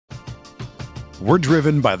We're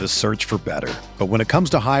driven by the search for better. But when it comes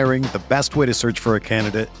to hiring, the best way to search for a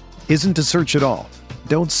candidate isn't to search at all.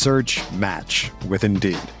 Don't search, match with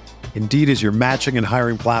Indeed. Indeed is your matching and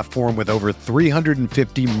hiring platform with over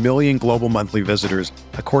 350 million global monthly visitors,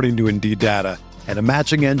 according to Indeed data, and a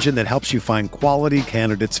matching engine that helps you find quality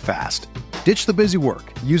candidates fast. Ditch the busy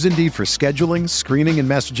work. Use Indeed for scheduling, screening, and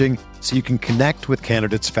messaging so you can connect with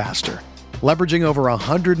candidates faster. Leveraging over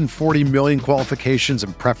 140 million qualifications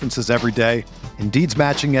and preferences every day, Indeed's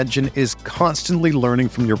matching engine is constantly learning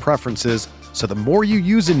from your preferences, so the more you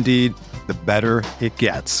use Indeed, the better it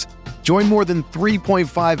gets. Join more than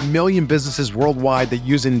 3.5 million businesses worldwide that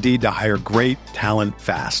use Indeed to hire great talent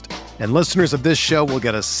fast. And listeners of this show will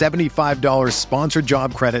get a $75 sponsored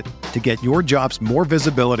job credit to get your jobs more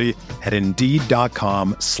visibility at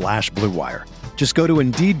Indeed.com/Blue Wire. Just go to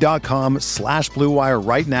Indeed.com/Blue Wire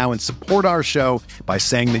right now and support our show by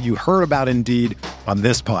saying that you heard about Indeed on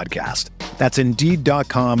this podcast. That's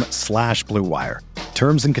Indeed.com/Blue Wire.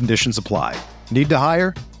 Terms and conditions apply. Need to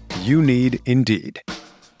hire? You need Indeed.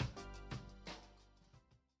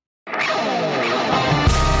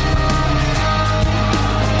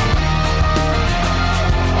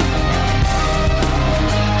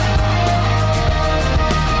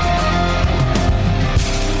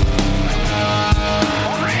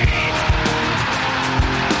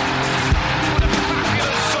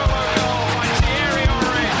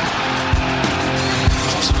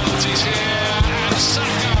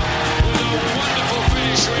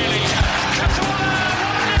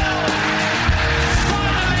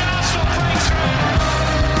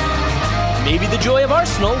 Maybe the joy of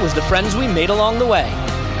Arsenal was the friends we made along the way.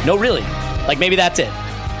 No, really. Like, maybe that's it.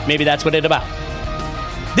 Maybe that's what it's about.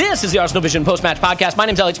 This is the Arsenal Vision Post-Match Podcast. My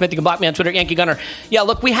name's Elliot Smith. You can block me on Twitter, Yankee Gunner. Yeah,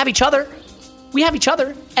 look, we have each other. We have each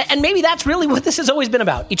other. And maybe that's really what this has always been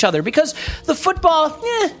about, each other. Because the football,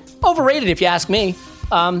 overrated if you ask me.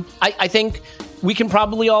 I think we can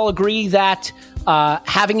probably all agree that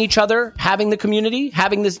having each other, having the community,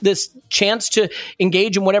 having this chance to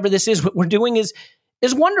engage in whatever this is, what we're doing is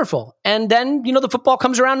wonderful. And then, the football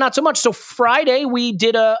comes around not so much. So Friday, we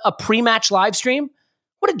did a pre-match live stream.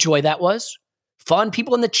 What a joy that was. Fun.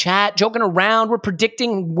 People in the chat, joking around. We're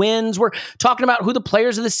predicting wins. We're talking about who the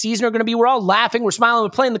players of the season are going to be. We're all laughing. We're smiling. We're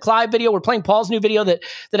playing the Clive video. We're playing Paul's new video that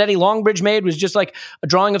Eddie Longbridge made. It was just like a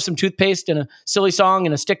drawing of some toothpaste and a silly song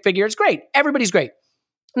and a stick figure. It's great. Everybody's great.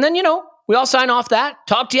 And then, we all sign off that,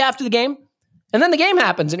 talk to you after the game. And then the game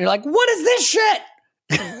happens and you're like, what is this shit?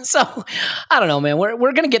 So, I don't know, man. We're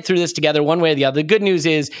going to get through this together one way or the other. The good news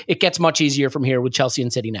is it gets much easier from here with Chelsea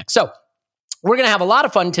and City next. So, we're going to have a lot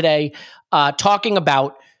of fun today talking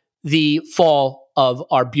about the fall of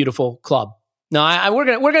our beautiful club. Now, we're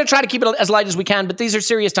going to try to keep it as light as we can, but these are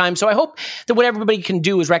serious times. So I hope that what everybody can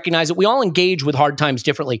do is recognize that we all engage with hard times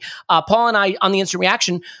differently. Paul and I on the Instant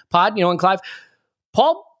Reaction pod, and Clive,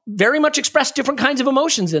 Paul very much expressed different kinds of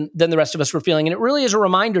emotions than the rest of us were feeling. And it really is a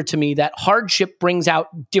reminder to me that hardship brings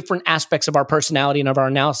out different aspects of our personality and of our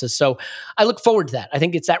analysis. So I look forward to that. I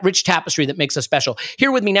think it's that rich tapestry that makes us special.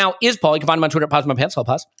 Here with me now is Paul. You can find him on Twitter at Pause My Pants. Hello,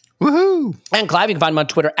 Pause. Woohoo! And Clive, you can find him on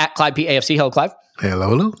Twitter at ClivePAFC. Hello, Clive.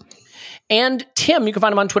 Hello. And Tim, you can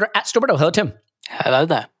find him on Twitter at Stoberto. Hello, Tim. Hello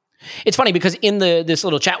there. It's funny because in this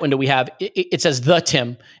little chat window we have, it says the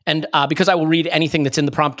Tim. And because I will read anything that's in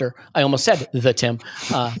the prompter, I almost said the Tim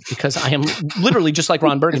because I am literally just like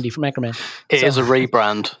Ron Burgundy from Anchorman. It is a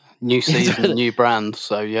rebrand. New season, new brand.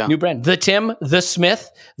 So, yeah. New brand. The Tim, the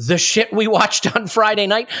Smith, the shit we watched on Friday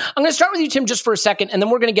night. I'm going to start with you, Tim, just for a second, and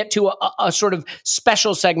then we're going to get to a sort of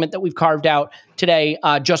special segment that we've carved out today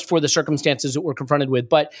just for the circumstances that we're confronted with.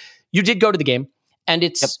 But you did go to the game, and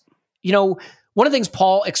it's, one of the things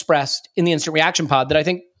Paul expressed in the Instant Reaction pod that I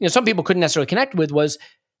think some people couldn't necessarily connect with was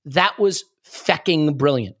that was fecking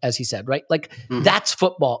brilliant, as he said, right? Like, that's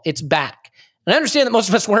football. It's back. And I understand that most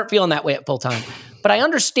of us weren't feeling that way at full time, but I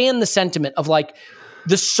understand the sentiment of like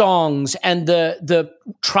the songs and the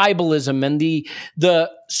tribalism and the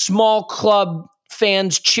small club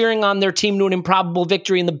fans cheering on their team to an improbable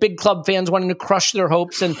victory and the big club fans wanting to crush their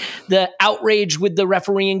hopes and the outrage with the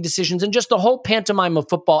refereeing decisions and just the whole pantomime of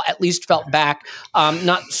football at least felt back.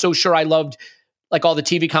 Not so sure I loved like all the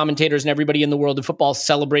TV commentators and everybody in the world of football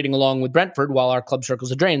celebrating along with Brentford while our club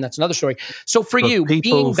circles a drain. That's another story. So for you,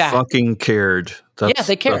 being back, fucking cared.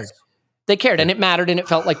 They cared. They cared, and it mattered, and it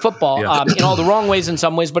felt like football in all the wrong ways in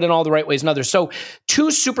some ways, but in all the right ways in others. So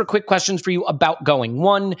two super quick questions for you about going.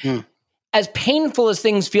 One, as painful as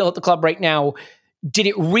things feel at the club right now, did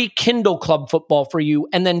it rekindle club football for you?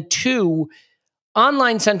 And then two,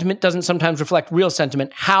 online sentiment doesn't sometimes reflect real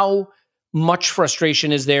sentiment. How much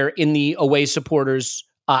frustration is there in the away supporters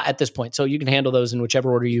at this point. So you can handle those in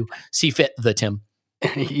whichever order you see fit, Tim.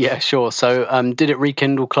 Yeah, sure. So did it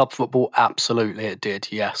rekindle club football? Absolutely it did.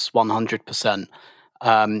 Yes, 100%.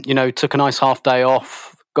 Took a nice half day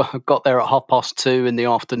off, got there at 2:30 in the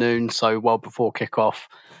afternoon, so well before kickoff.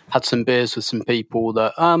 Had some beers with some people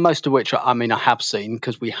that most of which I have seen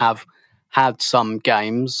because we have had some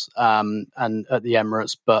games and at the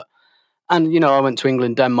Emirates, and I went to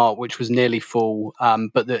England Denmark, which was nearly full,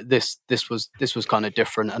 but this was kind of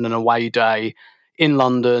different, and an away day in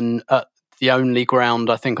London at the only ground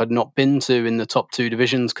I think I'd not been to in the top two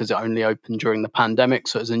divisions because it only opened during the pandemic.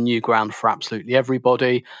 So it was a new ground for absolutely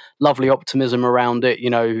everybody. Lovely optimism around it,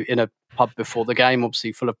 in a pub before the game,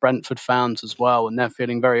 obviously full of Brentford fans as well. And they're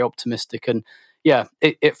feeling very optimistic. And yeah,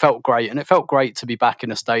 it felt great. And it felt great to be back in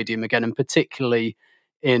a stadium again, and particularly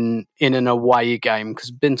in an away game, because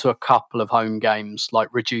I've been to a couple of home games, like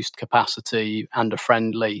reduced capacity and a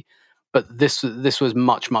friendly. But this was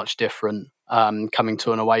much, much different coming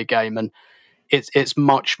to an away game. And it's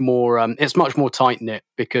much more tight knit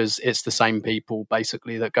because it's the same people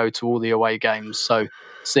basically that go to all the away games. So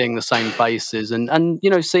seeing the same faces and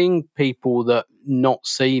seeing people that not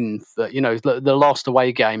seen for, the last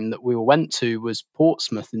away game that we went to was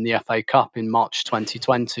Portsmouth in the FA Cup in March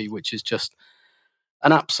 2020, which is just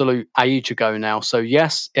an absolute age ago now. So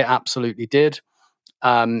yes, it absolutely did.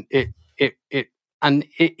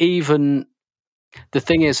 Even the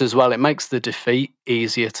thing is as well, it makes the defeat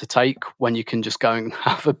easier to take when you can just go and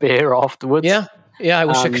have a beer afterwards. Yeah, I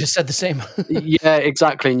wish I could have said the same. Yeah,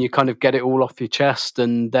 exactly. And you kind of get it all off your chest.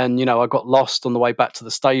 And then, I got lost on the way back to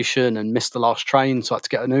the station and missed the last train, so I had to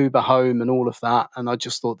get an Uber home and all of that. And I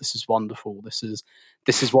just thought, this is wonderful. This is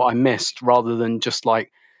what I missed, rather than just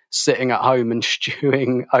like sitting at home and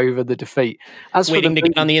stewing over the defeat. Waiting to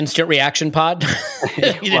get on the instant reaction pod.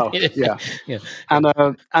 Well, yeah.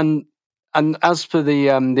 And as for the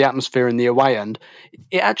atmosphere in the away end,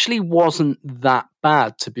 it actually wasn't that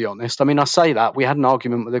bad, to be honest. I mean, I say that. We had an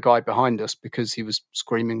argument with the guy behind us because he was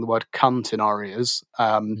screaming the word cunt in our ears.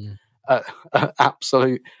 A lot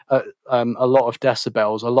of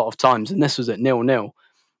decibels, a lot of times. And this was at 0-0.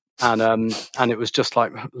 And it was just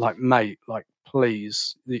like, mate, like,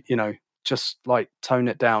 please, just like tone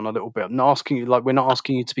it down a little bit. I'm not asking you, like, we're not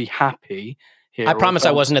asking you to be happy here. I promise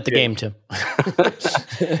I wasn't at the game, Tim.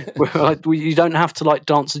 You don't have to like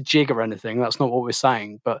dance a jig or anything. That's not what we're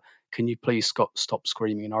saying. But can you please stop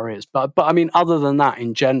screaming in our ears? But I mean, other than that,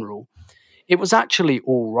 in general, it was actually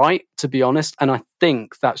all right, to be honest. And I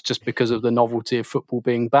think that's just because of the novelty of football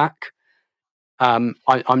being back. I'm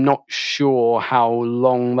not sure how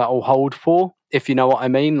long that will hold for, if you know what I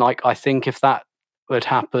mean. Like, I think if that had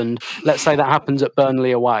happened, let's say that happens at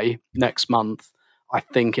Burnley away next month, I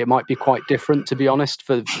think it might be quite different, to be honest.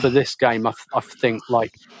 For this game, I think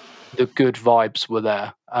like the good vibes were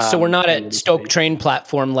there. So we're not at Stoke train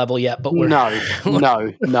platform level yet, but we're no.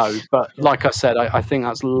 But like I said, I think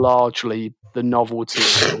that's largely the novelty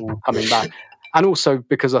of it all coming back, and also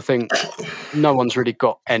because I think no one's really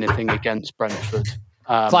got anything against Brentford.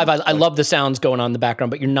 Clive, I love the sounds going on in the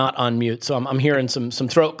background, but you're not on mute, so I'm hearing some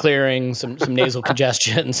throat clearing, some nasal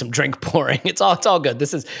congestion, some drink pouring. It's all good.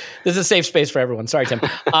 This is a safe space for everyone. Sorry, Tim.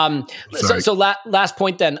 So last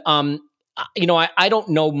point then. I don't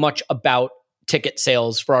know much about ticket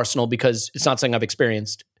sales for Arsenal because it's not something I've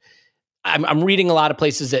experienced. I'm reading a lot of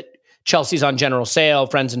places that Chelsea's on general sale,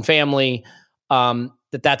 friends and family.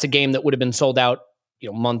 That's a game that would have been sold out,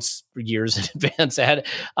 months or years in advance ahead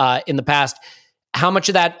in the past. How much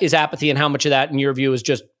of that is apathy and how much of that, in your view, is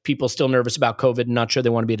just people still nervous about COVID and not sure they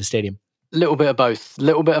want to be at a stadium? A little bit of both. A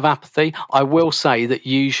little bit of apathy. I will say that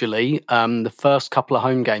usually the first couple of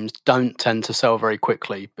home games don't tend to sell very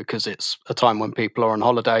quickly because it's a time when people are on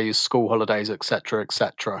holidays, school holidays, etc.,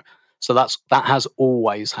 etc. So that has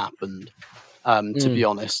always happened, to be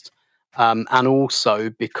honest. And also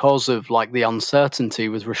because of like the uncertainty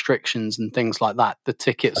with restrictions and things like that, the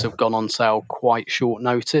tickets have gone on sale quite short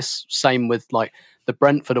notice. Same with like the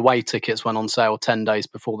Brentford away tickets went on sale 10 days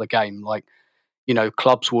before the game. Like,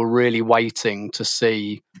 clubs were really waiting to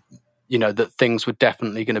see, that things were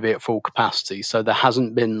definitely going to be at full capacity. So there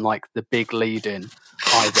hasn't been like the big lead in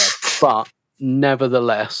either. But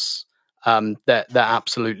nevertheless, there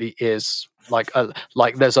absolutely is. Like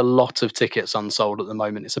there's a lot of tickets unsold at the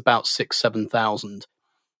moment. It's about 6,000-7,000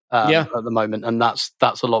 at the moment, and that's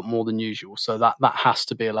a lot more than usual. So that has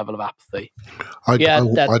to be a level of apathy. I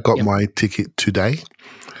got my ticket today,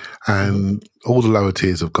 and all the lower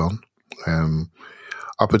tiers have gone.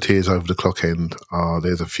 Upper tiers over the clock end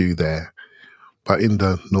there's a few there, but in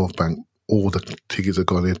the North Bank, all the tickets are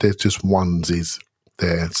gone. If there's just onesies,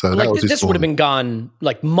 there. So that was this would have been gone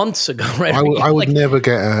like months ago, right? I would never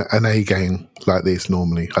get an A game like this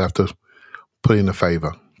normally. I'd have to put in a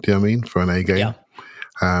favour. Do you know what I mean? For an A game. Yeah.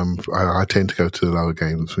 I tend to go to the lower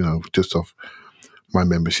games, just off my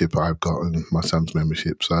membership I've got and my son's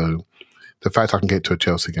membership. So the fact I can get to a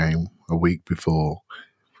Chelsea game a week before,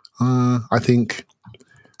 I think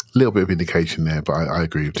a little bit of indication there, but I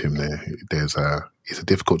agree with him there. It's a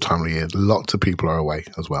difficult time of the year. Lots of people are away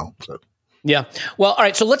as well. So. Yeah. Well, all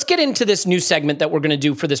right. So let's get into this new segment that we're going to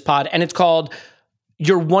do for this pod, and it's called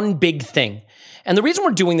Your One Big Thing. And the reason we're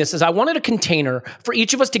doing this is I wanted a container for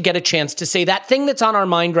each of us to get a chance to say that thing that's on our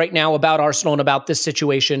mind right now about Arsenal and about this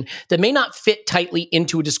situation that may not fit tightly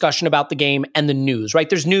into a discussion about the game and the news, right?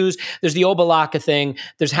 There's news, there's the Obalaka thing,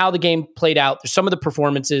 there's how the game played out, there's some of the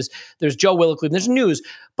performances, there's Joe Willock, there's news.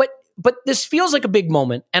 But this feels like a big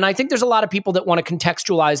moment, and I think there's a lot of people that want to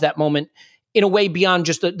contextualize that moment in a way beyond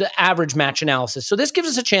just the average match analysis. So this gives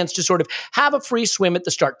us a chance to sort of have a free swim at the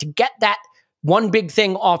start to get that one big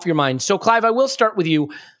thing off your mind. So, Clive, I will start with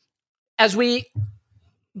you. As we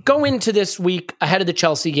go into this week ahead of the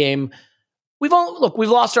Chelsea game, we've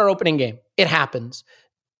lost our opening game. It happens.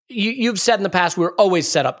 You've said in the past we were always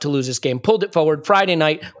set up to lose this game. Pulled it forward. Friday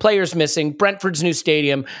night, players missing. Brentford's new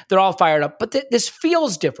stadium. They're all fired up. But this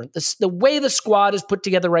feels different. The way the squad is put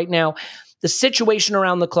together right now, the situation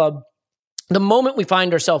around the club, the moment we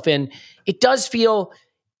find ourselves in, it does feel,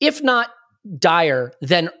 if not dire,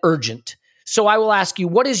 then urgent. So I will ask you,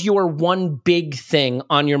 what is your one big thing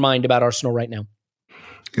on your mind about Arsenal right now?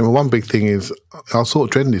 One big thing is I was sort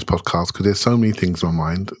of dreading this podcast because there's so many things on my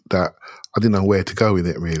mind that I didn't know where to go with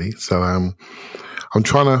it, really. So I'm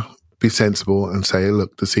trying to be sensible and say,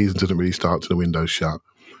 look, the season doesn't really start till the window's shut.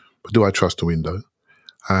 But do I trust the window?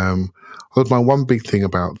 My one big thing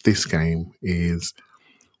about this game is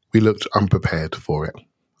we looked unprepared for it.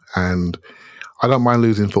 And I don't mind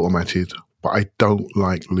losing football matches, but I don't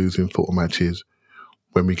like losing football matches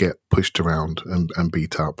when we get pushed around and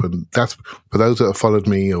beat up. And that's, for those that have followed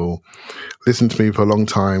me or listened to me for a long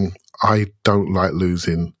time, I don't like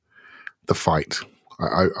losing the fight.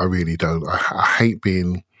 I really don't. I hate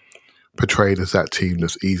being portrayed as that team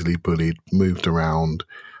that's easily bullied, moved around,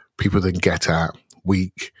 people that get at,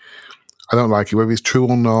 weak. I don't like it, whether it's true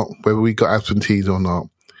or not, whether we got absentees or not.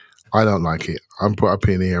 I don't like it. I'm brought up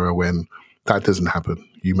in an era when that doesn't happen.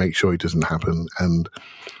 You make sure it doesn't happen. And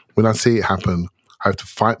when I see it happen, I have to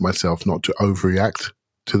fight myself not to overreact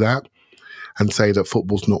to that and say that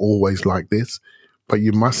football's not always like this, but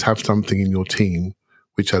you must have something in your team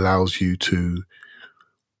which allows you to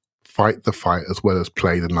fight the fight as well as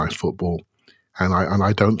play the nice football. And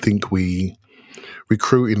I don't think we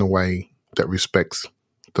recruit in a way that respects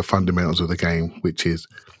the fundamentals of the game, which is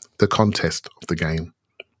the contest of the game,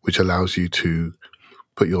 which allows you to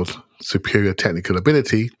put your superior technical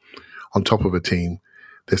ability on top of a team.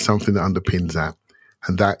 There's something that underpins that,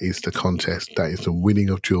 and that is the contest. That is the winning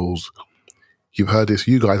of duels. You've heard this,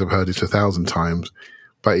 you guys have heard this 1,000 times,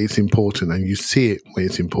 but it's important, and you see it when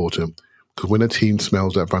it's important, because when a team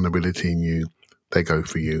smells that vulnerability in you, they go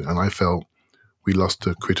for you. And I felt we lost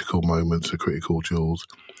the critical moments, the critical duels.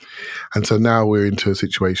 And so now we're into a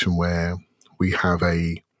situation where we have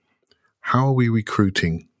how are we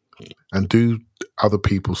recruiting? And do other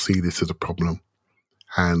people see this as a problem?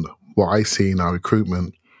 And what I see in our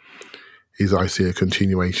recruitment is I see a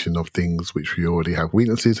continuation of things which we already have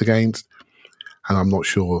weaknesses against, and I'm not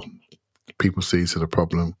sure people see this as a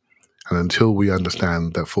problem. And until we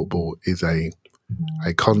understand that football is a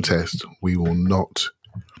contest, we will not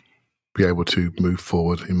be able to move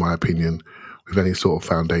forward, in my opinion, with any sort of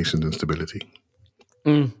foundations and stability.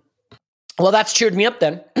 Well, that's cheered me up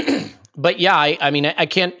then. But yeah, I mean, I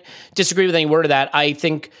can't disagree with any word of that. I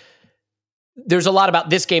think there's a lot about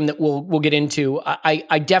this game that we'll get into.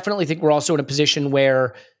 I definitely think we're also in a position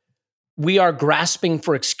where we are grasping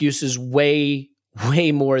for excuses way,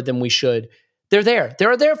 way more than we should. They're there.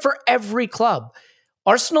 They're there for every club.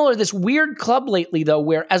 Arsenal are this weird club lately, though,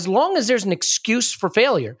 where as long as there's an excuse for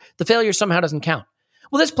failure, the failure somehow doesn't count.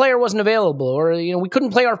 Well, this player wasn't available, or, we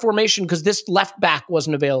couldn't play our formation because this left back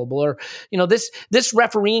wasn't available, or, this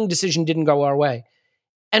refereeing decision didn't go our way.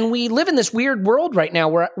 And we live in this weird world right now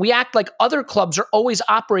where we act like other clubs are always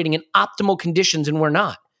operating in optimal conditions and we're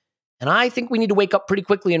not. And I think we need to wake up pretty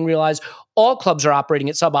quickly and realize all clubs are operating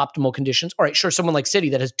at suboptimal conditions. All right, sure, someone like City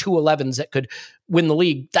that has 2 11s that could win the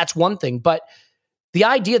league, that's one thing. But the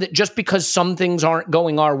idea that just because some things aren't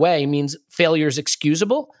going our way means failure is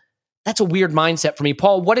excusable, that's a weird mindset for me.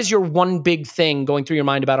 Paul, what is your one big thing going through your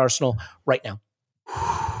mind about Arsenal right now?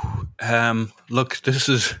 Look, this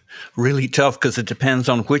is really tough because it depends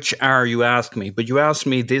on which hour you ask me. But you asked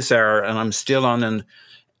me this hour, and I'm still on an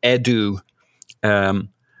Edu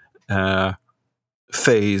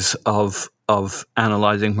phase of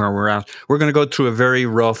analyzing where we're at. We're going to go through a very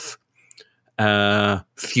rough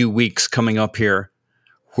few weeks coming up here,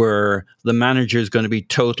 where the manager is going to be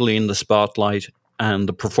totally in the spotlight, and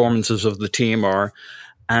the performances of the team are.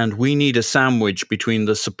 And we need a sandwich between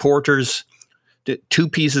the supporters. Two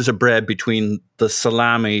pieces of bread between the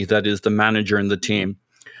salami that is the manager and the team.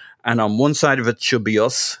 And on one side of it should be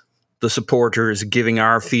us, the supporters, giving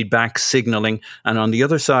our feedback, signaling. And on the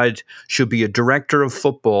other side should be a director of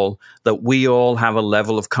football that we all have a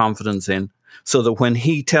level of confidence in, so that when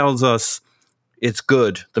he tells us it's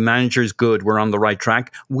good, the manager is good, we're on the right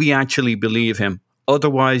track, we actually believe him.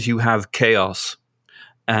 Otherwise, you have chaos.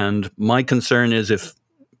 And my concern is if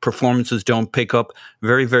performances don't pick up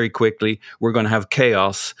very, very quickly, we're going to have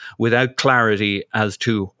chaos without clarity as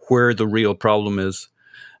to where the real problem is.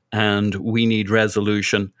 And we need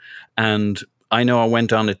resolution. And I know I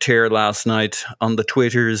went on a tear last night on the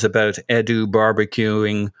Twitters about Edu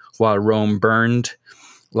barbecuing while Rome burned.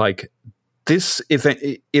 Like this, if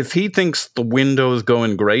he thinks the window is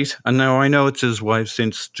going great, and now I know it's his wife's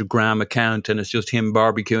Instagram account and it's just him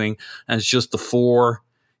barbecuing and it's just the 4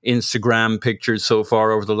 Instagram pictures so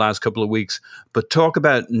far over the last couple of weeks. But talk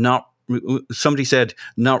about somebody said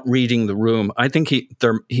not reading the room. I think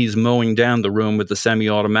he's mowing down the room with the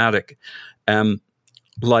semi-automatic. I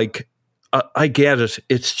get it.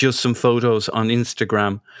 It's just some photos on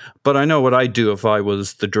Instagram. But I know what I'd do if I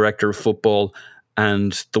was the director of football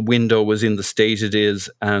and the window was in the state it is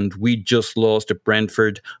and we just lost at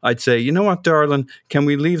Brentford. I'd say, you know what, darling, can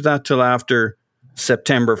we leave that till after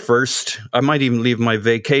September 1st? I might even leave my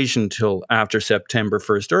vacation till after September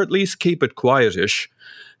 1st, or at least keep it quietish.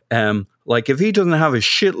 Like if he doesn't have a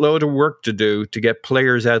shitload of work to do to get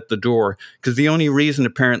players out the door, because the only reason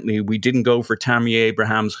apparently we didn't go for Tammy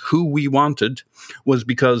Abrahams, who we wanted, was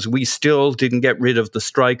because we still didn't get rid of the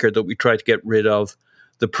striker that we tried to get rid of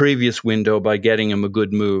the previous window by getting him a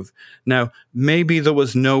good move. Now, maybe there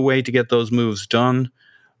was no way to get those moves done,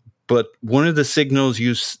 but one of the signals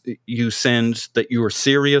you send that you're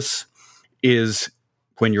serious is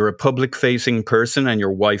when you're a public-facing person and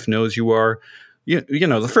your wife knows you are. You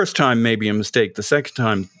know, the first time may be a mistake. The second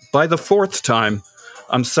time, by the fourth time,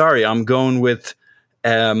 I'm sorry, I'm going with,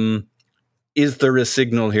 is there a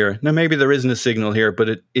signal here? Now, maybe there isn't a signal here,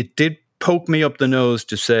 but it did poke me up the nose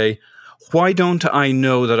to say, why don't I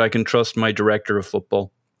know that I can trust my director of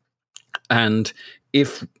football? And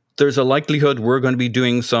if there's a likelihood we're going to be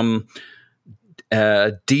doing some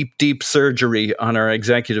deep surgery on our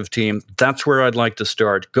executive team, that's where I'd like to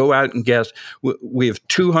start. Go out and we have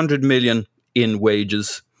 200 million in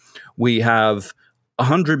wages. We have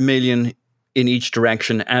 100 million in each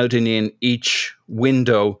direction, out and in each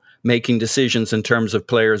window, making decisions in terms of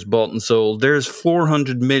players bought and sold. There's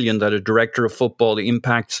 400 million that a director of football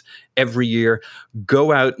impacts every year.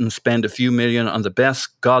 Go out and spend a few million on the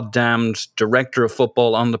best goddamned director of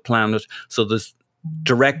football on the planet, so that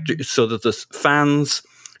the fans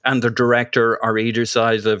and the director are either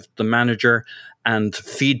side of the manager, and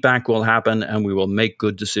feedback will happen and we will make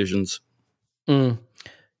good decisions.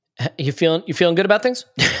 You feeling good about things?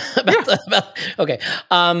 Okay.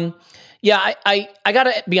 I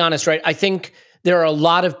gotta be honest, right? I think there are a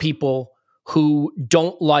lot of people who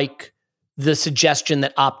don't like the suggestion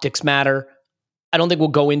that optics matter. I don't think we'll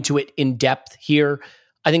go into it in depth here.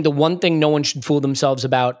 I think the one thing no one should fool themselves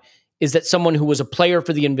about is that someone who was a player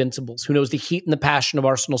for the Invincibles, who knows the heat and the passion of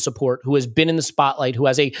Arsenal support, who has been in the spotlight, who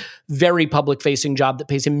has a very public-facing job that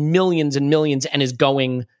pays him millions and millions and is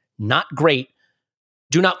going not great.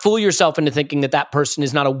 Do not fool yourself into thinking that that person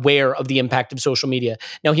is not aware of the impact of social media.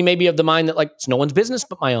 Now, he may be of the mind that, like, it's no one's business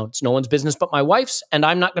but my own. It's no one's business but my wife's, and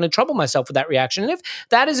I'm not going to trouble myself with that reaction. And if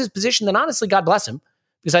that is his position, then honestly, God bless him,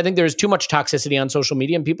 because I think there is too much toxicity on social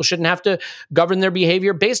media, and people shouldn't have to govern their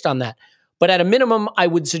behavior based on that. But at a minimum, I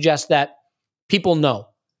would suggest that people know.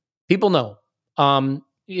 People know. And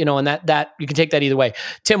that you can take that either way.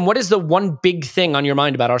 Tim, what is the one big thing on your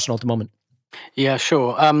mind about Arsenal at the moment? Yeah,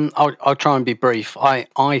 sure. I'll try and be brief.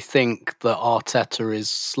 I think that Arteta is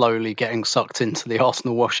slowly getting sucked into the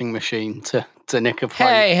Arsenal washing machine to nick a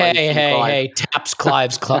play. Hey! Taps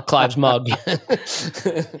Clive's mug.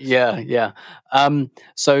 Yeah.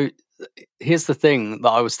 So here's the thing that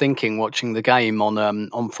I was thinking watching the game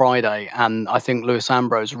on Friday, and I think Lewis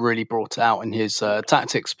Ambrose really brought it out in his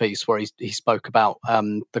tactics piece, where he spoke about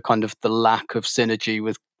the kind of the lack of synergy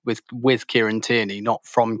with Kieran Tierney, not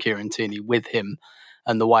from Kieran Tierney, with him.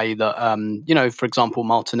 and the way that, for example,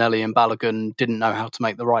 Martinelli and Balogun didn't know how to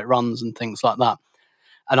make the right runs and things like that.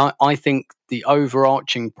 And I think the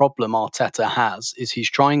overarching problem Arteta has is he's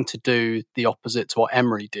trying to do the opposite to what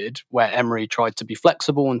Emery did, where Emery tried to be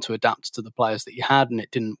flexible and to adapt to the players that he had, and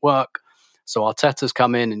it didn't work. So Arteta's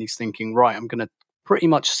come in and he's thinking, right, I'm going to pretty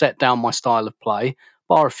much set down my style of play,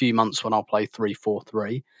 bar a few months when I'll play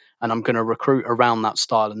 3-4-3, and I'm going to recruit around that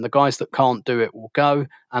style. And the guys that can't do it will go,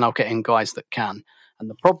 and I'll get in guys that can. And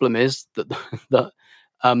the problem is that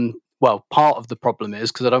well, part of the problem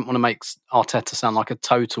is, because I don't want to make Arteta sound like a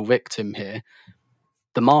total victim here,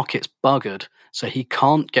 the market's buggered, so he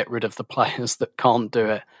can't get rid of the players that can't do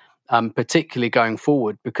it, particularly going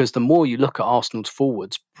forward, because the more you look at Arsenal's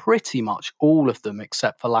forwards, pretty much all of them,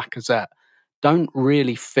 except for Lacazette, don't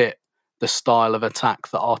really fit the style of attack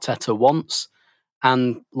that Arteta wants.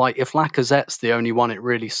 And like, if Lacazette's the only one it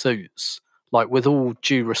really suits, like, with all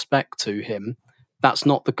due respect to him, that's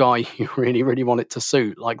not the guy you really, really want it to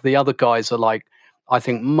suit. Like, the other guys are, like, I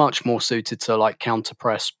think much more suited to like counter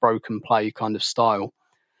press, broken play kind of style.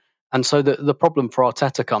 And so the problem for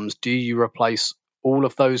Arteta comes, do you replace all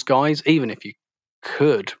of those guys? Even if you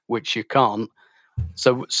could, which you can't.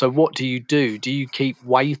 So what do you do? Do you keep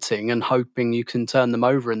waiting and hoping you can turn them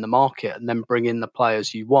over in the market and then bring in the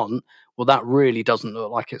players you want? Well, that really doesn't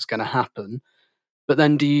look like it's going to happen. But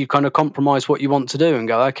then do you kind of compromise what you want to do and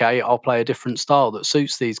go, okay, I'll play a different style that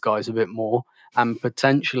suits these guys a bit more and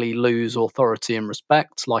potentially lose authority and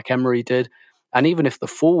respect like Emery did? And even if the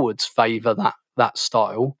forwards favour that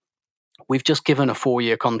style, we've just given a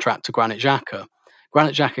 4-year contract to Granit Xhaka.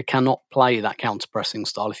 Granit Xhaka cannot play that counter-pressing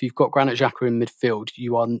style. If you've got Granit Xhaka in midfield,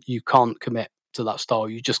 you can't commit to that style.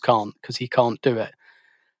 You just can't, because he can't do it.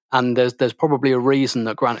 And there's probably a reason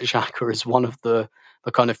that Granit Xhaka is one of the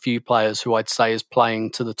kind of few players who I'd say is playing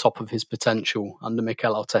to the top of his potential under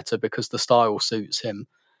Mikel Arteta, because the style suits him.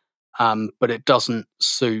 But it doesn't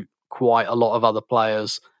suit quite a lot of other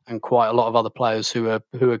players, and quite a lot of other players who are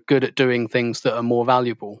good at doing things that are more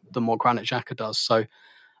valuable than what Granit Xhaka does. So,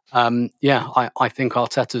 I think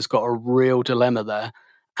Arteta's got a real dilemma there.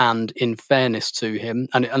 And in fairness to him,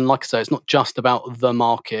 and like I say, it's not just about the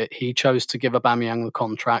market. He chose to give Aubameyang the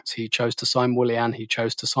contract. He chose to sign Willian. He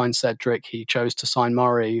chose to sign Cedric. He chose to sign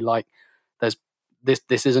Murray. Like, there's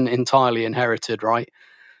this isn't entirely inherited, right?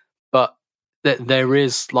 But there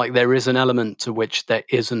is an element to which there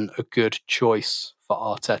isn't a good choice for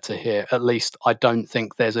Arteta here. At least I don't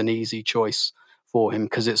think there's an easy choice for him,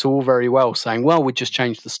 because it's all very well saying, well, we just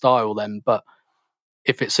changed the style then, but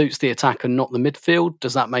if it suits the attack and not the midfield,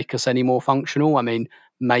 does that make us any more functional? I mean,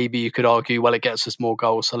 maybe you could argue, well, it gets us more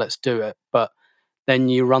goals, so let's do it. But then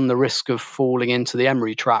you run the risk of falling into the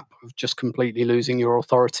Emery trap of just completely losing your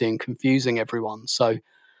authority and confusing everyone. So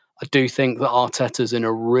I do think that Arteta's in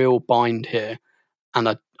a real bind here. And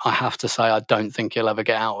I have to say, I don't think he'll ever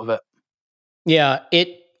get out of it. Yeah,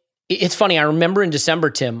 it's funny. I remember in December,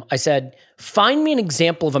 Tim, I said, find me an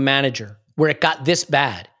example of a manager where it got this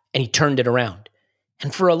bad and he turned it around.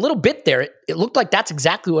 And for a little bit there, it looked like that's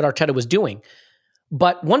exactly what Arteta was doing.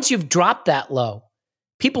 But once you've dropped that low,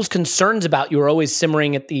 people's concerns about you are always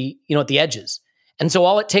simmering at the edges. And so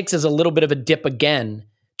all it takes is a little bit of a dip again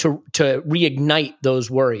to reignite those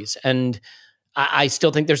worries. And I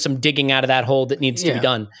still think there's some digging out of that hole that needs to be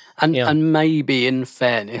done. And maybe, in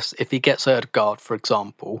fairness, if he gets Ødegaard, for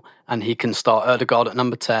example, and he can start Ødegaard at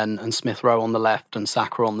number 10 and Smith Rowe on the left and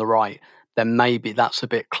Saka on the right, then maybe that's a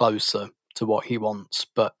bit closer to what he wants.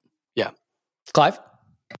 But yeah. Clive?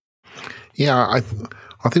 Yeah, I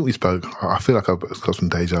think we spoke, I feel like I've got some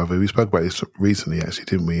deja vu. We spoke about this recently, actually,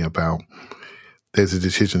 didn't we, about there's a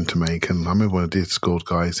decision to make. And I remember when a Discord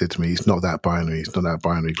guy said to me, it's not that binary,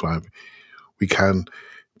 Clive. We can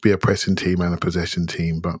be a pressing team and a possession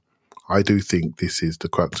team, but I do think this is the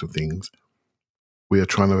crux of things. We are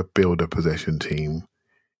trying to build a possession team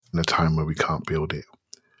in a time where we can't build it.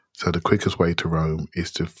 So the quickest way to Rome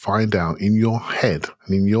is to find out in your head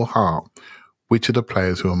and in your heart which are the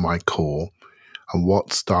players who are my core and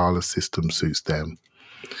what style of system suits them.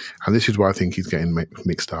 And this is why I think he's getting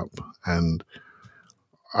mixed up. And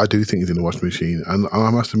I do think he's in the washing machine. And I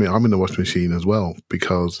must admit, I'm in the washing machine as well,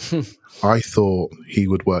 because I thought he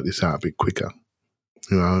would work this out a bit quicker,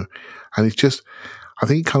 And it's just, I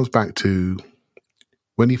think it comes back to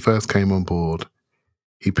when he first came on board,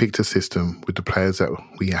 he picked a system with the players that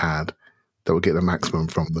we had that would get the maximum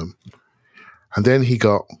from them. And then he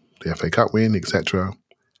got the FA Cup win, etc.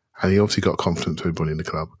 And he obviously got confidence with everybody in the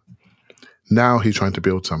club. Now he's trying to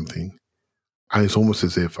build something. And it's almost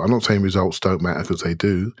as if, I'm not saying results don't matter, because they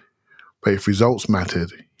do, but if results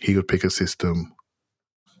mattered, he would pick a system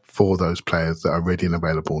for those players that are ready and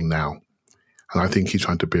available now. And I think he's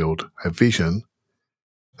trying to build a vision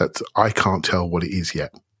that I can't tell what it is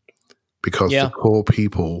yet, because the core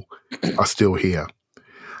people are still here.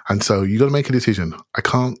 And so you got to make a decision. I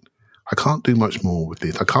can't do much more with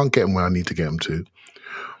this. I can't get them where I need to get them to.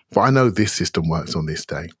 But I know this system works on this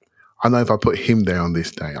day. I know if I put him there on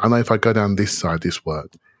this day. I know if I go down this side, this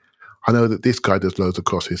works. I know that this guy does loads of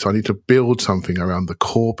crosses. So I need to build something around the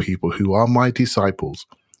core people who are my disciples.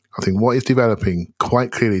 I think what is developing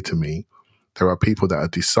quite clearly to me, there are people that are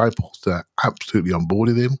disciples that are absolutely on board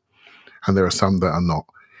with him, and there are some that are not.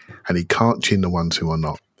 And he can't chin the ones who are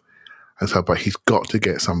not. And so, but he's got to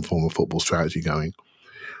get some form of football strategy going.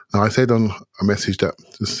 Now, I said on a message that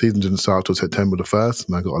the season didn't start till September the 1st,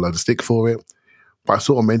 and I got a load of stick for it. But I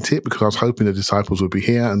sort of meant it, because I was hoping the disciples would be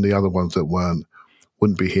here and the other ones that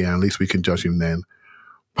wouldn't be here. At least we can judge him then.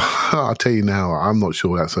 I'll tell you now, I'm not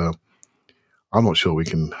sure the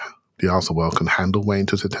Arsenal world can handle waiting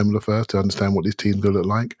until September the 1st to understand what this team's going to look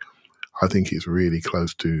like. I think it's really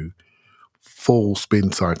close to full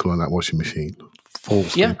spin cycle on that washing machine. Full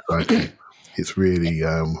spin cycle. It's really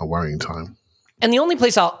a worrying time. And the only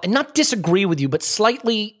place I'll not disagree with you, but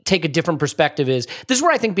slightly take a different perspective is, this is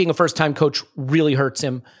where I think being a first-time coach really hurts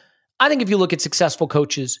him. I think if you look at successful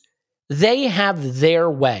coaches, they have their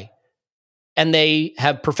way, and they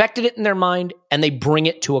have perfected it in their mind, and they bring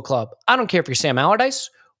it to a club. I don't care if you're Sam Allardyce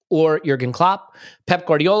or Jurgen Klopp, Pep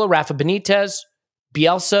Guardiola, Rafa Benitez,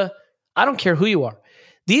 Bielsa. I don't care who you are.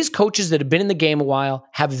 These coaches that have been in the game a while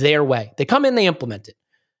have their way. They come in, they implement it.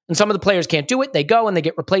 And some of the players can't do it. They go and they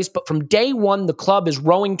get replaced. But from day one, the club is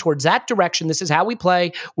rowing towards that direction. This is how we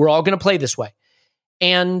play. We're all going to play this way.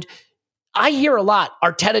 And I hear a lot,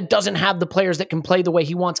 Arteta doesn't have the players that can play the way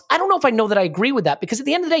he wants. I don't know if I know that I agree with that, because at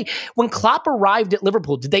the end of the day, when Klopp arrived at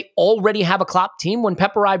Liverpool, did they already have a Klopp team? When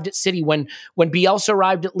Pep arrived at City, when Bielsa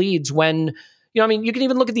arrived at Leeds, when, you can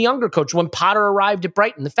even look at the younger coach, when Potter arrived at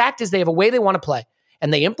Brighton. The fact is they have a way they want to play,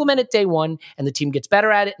 and they implement it day one, and the team gets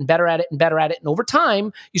better at it and better at it and better at it. And over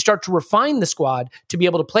time, you start to refine the squad to be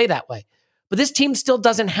able to play that way. But this team still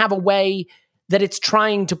doesn't have a way that it's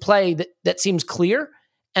trying to play that seems clear.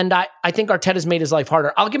 And I think Arteta's made his life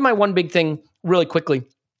harder. I'll give my one big thing really quickly.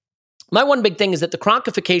 My one big thing is that the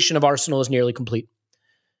Cronkification of Arsenal is nearly complete.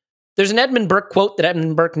 There's an Edmund Burke quote that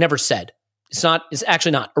Edmund Burke never said. It's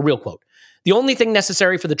actually not a real quote. The only thing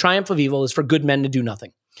necessary for the triumph of evil is for good men to do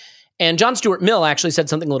nothing. And John Stuart Mill actually said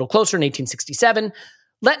something a little closer in 1867.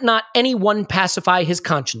 Let not any one pacify his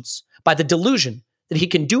conscience by the delusion that he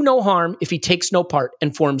can do no harm if he takes no part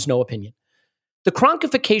and forms no opinion. The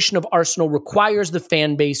Cronkification of Arsenal requires the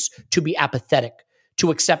fan base to be apathetic, to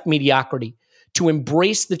accept mediocrity, to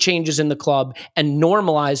embrace the changes in the club and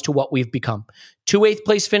normalize to what we've become. 2 8th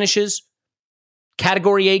place finishes,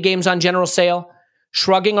 Category A games on general sale,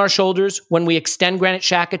 shrugging our shoulders when we extend Granit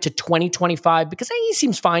Xhaka to 2025 because he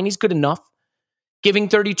seems fine, he's good enough. Giving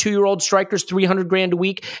 32-year-old strikers $300,000 a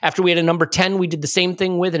week after we had a number 10 we did the same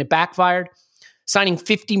thing with and it backfired. Signing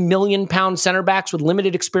 50 million pound center backs with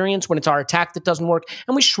limited experience when it's our attack that doesn't work.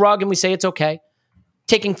 And we shrug and we say it's okay.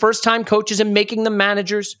 Taking first-time coaches and making them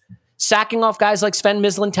managers. Sacking off guys like Sven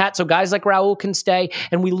Mislintat so guys like Raul can stay.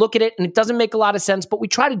 And we look at it and it doesn't make a lot of sense, but we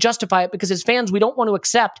try to justify it because as fans, we don't want to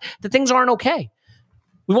accept that things aren't okay.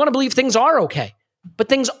 We want to believe things are okay, but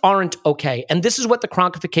things aren't okay. And this is what the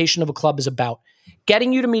Cronkification of a club is about.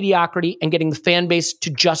 Getting you to mediocrity and getting the fan base to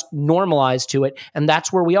just normalize to it. And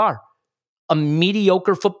that's where we are. A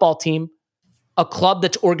mediocre football team, a club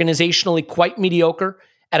that's organizationally quite mediocre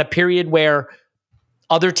at a period where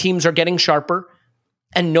other teams are getting sharper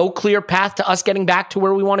and no clear path to us getting back to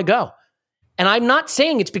where we want to go. And I'm not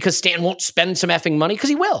saying it's because Stan won't spend some effing money, because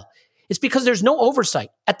he will. It's because there's no oversight.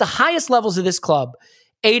 At the highest levels of this club,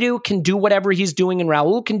 Edu can do whatever he's doing and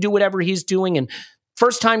Raul can do whatever he's doing and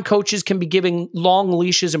first-time coaches can be giving long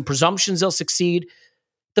leashes and presumptions they'll succeed.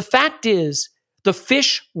 The fact is, the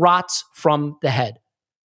fish rots from the head.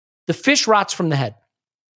 The fish rots from the head.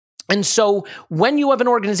 And so when you have an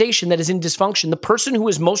organization that is in dysfunction, the person who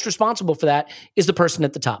is most responsible for that is the person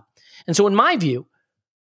at the top. And so in my view,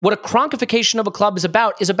 what a Cronkification of a club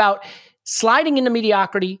is about sliding into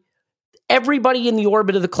mediocrity, everybody in the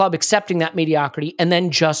orbit of the club accepting that mediocrity, and then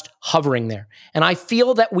just hovering there. And I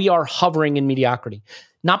feel that we are hovering in mediocrity,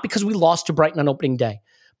 not because we lost to Brighton on opening day,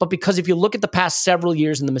 but because if you look at the past several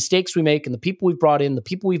years and the mistakes we make and the people we've brought in, the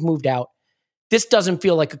people we've moved out, this doesn't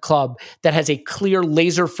feel like a club that has a clear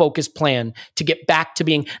laser-focused plan to get back to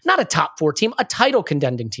being not a top 4 team, a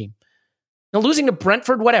title-contending team. Now, losing to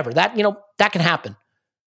Brentford, whatever, that can happen.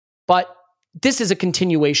 But this is a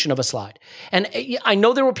continuation of a slide. And I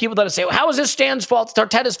know there were people that would say, well, how is this Stan's fault? It's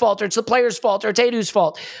Arteta's fault, or it's the player's fault, or it's Edu's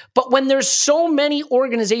fault. But when there's so many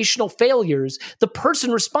organizational failures, the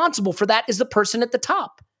person responsible for that is the person at the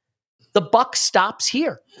top. The buck stops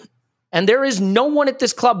here. And there is no one at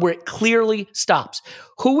this club where it clearly stops.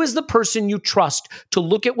 Who is the person you trust to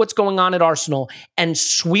look at what's going on at Arsenal and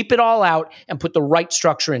sweep it all out and put the right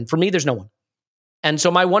structure in? For me, there's no one. And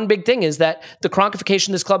so my one big thing is that the Cronkification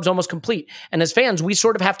of this club is almost complete. And as fans, we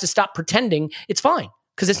sort of have to stop pretending it's fine,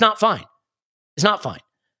 because it's not fine. It's not fine.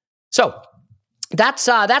 So that's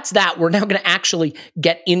that. We're now going to actually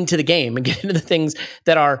get into the game and get into the things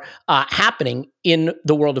that are happening in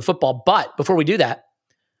the world of football. But before we do that,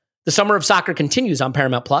 the summer of soccer continues on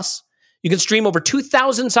Paramount Plus. You can stream over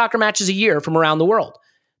 2,000 soccer matches a year from around the world.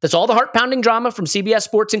 That's all the heart-pounding drama from CBS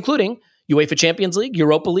Sports, including UEFA Champions League,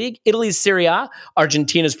 Europa League, Italy's Serie A,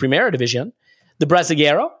 Argentina's Primera Division, the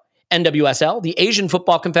Brasileiro, NWSL, the Asian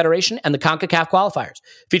Football Confederation, and the CONCACAF qualifiers,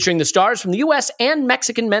 featuring the stars from the U.S. and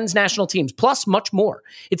Mexican men's national teams, plus much more.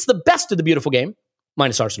 It's the best of the beautiful game,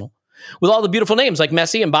 minus Arsenal, with all the beautiful names like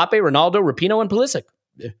Messi, Mbappe, Ronaldo, Rapinoe, and Pulisic.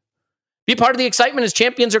 Be part of the excitement as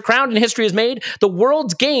champions are crowned and history is made. The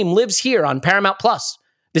world's game lives here on Paramount Plus.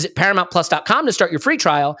 Visit ParamountPlus.com to start your free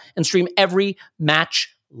trial and stream every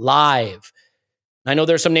match live. I know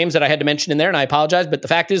there are some names that I had to mention in there, and I apologize, but the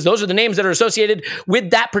fact is those are the names that are associated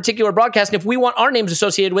with that particular broadcast. And if we want our names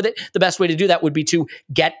associated with it, the best way to do that would be to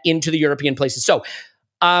get into the European places. So,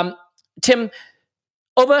 Tim,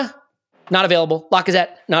 Oba, not available.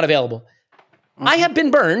 Lacazette, not available. I have been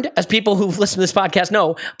burned, as people who've listened to this podcast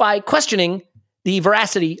know, by questioning the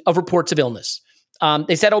veracity of reports of illness.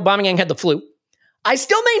 They said Aubameyang had the flu. I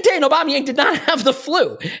still maintain Aubameyang did not have the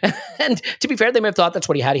flu. And to be fair, they may have thought that's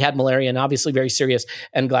what he had. He had malaria, and obviously very serious,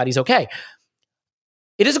 and glad he's okay.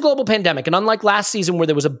 It is a global pandemic, and unlike last season where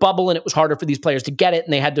there was a bubble and it was harder for these players to get it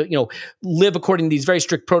and they had to, live according to these very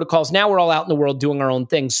strict protocols, now we're all out in the world doing our own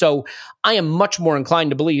thing. So I am much more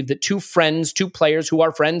inclined to believe that two players who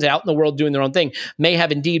are friends out in the world doing their own thing may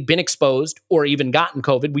have indeed been exposed or even gotten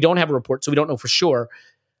COVID. We don't have a report, so we don't know for sure.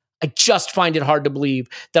 I just find it hard to believe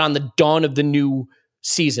that on the dawn of the new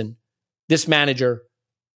season, this manager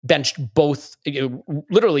benched both,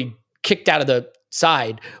 literally kicked out of the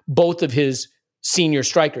side, both of his senior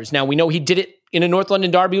strikers. Now, we know he did it in a North London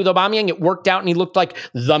derby with Aubameyang. It worked out and he looked like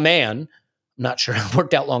the man. I'm not sure it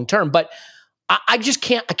worked out long term, but I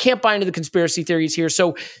can't buy into the conspiracy theories here.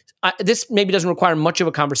 So this maybe doesn't require much of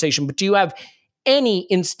a conversation, but do you have any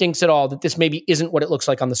instincts at all that this maybe isn't what it looks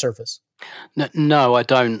like on the surface? No, I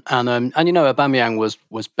don't. And Aubameyang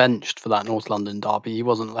was benched for that North London derby. He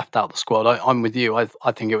wasn't left out of the squad. I'm with you. I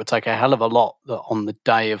think it would take a hell of a lot that on the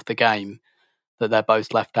day of the game that they're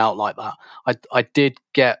both left out like that. I did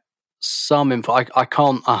get some info. I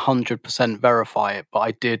can't 100% verify it, but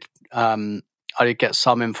I did get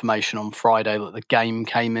some information on Friday that the game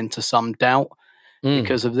came into some doubt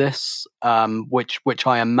because of this, which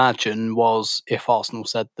I imagine was if Arsenal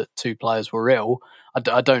said that two players were ill.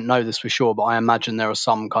 I don't know this for sure, but I imagine there are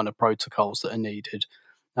some kind of protocols that are needed,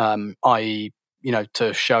 i.e.,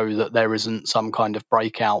 to show that there isn't some kind of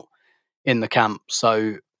breakout in the camp.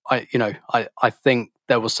 So I think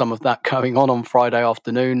there was some of that going on Friday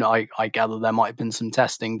afternoon. I gather there might have been some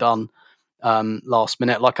testing done last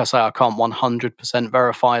minute. Like I say, I can't 100%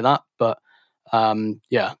 verify that, but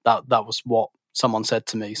that was what someone said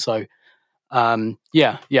to me. So but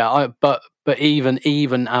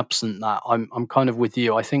even absent that, I'm kind of with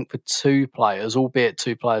you. I think for two players, albeit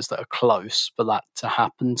two players that are close for that to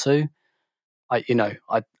happen to,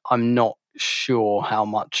 I'm not sure how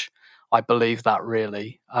much I believe that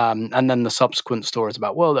really. And then the subsequent stories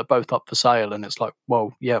about, well, they're both up for sale. And it's like,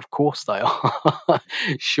 well, yeah, of course they are.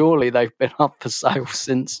 Surely they've been up for sale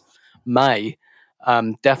since May.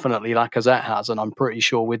 Definitely Lacazette has. And I'm pretty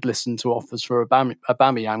sure we'd listen to offers for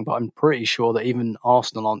Aubameyang, but I'm pretty sure that even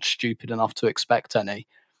Arsenal aren't stupid enough to expect any.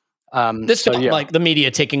 This felt like the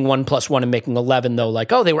media taking 1+1 and making 11, though.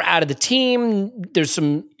 Like, oh, they were out of the team. There's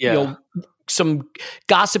some, some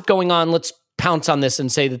gossip going on. Let's pounce on this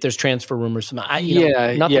and say that there's transfer rumors.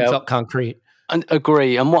 Nothing felt concrete. And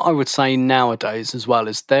agree. And what I would say nowadays as well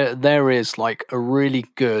is there is like a really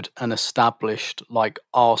good and established like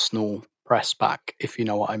Arsenal press pack, if you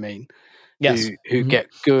know what I mean. Yes. Who get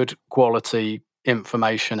good quality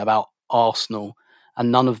information about Arsenal,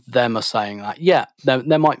 and none of them are saying that. Yeah,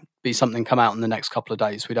 there might be something come out in the next couple of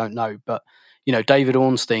days. We don't know, but David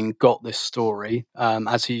Ornstein got this story,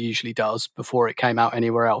 as he usually does, before it came out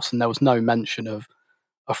anywhere else, and there was no mention of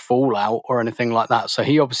a fallout or anything like that. So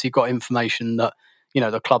he obviously got information that,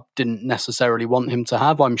 the club didn't necessarily want him to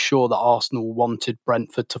have. I'm sure that Arsenal wanted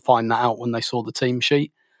Brentford to find that out when they saw the team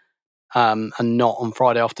sheet, and not on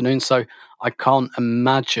Friday afternoon. So I can't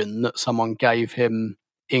imagine that someone gave him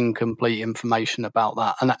incomplete information about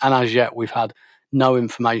that. And as yet, we've had no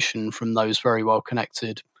information from those very well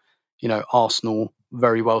connected, Arsenal,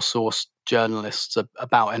 very well sourced journalists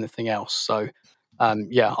about anything else. So,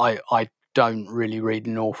 I don't really read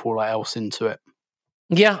an awful lot else into it.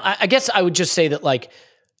 Yeah, I guess I would just say that, like,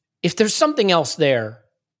 if there's something else there,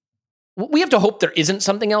 we have to hope there isn't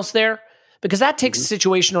something else there, because that takes a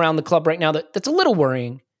situation around the club right now that's a little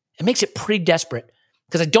worrying. It makes it pretty desperate,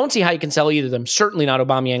 because I don't see how you can sell either of them, certainly not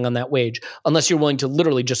Aubameyang on that wage, unless you're willing to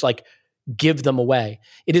literally just like give them away.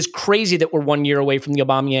 It is crazy that we're 1 year away from the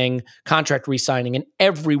Aubameyang contract re-signing, and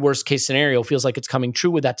every worst case scenario feels like it's coming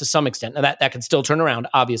true with that to some extent. Now that can still turn around,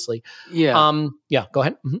 obviously. Yeah. Go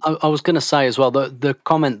ahead. Mm-hmm. I was going to say as well, the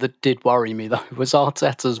comment that did worry me, though, was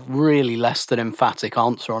Arteta's really less than emphatic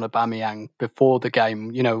answer on Aubameyang before the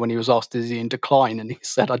game, when he was asked, is he in decline? And he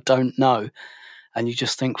said, I don't know. And you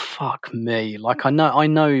just think, fuck me. Like, I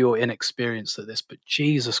know you're inexperienced at this, but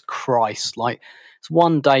Jesus Christ, like, it's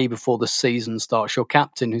one day before the season starts. Your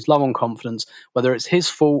captain, who's low on confidence, whether it's his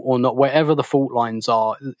fault or not, wherever the fault lines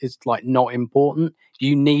are, it's like not important.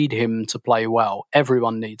 You need him to play well.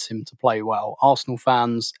 Everyone needs him to play well. Arsenal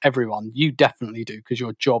fans, everyone. You definitely do, because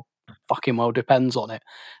your job fucking well depends on it.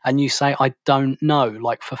 And you say, I don't know.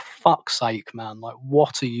 Like, for fuck's sake, man. Like,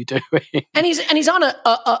 what are you doing? And he's on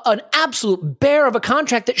an absolute bear of a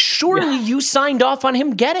contract that surely you signed off on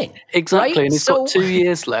him getting. Exactly. Right? And he's got 2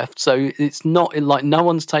 years left. So it's not like no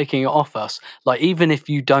one's taking it off us. Like, even if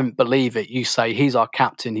you don't believe it, you say, he's our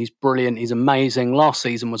captain. He's brilliant. He's amazing. Last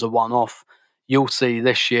season was a one-off. You'll see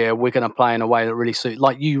this year we're going to play in a way that really suits.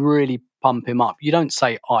 Like, you really pump him up. You don't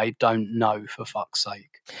say, I don't know, for fuck's sake.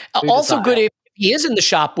 Also good, if he is in the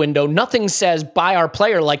shop window, nothing says buy our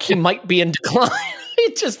player like he might be in decline. I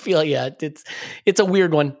just feel, it's a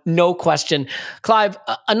weird one, no question. Clive,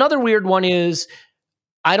 another weird one is,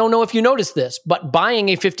 I don't know if you noticed this, but buying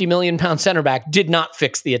a £50 million center back did not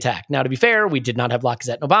fix the attack. Now, to be fair, we did not have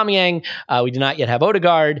Lacazette and Aubameyang. We did not yet have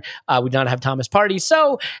Odegaard. We did not have Thomas Partey.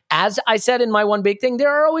 So, as I said in my one big thing,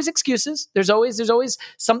 there are always excuses. There's always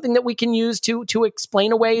something that we can use to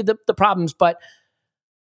explain away the problems. But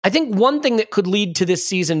I think one thing that could lead to this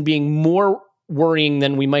season being more worrying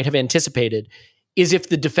than we might have anticipated is if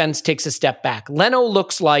the defense takes a step back. Leno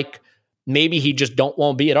looks like maybe he just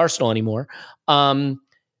won't be at Arsenal anymore.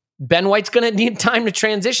 Ben White's going to need time to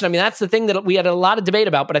transition. I mean, that's the thing that we had a lot of debate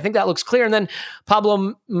about, but I think that looks clear. And then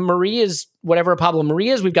Pablo Mari is whatever Pablo Mari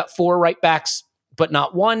is. We've got 4 right backs, but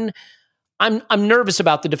not one. I'm nervous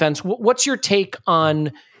about the defense. What's your take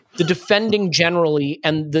on the defending generally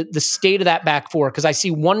and the state of that back four? Because I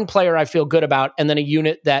see one player I feel good about and then a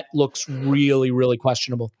unit that looks really, really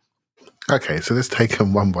questionable. Okay, so let's take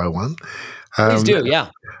them one by one. Please do, yeah.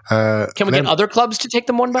 Can we get other clubs to take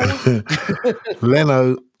them one by one?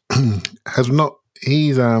 Leno has not.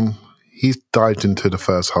 He's dived into the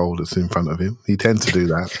first hole that's in front of him. He tends to do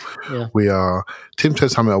that. Yeah. Tim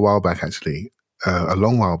said something a while back, actually, a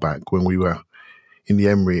long while back, when we were in the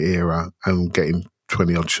Emery era and getting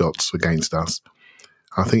 20-odd shots against us.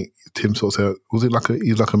 I think Tim sort of said, was it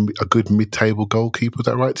he's like a good mid-table goalkeeper? Is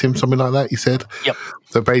that right, Tim? Something like that, he said? Yep.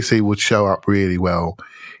 So basically would show up really well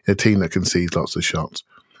in a team that concedes lots of shots.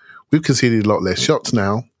 We've conceded a lot less shots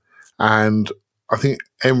now, and I think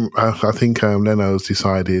Leno's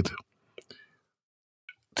decided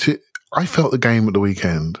to. I felt the game at the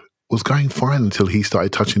weekend was going fine until he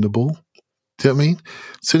started touching the ball. Do you know what I mean?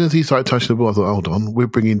 As soon as he started touching the ball, I thought, hold on, we're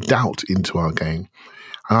bringing doubt into our game.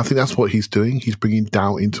 And I think that's what he's doing. He's bringing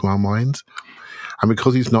doubt into our minds. And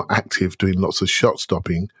because he's not active doing lots of shot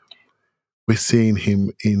stopping, we're seeing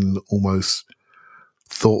him in almost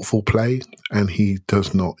thoughtful play, and he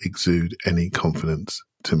does not exude any confidence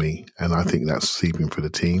to me. And I think that's seeping for the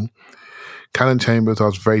team. Callum Chambers, I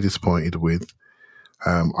was very disappointed with.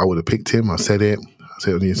 I would have picked him. I said it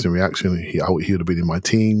on the instant reaction. He would have been in my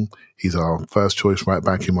team. He's our first choice right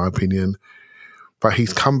back, in my opinion. But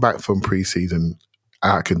he's come back from pre-season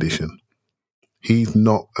out of condition. He's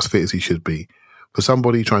not as fit as he should be. For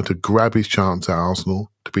somebody trying to grab his chance at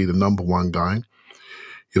Arsenal to be the number one guy,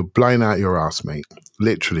 you're blowing out your ass, mate.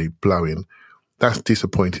 Literally blowing. That's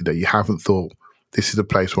disappointing that you haven't thought, this is the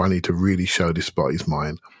place where I need to really show this spot is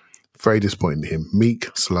mine. Very disappointing to him. Meek,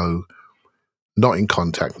 slow, not in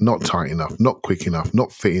contact, not tight enough, not quick enough,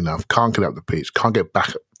 not fit enough, can't get up the pitch, can't get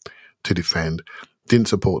back to defend, didn't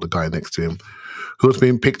support the guy next to him, who's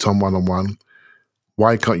being picked on one-on-one.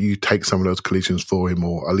 Why can't you take some of those collisions for him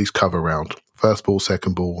or at least cover around? first ball,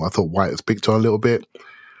 second ball. I thought White was picked on a little bit,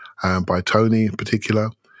 by Tony in particular.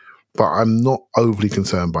 But I'm not overly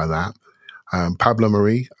concerned by that. Pablo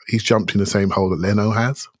Mari, he's jumped in the same hole that Leno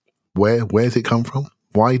has. Where's it come from?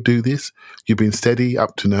 Why do this? You've been steady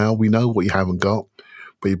up to now. We know what you haven't got,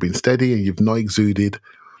 but you've been steady and you've not exuded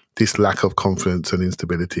this lack of confidence and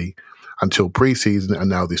instability until pre-season and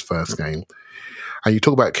now this first game. And you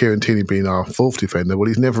talk about Kieran Tierney being our fourth defender. Well,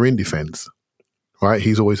 he's never in defence, right?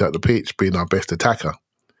 He's always at the pitch being our best attacker.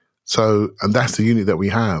 So, and that's the unit that we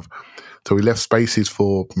have. So we left spaces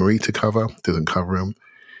for Marie to cover, didn't cover him.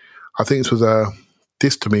 I think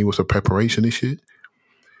this to me was a preparation issue.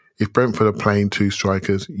 If Brentford are playing two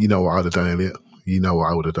strikers, you know what I'd have done, Elliot. You know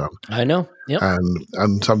what I would have done. I know. Yep.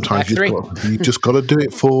 And sometimes you've just got to do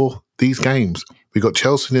it for these games. We got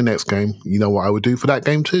Chelsea in the next game. You know what I would do for that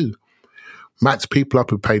game too. Match people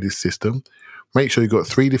up who play this system. Make sure you've got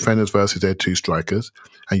three defenders versus their two strikers,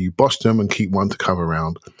 and you boss them and keep one to cover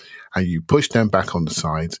around, and you push them back on the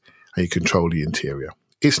sides, and you control the interior.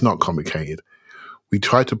 It's not complicated. We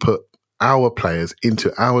try to put our players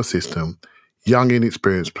into our system, young,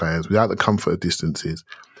 inexperienced players without the comfort of distances,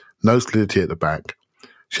 no solidity at the back.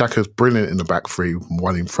 Xhaka's brilliant in the back three,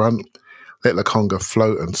 one in front. Let Lokonga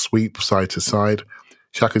float and sweep side to side.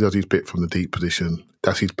 Xhaka does his bit from the deep position.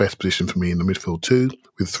 That's his best position for me in the midfield too,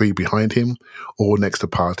 with three behind him or next to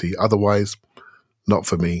Partey. Otherwise, not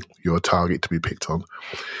for me. You're a target to be picked on.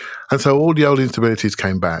 And so all the old instabilities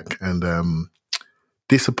came back, and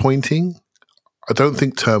disappointing. I don't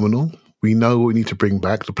think terminal. We know what we need to bring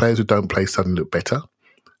back. The players who don't play suddenly look better.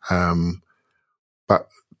 But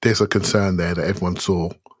there's a concern there that everyone saw.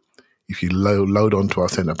 If you load onto our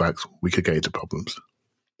centre-backs, we could get into problems.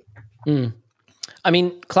 I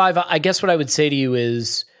mean, Clive, I guess what I would say to you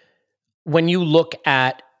is when you look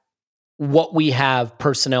at what we have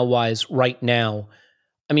personnel-wise right now,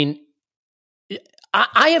 I mean,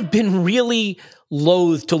 I have been really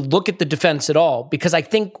loath to look at the defense at all because I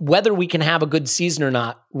think whether we can have a good season or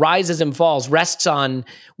not rises and falls, rests on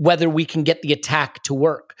whether we can get the attack to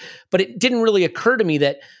work. But it didn't really occur to me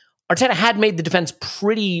that Arteta had made the defense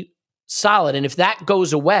pretty solid. And if that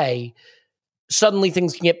goes away, suddenly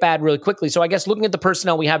things can get bad really quickly. So I guess looking at the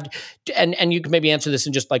personnel we have, and you can maybe answer this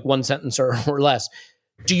in just like one sentence or less,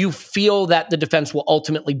 do you feel that the defense will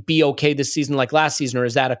ultimately be okay this season like last season, or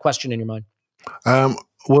is that a question in your mind?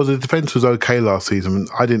 Well, the defense was okay last season.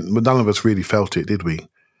 But none of us really felt it, did we?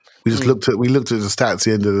 We just looked at the stats at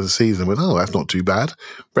the end of the season and went, oh, that's not too bad.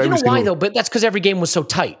 But you know why though? But that's because every game was so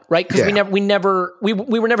tight, right? Because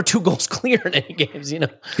we were never 2 goals clear in any games, you know?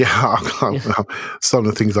 Yeah, some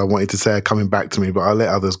of the things I wanted to say are coming back to me, but I'll let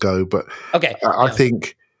others go. But okay, I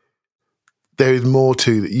think there is more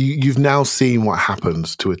to that. You've now seen what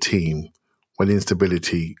happens to a team when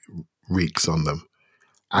instability reeks on them.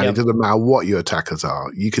 And it doesn't matter what your attackers are.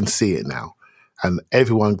 You can see it now. And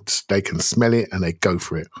everyone, they can smell it and they go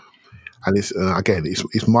for it. And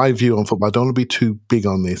it's my view on football. I don't want to be too big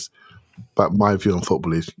on this, but my view on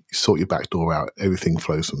football is you sort your back door out. Everything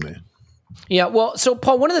flows from there. Yeah, well, so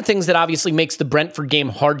Paul, one of the things that obviously makes the Brentford game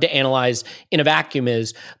hard to analyze in a vacuum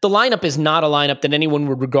is the lineup is not a lineup that anyone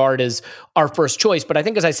would regard as our first choice. But I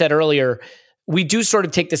think, as I said earlier, we do sort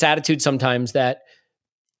of take this attitude sometimes that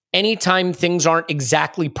anytime things aren't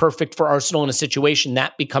exactly perfect for Arsenal in a situation,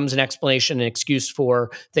 that becomes an explanation, an excuse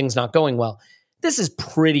for things not going well. This is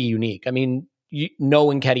pretty unique. I mean, no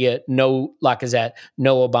Nketiah, no Lacazette,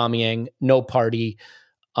 no Aubameyang, no Partey,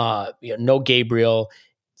 no Gabriel.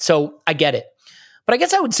 So I get it. But I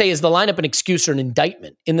guess I would say, is the lineup an excuse or an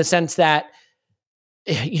indictment in the sense that,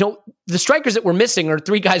 the strikers that we're missing are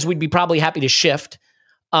 3 guys we'd be probably happy to shift.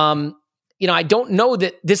 I don't know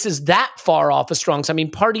that this is that far off a strong side. I mean,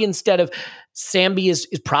 Partey instead of Sambi is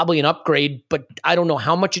probably an upgrade, but I don't know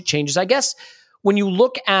how much it changes. I guess when you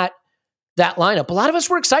look at that lineup, a lot of us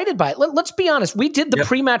were excited by it. Let's be honest. We did the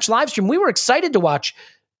pre-match live stream. We were excited to watch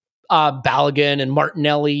Balogun and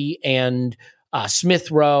Martinelli and Smith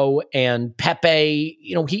Rowe and Pepe.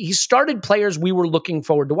 He started players we were looking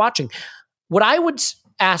forward to watching. What I would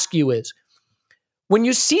ask you is, when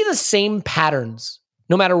you see the same patterns,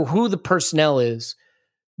 no matter who the personnel is,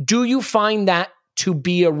 do you find that to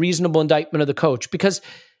be a reasonable indictment of the coach? Because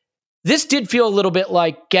this did feel a little bit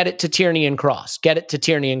like get it to Tierney and Cross, get it to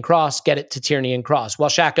Tierney and Cross, get it to Tierney and Cross. While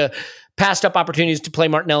Xhaka passed up opportunities to play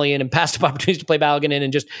Martinelli in and passed up opportunities to play Balogun in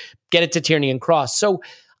and just get it to Tierney and Cross. So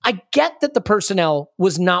I get that the personnel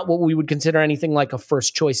was not what we would consider anything like a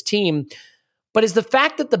first choice team, but is the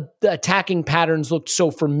fact that the attacking patterns looked so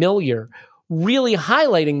familiar really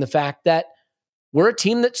highlighting the fact that we're a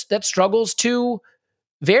team that struggles to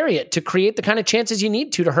vary it, to create the kind of chances you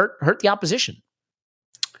need to hurt the opposition?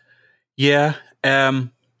 Yeah.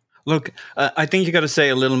 Look, I think you got to say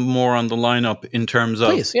a little more on the lineup in terms of,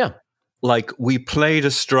 Please, yeah. Like, we played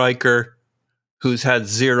a striker who's had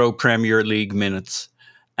 0 Premier League minutes,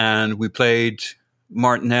 and we played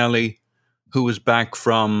Martinelli, who was back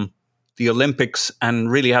from the Olympics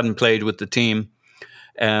and really hadn't played with the team,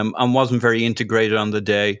 and wasn't very integrated on the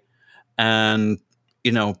day. And,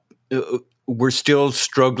 we're still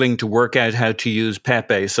struggling to work out how to use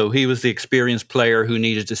Pepe. So he was the experienced player who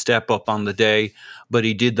needed to step up on the day, but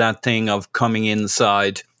he did that thing of coming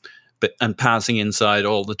inside and passing inside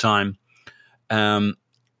all the time.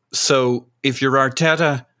 So if you're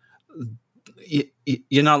Arteta,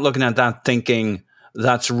 you're not looking at that thinking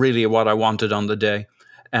that's really what I wanted on the day.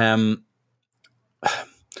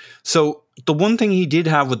 So the one thing he did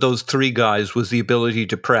have with those 3 guys was the ability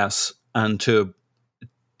to press and to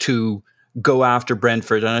go after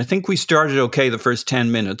Brentford. And I think we started okay the first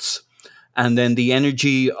 10 minutes. And then the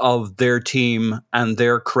energy of their team and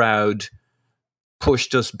their crowd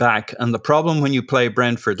pushed us back. And the problem when you play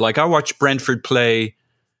Brentford, like I watched Brentford play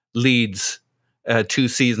Leeds 2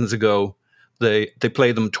 seasons ago. They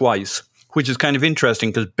played them twice, which is kind of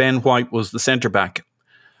interesting because Ben White was the centre-back.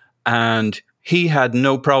 And he had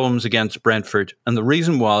no problems against Brentford. And the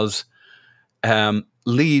reason was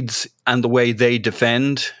Leeds and the way they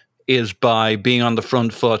defend is by being on the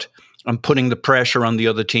front foot and putting the pressure on the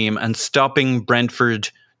other team and stopping Brentford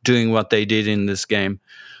doing what they did in this game.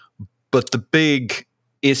 But the big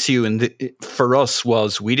issue for us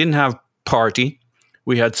was we didn't have Partey.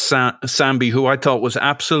 We had Sambi, who I thought was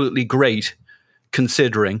absolutely great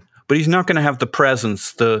considering, but he's not going to have the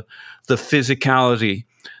presence, the physicality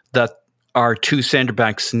that our 2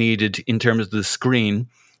 centre-backs needed in terms of the screen.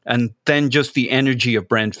 And then just the energy of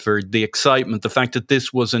Brentford, the excitement, the fact that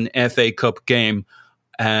this was an FA Cup game.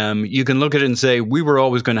 You can look at it and say, we were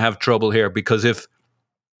always going to have trouble here because if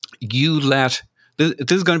you let... This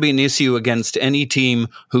is going to be an issue against any team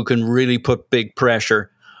who can really put big pressure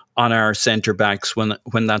on our centre-backs when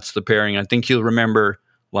that's the pairing. I think you'll remember,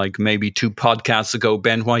 like maybe 2 podcasts ago,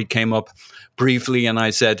 Ben White came up briefly and I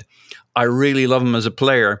said, I really love him as a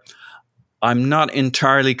player. I'm not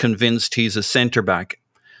entirely convinced he's a centre-back.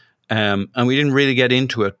 And we didn't really get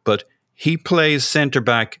into it, but he plays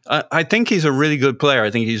centre-back. I think he's a really good player.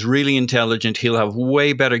 I think he's really intelligent. He'll have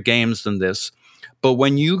way better games than this. But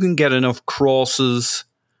when you can get enough crosses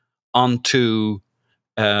onto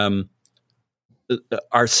our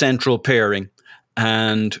central pairing,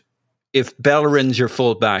 and if Bellerin's your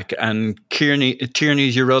fullback and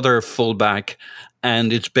Tierney's your other fullback,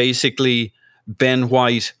 and it's basically Ben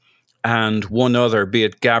White and one other, be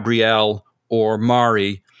it Gabriel or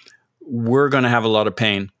Mari, we're going to have a lot of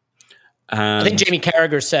pain. I think Jamie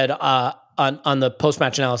Carragher said on the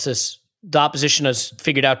post-match analysis, the opposition has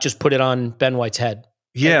figured out just put it on Ben White's head.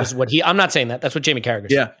 Yeah. I'm not saying that. That's what Jamie Carragher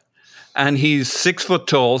said. Yeah. And he's 6 foot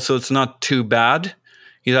tall, so it's not too bad.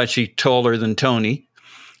 He's actually taller than Tony.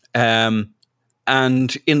 And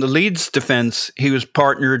in the Leeds defense, he was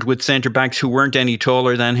partnered with centre-backs who weren't any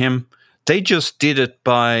taller than him. They just did it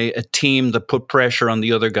by a team that put pressure on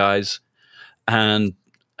the other guys. And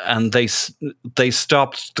they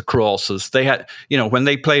stopped the crosses. They had, when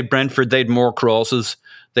they played Brentford, they had more crosses,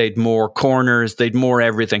 they had more corners, they had more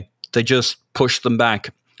everything. They just pushed them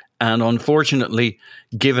back. And unfortunately,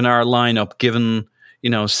 given our lineup, given,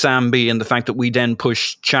 Sambi and the fact that we then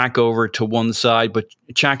pushed Chak over to one side, but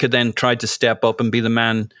Chak had then tried to step up and be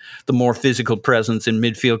the more physical presence in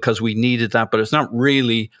midfield because we needed that. But it's not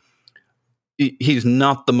really, he's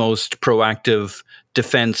not the most proactive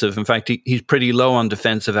defensive. In fact, he's pretty low on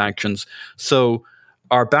defensive actions. So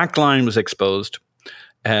our back line was exposed.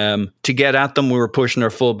 To get at them, we were pushing our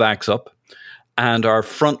fullbacks up, and our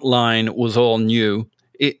front line was all new.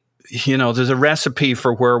 There's a recipe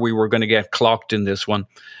for where we were going to get clocked in this one,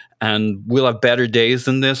 and we'll have better days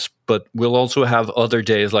than this, but we'll also have other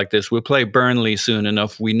days like this. We'll play Burnley soon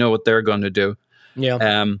enough. We know what they're going to do.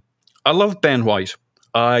 Yeah. I love Ben White.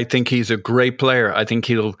 I think he's a great player. I think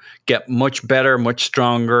he'll get much better, much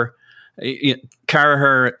stronger.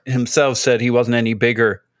 Carragher himself said he wasn't any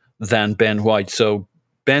bigger than Ben White, so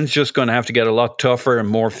Ben's just going to have to get a lot tougher and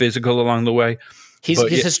more physical along the way. He's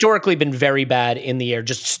historically been very bad in the air,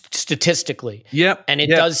 just statistically. Yep. And it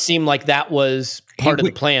does seem like that was part of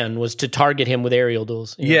the plan, was to target him with aerial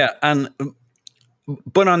duels. Yeah,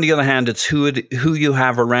 but on the other hand, it's who you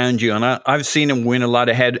have around you. And I've seen him win a lot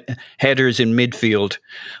of headers in midfield.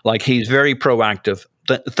 Like, he's very proactive.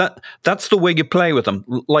 That's the way you play with him.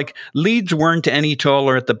 Like, Leeds weren't any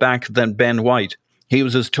taller at the back than Ben White. He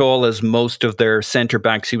was as tall as most of their centre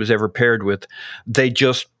backs he was ever paired with. They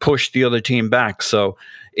just pushed the other team back. So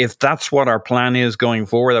if that's what our plan is going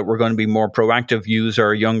forward, that we're going to be more proactive, use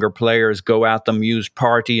our younger players, go at them, use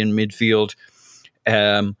Partey in midfield,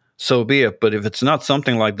 so be it. But if it's not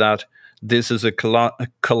something like that, this is a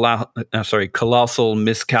colossal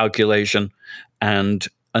miscalculation and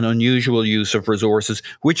an unusual use of resources,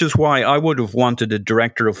 which is why I would have wanted a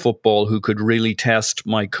director of football who could really test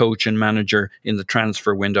my coach and manager in the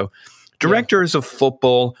transfer window. Directors of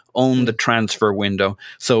football own the transfer window.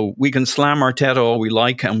 So we can slam Arteta all we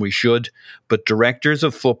like, and we should, but directors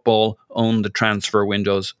of football own the transfer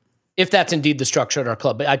windows. If that's indeed the structure at our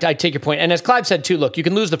club. But I take your point. And as Clive said too, look, you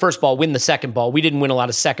can lose the first ball, win the second ball. We didn't win a lot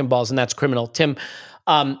of second balls, and that's criminal. Tim,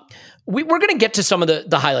 we're going to get to some of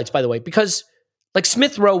the highlights, by the way, because like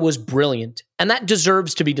Smith Rowe was brilliant, and that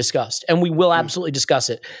deserves to be discussed, and we will absolutely discuss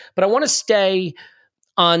it. But I want to stay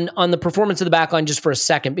on the performance of the backline just for a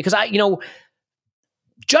second, because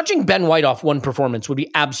judging Ben White off one performance would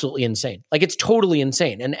be absolutely insane. Like, it's totally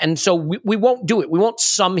insane. And so we won't do it. We won't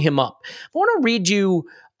sum him up. I want to read you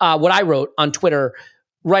what I wrote on Twitter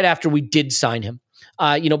right after we did sign him.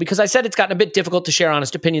 Because I said it's gotten a bit difficult to share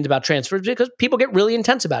honest opinions about transfers because people get really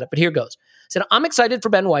intense about it. But here goes. I said, I'm excited for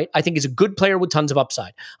Ben White. I think he's a good player with tons of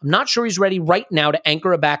upside. I'm not sure he's ready right now to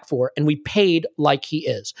anchor a back four, and we paid like he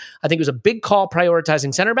is. I think it was a big call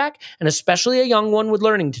prioritizing center back, and especially a young one with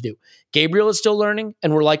learning to do. Gabriel is still learning,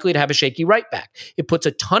 and we're likely to have a shaky right back. It puts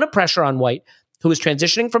a ton of pressure on White, who is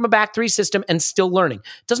transitioning from a back three system and still learning.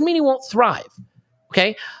 Doesn't mean he won't thrive.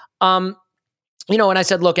 Okay? And I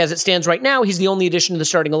said, look, as it stands right now, he's the only addition to the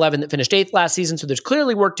starting 11 that finished 8th last season, so there's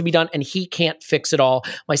clearly work to be done, and he can't fix it all.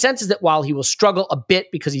 My sense is that while he will struggle a bit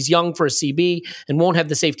because he's young for a CB and won't have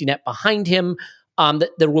the safety net behind him, that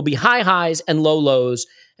there will be high highs and low lows,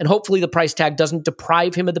 and hopefully the price tag doesn't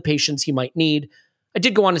deprive him of the patience he might need. I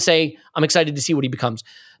did go on to say I'm excited to see what he becomes.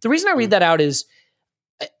 The reason I read that out is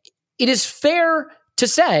it is fair to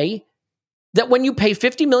say that when you pay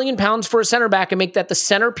 £50 million for a center back and make that the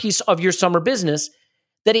centerpiece of your summer business,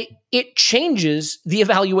 that it changes the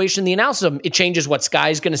evaluation, the analysis of him. It changes what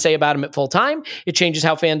Sky's going to say about him at full time. It changes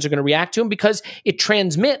how fans are going to react to him because it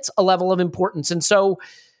transmits a level of importance. And so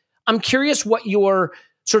I'm curious what your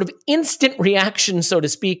sort of instant reaction, so to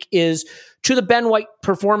speak, is to the Ben White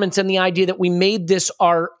performance and the idea that we made this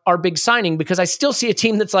our big signing, because I still see a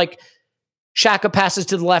team that's like, Xhaka passes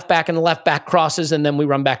to the left back and the left back crosses, and then we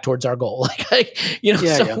run back towards our goal.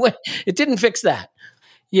 It didn't fix that.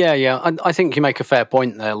 Yeah. I think you make a fair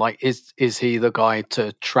point there. Like, is he the guy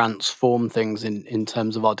to transform things in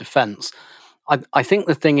terms of our defense? I think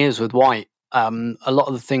the thing is with White, a lot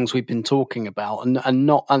of the things we've been talking about,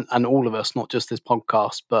 and all of us, not just this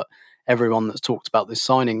podcast, but everyone that's talked about this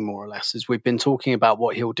signing more or less, is we've been talking about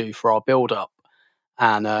what he'll do for our build-up.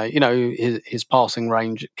 And, his passing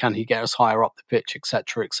range, can he get us higher up the pitch, et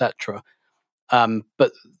cetera, et cetera.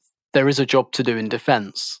 But there is a job to do in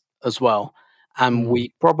defence as well. And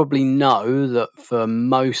we probably know that for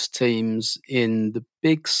most teams in the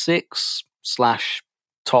big 6/top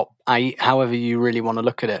 8, however you really want to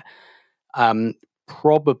look at it,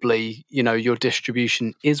 probably, your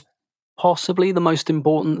distribution is possibly the most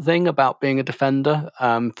important thing about being a defender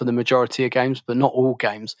for the majority of games, but not all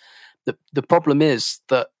games. The problem is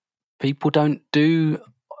that people don't do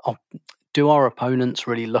our opponents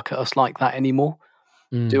really look at us like that anymore?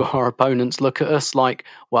 Do our opponents look at us like,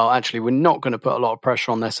 well, actually, we're not going to put a lot of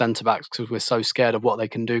pressure on their centre-backs because we're so scared of what they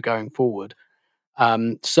can do going forward?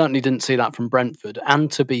 Certainly didn't see that from Brentford.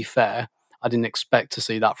 And to be fair, I didn't expect to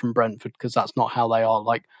see that from Brentford because that's not how they are.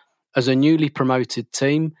 Like, as a newly promoted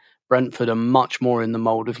team, Brentford are much more in the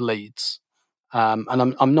mould of Leeds.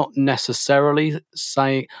 And I'm not necessarily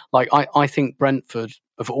saying, like, I think Brentford,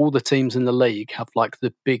 of all the teams in the league, have like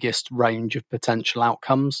the biggest range of potential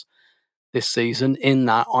outcomes this season, in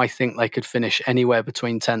that I think they could finish anywhere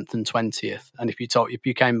between 10th and 20th. And if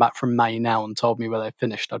you came back from May now and told me where they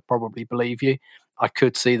finished, I'd probably believe you. I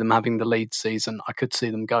could see them having the lead season. I could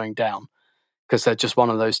see them going down because they're just one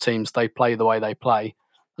of those teams. They play the way they play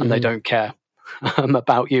and they don't care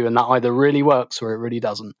about you. And that either really works or it really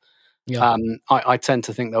doesn't. Yeah. I tend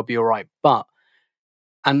to think they'll be all right. But,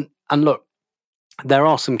 and look, there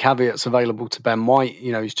are some caveats available to Ben White.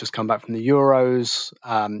 He's just come back from the Euros,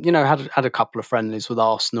 had a couple of friendlies with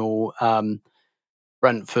Arsenal,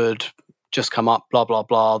 Brentford, just come up, blah, blah,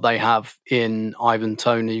 blah. They have in Ivan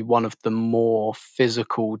Toney one of the more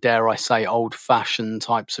physical, dare I say, old-fashioned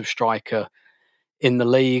types of striker in the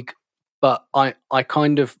league. But I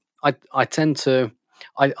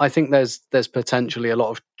think there's potentially a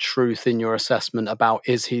lot of truth in your assessment about,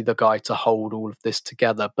 is he the guy to hold all of this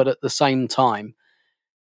together? But at the same time,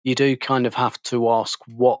 you do kind of have to ask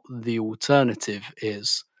what the alternative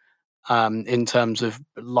is, in terms of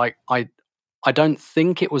like, I don't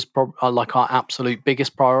think it was like our absolute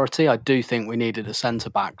biggest priority. I do think we needed a centre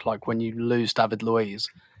back, like when you lose David Luiz.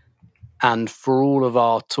 And for all of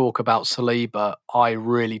our talk about Saliba, I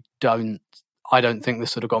don't think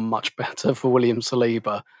this would have gone much better for William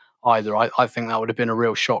Saliba either. I think that would have been a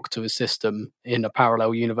real shock to his system in a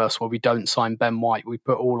parallel universe where we don't sign Ben White. We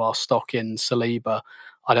put all our stock in Saliba.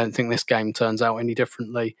 I don't think this game turns out any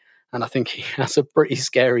differently. And I think he has a pretty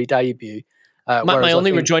scary debut. My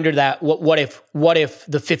only rejoinder to that, what if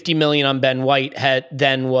the 50 million on Ben White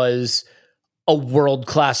was a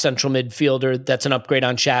world-class central midfielder that's an upgrade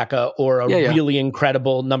on Xhaka, or a really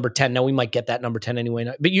incredible number 10. Now, we might get that number 10 anyway.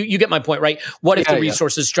 But you get my point, right? What if the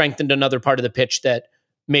resources strengthened another part of the pitch that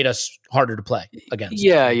made us harder to play against?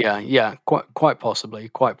 Yeah. Quite possibly.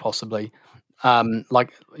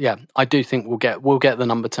 I do think we'll get the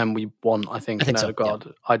number 10 we want. I think in Odegaard.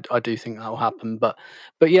 So, yeah. I do think that will happen. But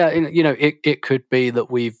yeah, you know, it could be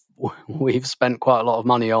that we've spent quite a lot of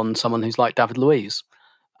money on someone who's like David Luiz.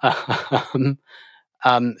 And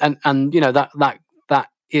you know, that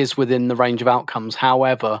is within the range of outcomes.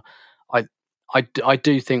 However, I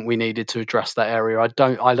do think we needed to address that area.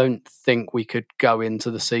 I don't think we could go into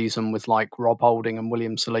the season with like Rob Holding and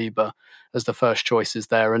William Saliba as the first choices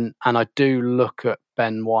there. And I do look at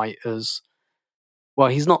Ben White as, well,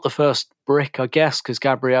 he's not the first brick, I guess, because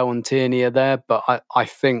Gabriel and Tierney are there. But I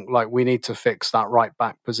think like we need to fix that right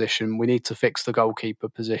back position. We need to fix the goalkeeper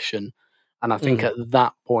position. And I think at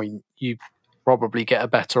that point, you probably get a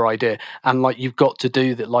better idea. And like, you've got to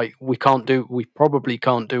do that. Like, we probably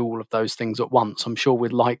can't do all of those things at once. I'm sure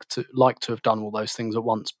we'd like to have done all those things at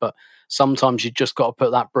once, but sometimes you just got to put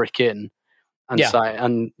that brick in and say,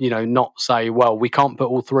 and you know, not say, well, we can't put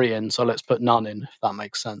all three in, so let's put none in, if that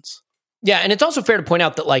makes sense. Yeah. And it's also fair to point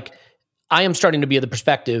out that like, I am starting to be of the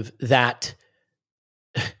perspective that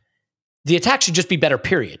the attack should just be better,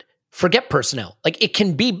 period. Forget personnel. Like, it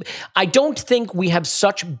can be, I don't think we have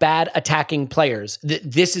such bad attacking players that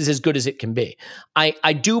this is as good as it can be.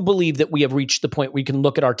 I do believe that we have reached the point where you can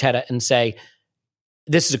look at Arteta and say,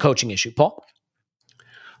 this is a coaching issue. Paul?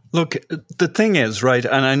 Look, the thing is, right,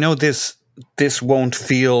 and I know this won't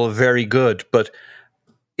feel very good, but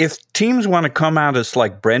if teams want to come at us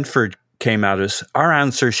like Brentford came at us, our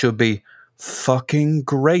answer should be fucking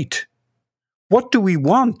great. What do we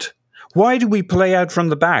want? Why do we play out from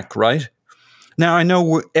the back, right? Now, I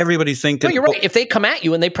know everybody's thinking... No, you're right. If they come at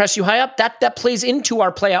you and they press you high up, that plays into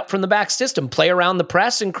our play out from the back system. Play around the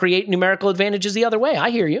press and create numerical advantages the other way. I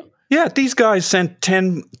hear you. Yeah, these guys sent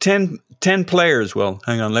 10 players. Well,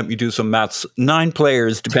 hang on, let me do some maths. 9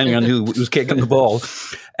 players, depending on who was kicking the ball,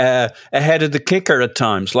 ahead of the kicker at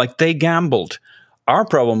times. Like, they gambled. Our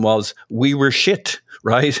problem was we were shit,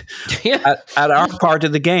 right? Yeah. At our part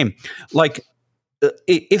of the game. Like...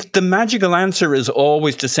 if the magical answer is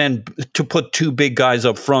always to put 2 big guys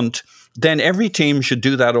up front, then every team should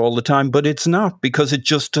do that all the time. But it's not, because it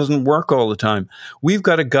just doesn't work all the time. We've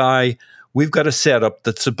got a setup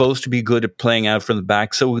that's supposed to be good at playing out from the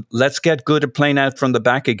back. So let's get good at playing out from the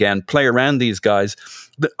back again, play around these guys.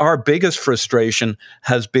 Our biggest frustration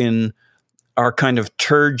has been our kind of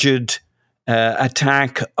turgid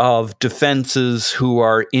attack of defenses who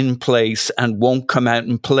are in place and won't come out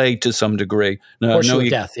and play to some degree. Now, or show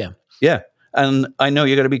death, yeah. Yeah, and I know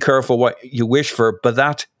you got to be careful what you wish for, but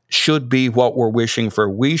that should be what we're wishing for.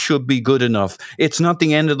 We should be good enough. It's not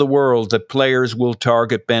the end of the world that players will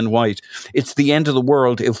target Ben White. It's the end of the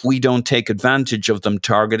world if we don't take advantage of them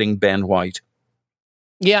targeting Ben White.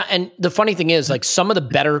 Yeah, and the funny thing is, like, some of the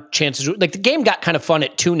better chances, like, the game got kind of fun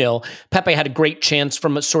at 2-0. Pepe had a great chance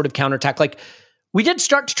from a sort of counterattack. Like, we did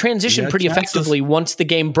start to transition pretty effectively once the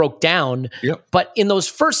game broke down. Yep. But in those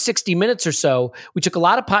first 60 minutes or so, we took a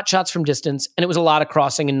lot of pot shots from distance, and it was a lot of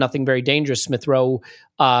crossing and nothing very dangerous. Smith Rowe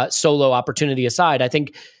solo opportunity aside, I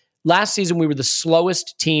think last season we were the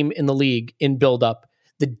slowest team in the league in build-up,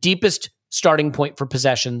 the deepest starting point for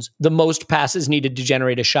possessions, the most passes needed to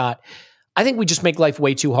generate a shot. I think we just make life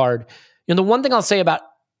way too hard. You know, the one thing I'll say about,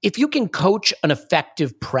 if you can coach an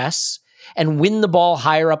effective press and win the ball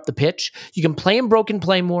higher up the pitch, you can play in broken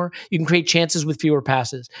play more. You can create chances with fewer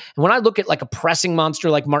passes. And when I look at like a pressing monster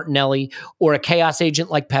like Martinelli, or a chaos agent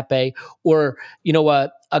like Pepe, or, you know,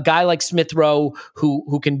 a guy like Smith Rowe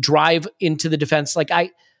who can drive into the defense, like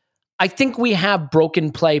I think we have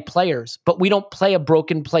broken play players, but we don't play a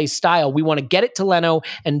broken play style. We want to get it to Leno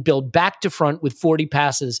and build back to front with 40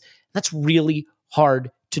 passes. That's really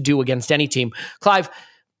hard to do against any team. Clive,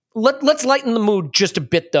 let's lighten the mood just a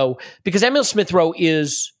bit, though, because Emile Smith Rowe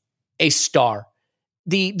is a star.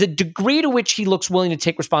 the degree to which he looks willing to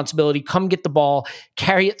take responsibility, come get the ball,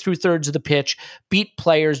 carry it through thirds of the pitch, beat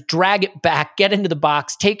players, drag it back, get into the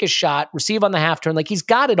box, take a shot, receive on the half turn. Like, he's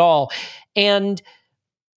got it all. And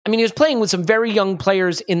I mean, he was playing with some very young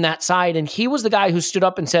players in that side, and he was the guy who stood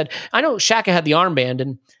up and said, I know Xhaka had the armband,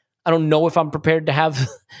 and I don't know if I'm prepared to have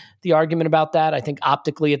the argument about that. I think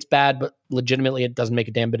optically it's bad, but legitimately it doesn't make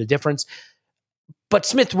a damn bit of difference. But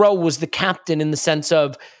Smith Rowe was the captain in the sense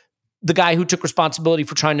of the guy who took responsibility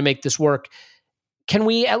for trying to make this work. Can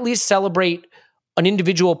we at least celebrate an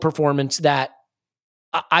individual performance that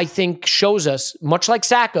I think shows us, much like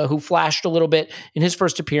Saka, who flashed a little bit in his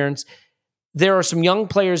first appearance, there are some young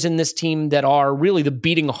players in this team that are really the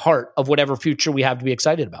beating heart of whatever future we have to be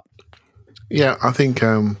excited about. Yeah, I think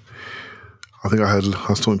I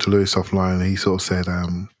was talking to Lewis offline, and he sort of said,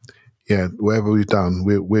 whatever we've done,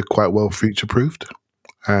 we're quite well future-proofed.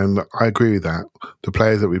 And I agree with that. The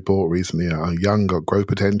players that we bought recently are young, got growth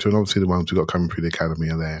potential, and obviously the ones we got coming through the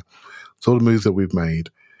academy are there. So all the moves that we've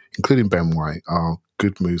made, including Ben White, are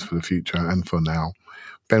good moves for the future and for now.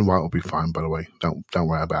 Ben White will be fine, by the way. Don't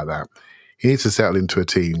worry about that. He needs to settle into a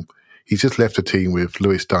team. He's just left a team with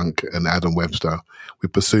Lewis Dunk and Adam Webster,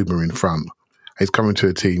 with Basuma in front. He's coming to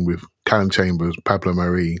a team with Callum Chambers, Pablo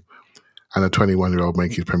Mari, and a 21-year-old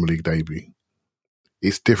making his Premier League debut.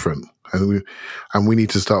 It's different, and we need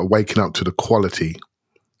to start waking up to the quality.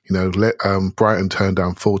 You know, Brighton turned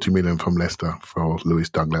down 40 million from Leicester for Lewis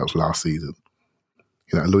Dunk. That was last season.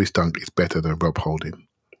 You know, Lewis Dunk is better than Rob Holding.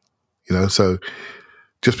 You know, so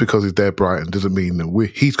just because he's there, Brighton, doesn't mean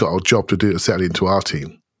that he's got a job to do to settle into our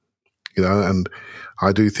team. You know, and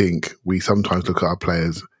I do think we sometimes look at our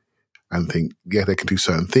players and think, yeah, they can do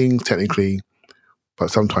certain things technically, but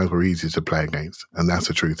sometimes we're easy to play against, and that's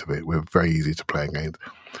the truth of it. We're very easy to play against.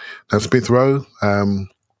 Now, Smith Rowe,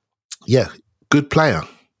 good player,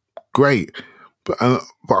 great, but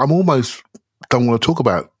I'm almost don't want to talk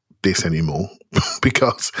about this anymore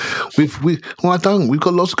because we've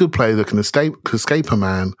got lots of good players that can escape a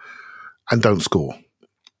man and don't score.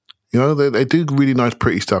 You know, they do really nice,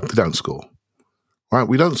 pretty stuff. They don't score. Right?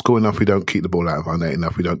 We don't score enough. We don't keep the ball out of our net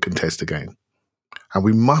enough. We don't contest the game, and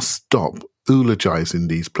we must stop eulogizing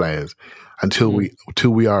these players until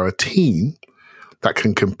we are a team that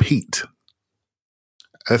can compete.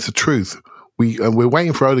 That's the truth. We're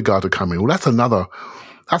waiting for Odegaard to come in. Well,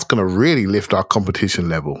 that's going to really lift our competition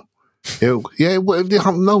level. No,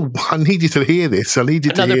 I need you to hear this. I need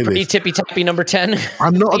you to hear this. Another pretty tippy-tappy number 10.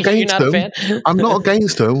 I'm not against them. I'm not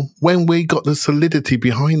against them when we got the solidity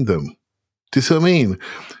behind them. Do you see what I mean?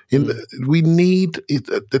 We need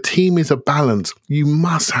the team is a balance. You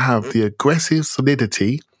must have the aggressive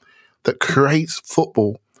solidity that creates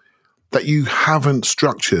football that you haven't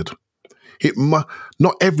structured.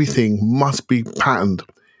 Not everything must be patterned.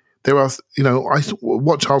 There are, I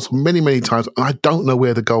watch Arsenal many, many times, and I don't know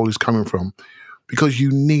where the goal is coming from because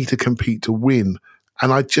you need to compete to win.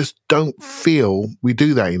 And I just don't feel we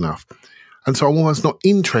do that enough. And so I'm almost not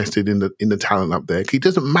interested in the talent up there. It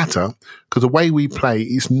doesn't matter because the way we play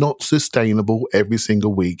is not sustainable every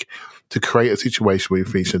single week to create a situation where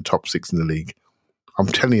we finish in the top 6 in the league. I'm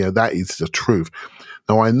telling you, that is the truth.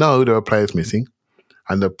 Now, I know there are players missing,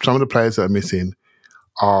 and some of the players that are missing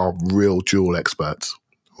are real dual experts,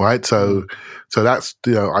 right? So that's,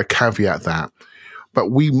 I caveat that. But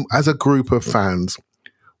we, as a group of fans,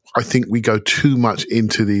 I think we go too much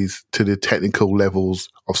into to the technical levels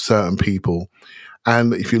of certain people.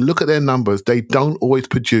 And if you look at their numbers, they don't always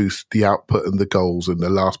produce the output and the goals and the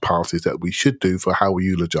last passes that we should do for how we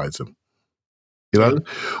eulogize them. You know,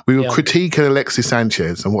 we were critiquing Alexis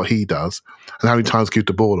Sanchez and what he does and how many times he gives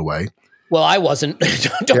the ball away. Well, I wasn't.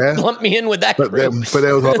 Don't lump me in with that group. But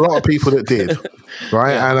there was a lot of people that did,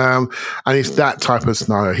 right? Yeah. And it's that type of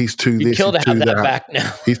scenario. He's too this, kill to he's have too that that. Back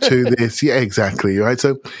now. He's too this. Yeah, exactly, right?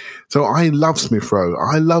 So I love Smith Rowe.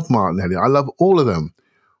 I love Martinelli. I love all of them.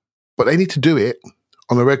 But they need to do it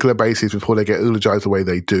on a regular basis before they get eulogized the way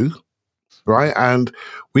they do, right? And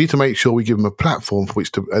we need to make sure we give them a platform for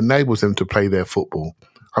which to enables them to play their football.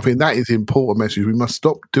 I think that is the important message. We must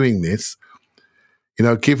stop doing this,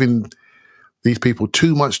 giving these people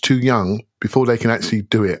too much too young before they can actually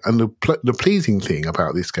do it. And the pleasing thing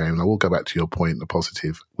about this game, and I will go back to your point, the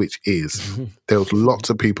positive, which is there was lots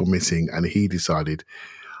of people missing, and he decided,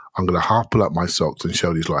 I'm going to half pull up my socks and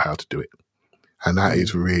show these lot how to do it. And that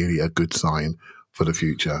is really a good sign for the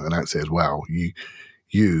future. And that says, wow,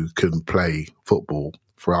 you can play football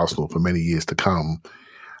for Arsenal for many years to come.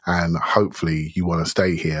 And hopefully you want to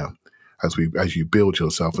stay here as you build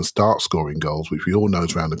yourself and start scoring goals, which we all know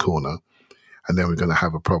is around the corner. And then we're going to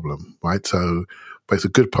have a problem, right? So, but it's a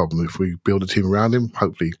good problem. If we build a team around him,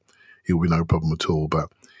 hopefully he'll be no problem at all.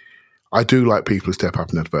 But I do like people who step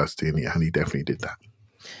up in adversity, and he definitely did that.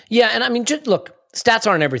 Yeah, and I mean, just look, stats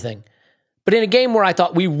aren't everything. But in a game where I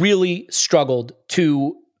thought we really struggled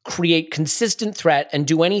to create consistent threat and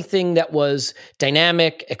do anything that was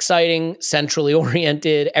dynamic, exciting, centrally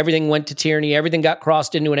oriented, everything went to Tierney, everything got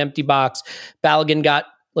crossed into an empty box. Balogun got,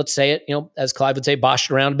 let's say it, as Clive would say, boshed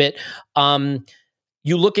around a bit.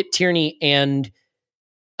 You look at Tierney and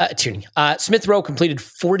Smith Rowe completed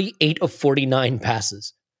 48 of 49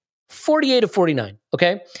 passes. 48 of 49,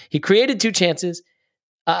 okay? He created 2 chances.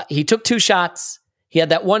 He took 2 shots. He had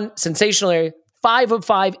that one sensational area, 5 of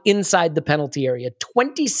 5 inside the penalty area,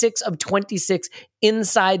 26 of 26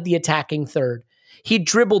 inside the attacking third. He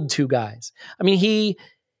dribbled 2 guys. I mean,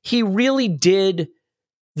 he really did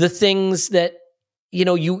the things that,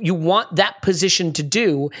 you want that position to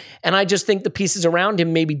do. And I just think the pieces around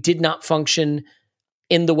him maybe did not function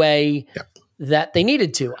in the way that they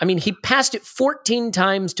needed to. I mean, he passed it 14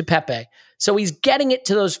 times to Pepe. So he's getting it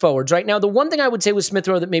to those forwards. Right now, the one thing I would say with Smith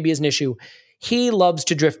Rowe that maybe is an issue, he loves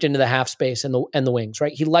to drift into the half space and the wings,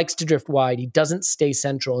 right? He likes to drift wide. He doesn't stay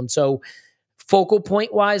central. And so focal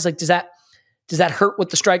point wise, like does that hurt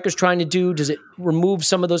what the striker's trying to do? Does it remove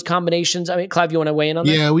some of those combinations? I mean, Clive, you want to weigh in on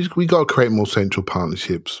that? Yeah, we got to create more central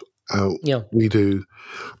partnerships. We do.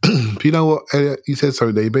 But you know what, Elliot? You said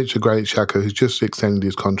something there. You mentioned Granit Xhaka, who's just extended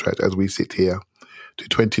his contract as we sit here to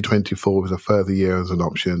 2024 with a further year as an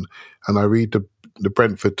option. And I read the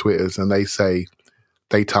Brentford Twitters, and they say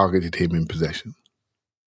they targeted him in possession.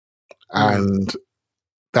 And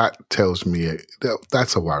that tells me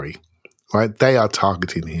that's a worry, right? They are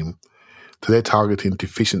targeting him. So they're targeting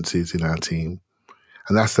deficiencies in our team.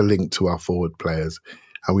 And that's the link to our forward players.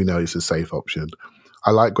 And we know it's a safe option. I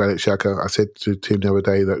like Granit Xhaka. I said to Tim the other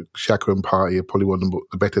day that Xhaka and Partey are probably one of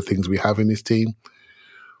the better things we have in this team.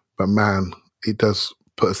 But man, it does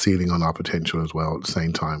put a ceiling on our potential as well at the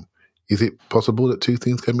same time. Is it possible that 2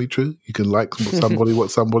 things can be true? You can like somebody, what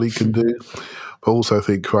somebody can do, but also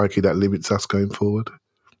think, crikey, that limits us going forward.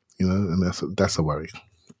 And that's a worry.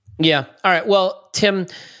 Yeah. All right. Well, Tim,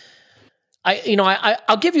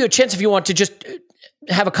 I'll give you a chance if you want to just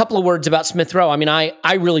have a couple of words about Smith Rowe. I mean,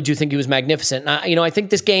 I really do think he was magnificent. I think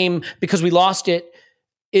this game, because we lost it,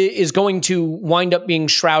 is going to wind up being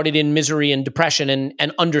shrouded in misery and depression,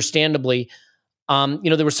 and understandably.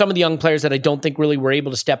 There were some of the young players that I don't think really were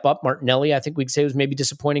able to step up. Martinelli, I think we could say, was maybe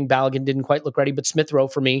disappointing. Balogun didn't quite look ready, but Smith Rowe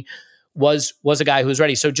for me was a guy who was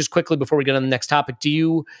ready. So just quickly before we get on the next topic, do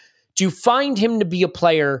you find him to be a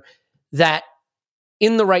player that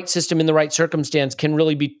in the right system, in the right circumstance, can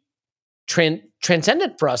really be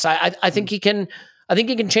transcendent for us? I think he can. I think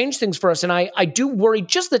he can change things for us. And I do worry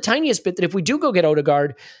just the tiniest bit that if we do go get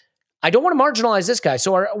Odegaard, I don't want to marginalize this guy.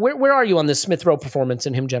 So where are you on this Smith Rowe performance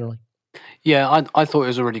and him generally? Yeah, I thought it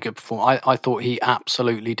was a really good performance. I thought he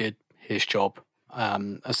absolutely did his job,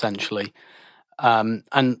 essentially.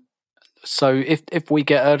 And so if we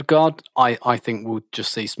get Odegaard, I think we'll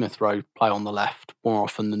just see Smith Rowe play on the left more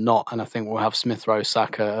often than not. And I think we'll have Smith Rowe,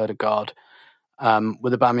 Saka, Odegaard,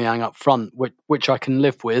 with Aubameyang up front, which I can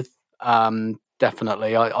live with.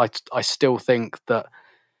 Definitely. I still think that,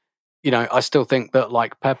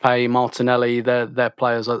 like Pepe, Martinelli, they're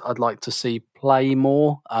players I'd like to see play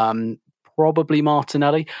more. Probably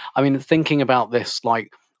Martinelli. I mean, thinking about this,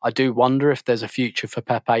 like, I do wonder if there's a future for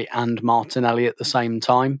Pepe and Martinelli at the same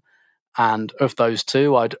time. And of those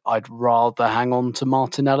two, I'd rather hang on to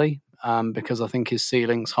Martinelli because I think his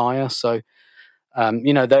ceiling's higher. So,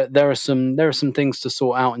 there are some things to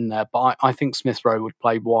sort out in there. But I think Smith Rowe would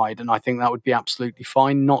play wide, and I think that would be absolutely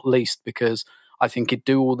fine. Not least because I think he'd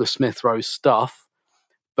do all the Smith Rowe stuff,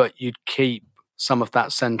 but you'd keep some of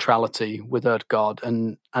that centrality with Odegaard,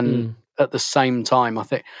 and at the same time,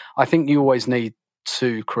 I think you always need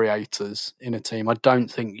 2 creators in a team. I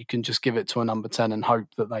don't think you can just give it to a number 10 and hope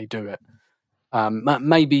that they do it.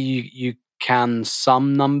 Maybe you can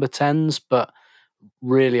some number 10s, but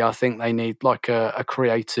really I think they need like a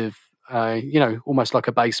creative, almost like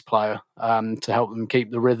a bass player to help them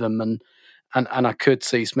keep the rhythm. And I could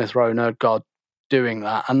see Smith Rowe and Odegaard doing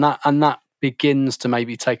that. And that begins to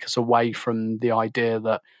maybe take us away from the idea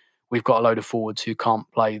that we've got a load of forwards who can't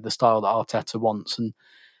play the style that Arteta wants. And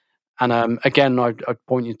again, I'd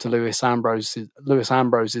point you to Lewis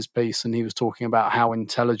Ambrose's piece, and he was talking about how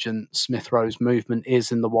intelligent Smith Rowe's movement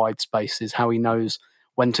is in the wide spaces, how he knows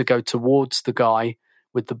when to go towards the guy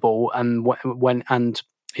with the ball, and and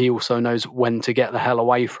he also knows when to get the hell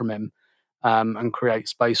away from him and create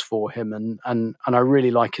space for him. And I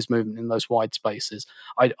really like his movement in those wide spaces.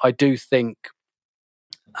 I do think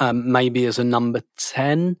maybe as a number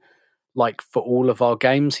 10, like for all of our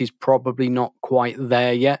games. He's probably not quite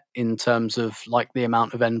there yet in terms of like the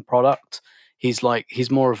amount of end product. He's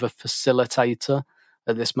more of a facilitator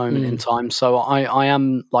at this moment in time. So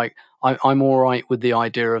I'm all right with the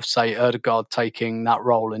idea of, say, Ødegaard taking that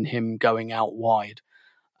role and him going out wide.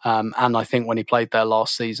 And I think when he played there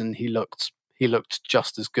last season, he looked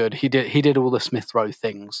just as good. He did all the Smith Rowe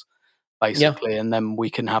things basically, and then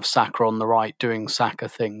we can have Saka on the right doing Saka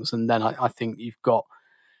things, and then I think you've got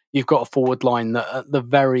a forward line that at the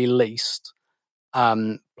very least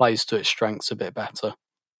plays to its strengths a bit better.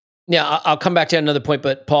 Yeah, I'll come back to another point,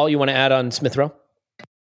 but Paul, you want to add on Smith Rowe?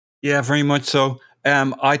 Yeah, very much so.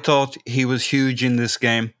 I thought he was huge in this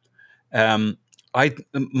game.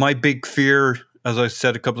 My big fear, as I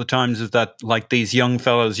said a couple of times, is that like these young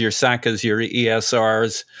fellas, your Sakas, your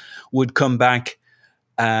ESRs, would come back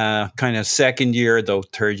kind of second year, though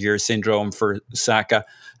third year syndrome for Saka.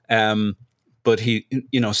 But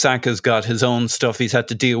Saka's got his own stuff he's had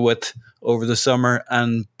to deal with over the summer,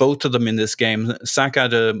 and both of them in this game, Saka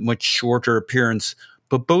had a much shorter appearance,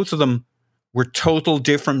 but both of them were total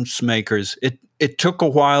difference makers. It took a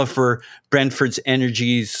while for Brentford's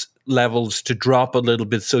energies levels to drop a little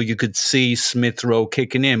bit so you could see Smith Rowe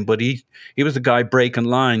kicking in, but he was the guy breaking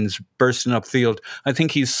lines, bursting upfield. I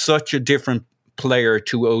think he's such a different player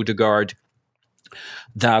to Ødegaard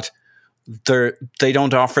that they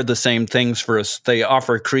don't offer the same things for us. They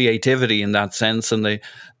offer creativity in that sense, and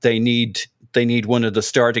they need one of the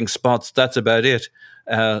starting spots. That's about it.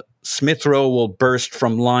 Smith Rowe will burst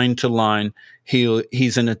from line to line.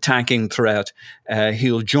 He's an attacking threat.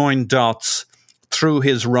 He'll join dots through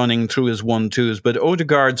his running, through his 1-2s. But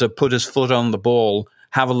Ødegaard's put his foot on the ball,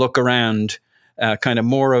 have a look around, kind of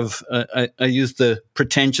more of, I used the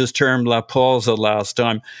pretentious term La Pausa last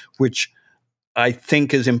time, which I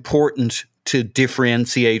think is important to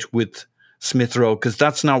differentiate with Smith Rowe, because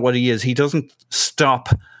that's not what he is. He doesn't stop,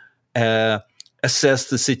 assess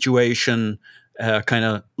the situation, kind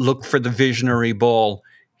of look for the visionary ball.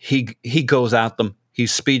 He goes at them. He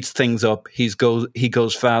speeds things up. He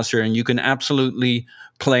goes faster, and you can absolutely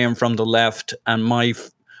play him from the left. And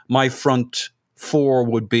my front four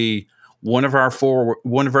would be one of our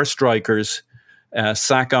strikers,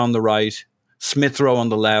 Saka on the right, Smith Rowe on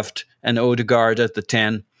the left, and Ødegaard at the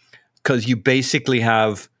 10, because you basically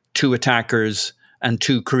have two attackers and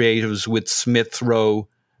two creatives with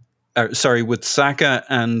with Saka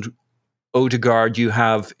and Ødegaard. You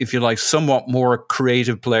have, if you like, somewhat more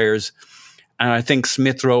creative players, and I think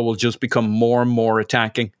Smith Rowe will just become more and more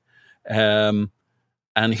attacking, and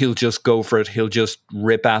he'll just go for it. He'll just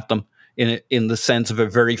rip at them in the sense of a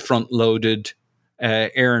very front-loaded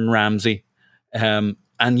Aaron Ramsey.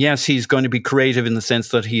 And yes, he's going to be creative in the sense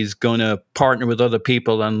that he's going to partner with other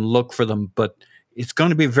people and look for them, but it's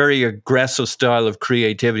going to be a very aggressive style of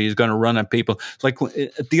creativity. He's going to run at people. Like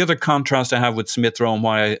the other contrast I have with Smith Rowe and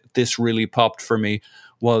why this really popped for me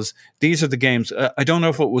was these are the games. I don't know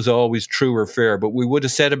if it was always true or fair, but we would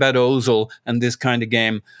have said about Ozil and this kind of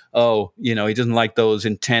game, he doesn't like those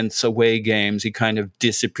intense away games. He kind of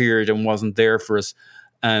disappeared and wasn't there for us.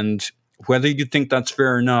 And whether you think that's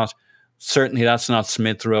fair or not, certainly that's not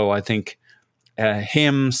Smith Rowe. I think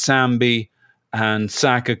him, Sambi, and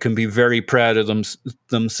Saka can be very proud of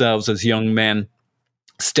themselves as young men,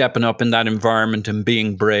 stepping up in that environment and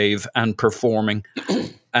being brave and performing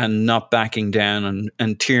and not backing down.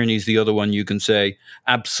 And Tierney's the other one you can say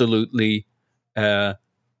absolutely got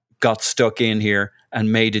stuck in here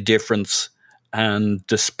and made a difference. And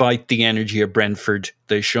despite the energy of Brentford,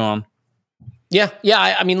 they shone. Yeah.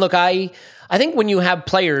 I mean, look, I think when you have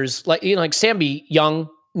players like Sambi, young,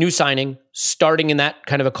 new signing, starting in that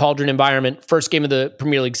kind of a cauldron environment, first game of the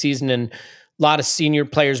Premier League season, and a lot of senior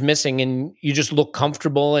players missing, and you just look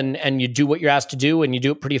comfortable and you do what you're asked to do, and you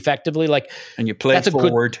do it pretty effectively. And you play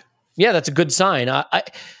forward. That's a good sign.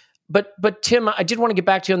 But Tim, I did want to get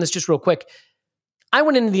back to you on this just real quick. I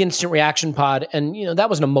went into the instant reaction pod, and that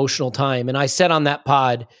was an emotional time, and I said on that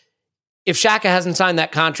pod, if Xhaka hasn't signed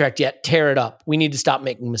that contract yet, tear it up. We need to stop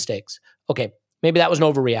making mistakes. Okay, maybe that was an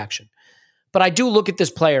overreaction. But I do look at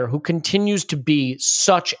this player who continues to be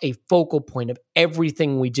such a focal point of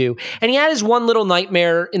everything we do. And he had his one little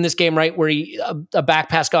nightmare in this game, right, where a back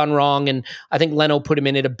pass gone wrong, and I think Leno put him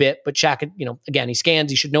in it a bit. But Xhaka, again, he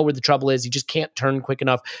scans. He should know where the trouble is. He just can't turn quick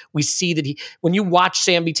enough. We see that when you watch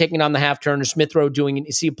Sambi taking it on the half turn or Smith Rowe doing it,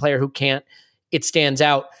 you see a player who can't. It stands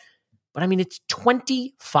out. But I mean, it's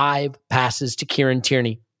 25 passes to Kieran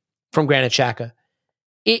Tierney from Granit Xhaka.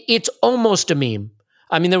 It's almost a meme.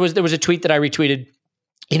 I mean, there was a tweet that I retweeted,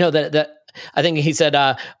 that I think he said,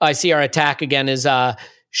 I see our attack again is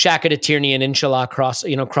Xhaka to Tierney and Inshallah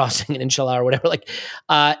crossing and Inshallah or whatever.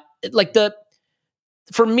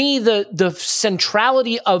 for me, the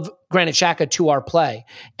centrality of Granit Xhaka to our play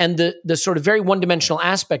and the sort of very one-dimensional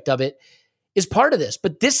aspect of it is part of this.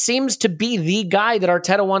 But this seems to be the guy that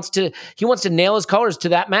Arteta wants to nail his colors to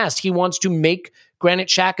that mast. He wants to make Granit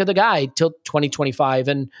Xhaka the guy till 2025.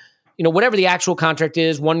 And, whatever the actual contract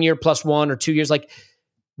is, 1 year plus 1 or 2 years,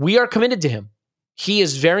 we are committed to him. He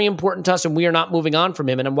is very important to us and we are not moving on from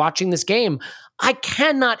him. And I'm watching this game. I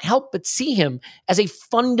cannot help but see him as a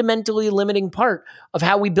fundamentally limiting part of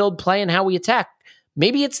how we build play and how we attack.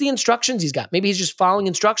 Maybe it's the instructions he's got. Maybe he's just following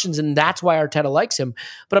instructions and that's why Arteta likes him.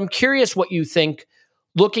 But I'm curious what you think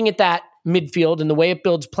looking at that midfield and the way it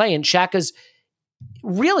builds play and Xhaka's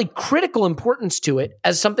really critical importance to it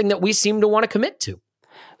as something that we seem to want to commit to.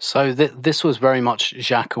 So this was very much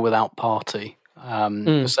Xhaka without Partey.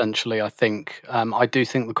 Essentially, I think. I do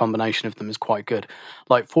think the combination of them is quite good.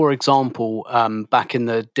 For example, back in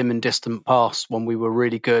the dim and distant past when we were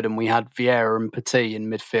really good and we had Vieira and Petit in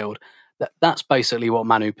midfield, that's basically what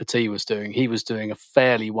Manu Petit was doing. He was doing a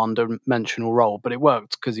fairly one-dimensional role, but it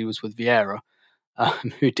worked because he was with Vieira,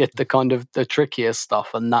 who did the kind of the trickier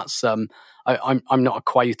stuff. And that's I'm not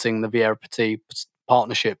equating the Vieira Petit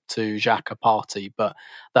partnership to Xhaka Partey, but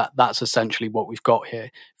that's essentially what we've got here.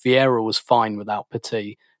 Vieira was fine without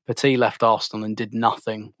Petit. Petit left Arsenal and did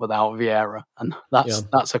nothing without Vieira, and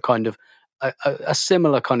that's a kind of a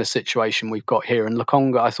similar kind of situation we've got here. And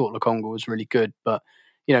Lokonga, I thought Lokonga was really good, but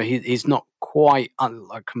he's not quite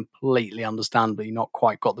completely understandably not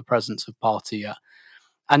quite got the presence of Partey yet.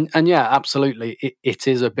 And yeah, absolutely, it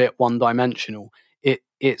is a bit one-dimensional.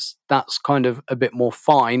 That's kind of a bit more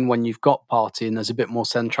fine when you've got Partey and there's a bit more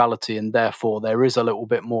centrality and therefore there is a little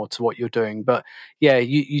bit more to what you're doing. But yeah,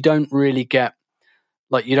 you don't really get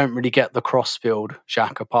the crossfield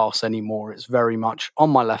Xhaka pass anymore. It's very much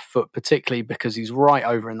on my left foot, particularly because he's right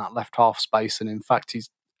over in that left half space and in fact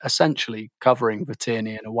he's essentially covering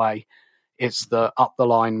Vitinha in a way. It's the up the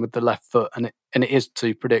line with the left foot and it is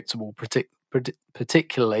too predictable,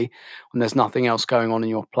 particularly when there's nothing else going on in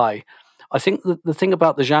your play. I think the thing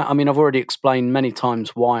about the Xhaka, I've already explained many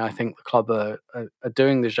times why I think the club are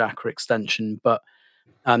doing the Xhaka extension, but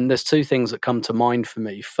there's two things that come to mind for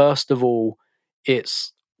me. First of all,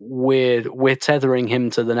 it's we're tethering him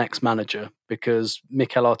to the next manager because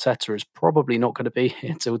Mikel Arteta is probably not going to be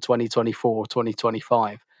here until 2024 or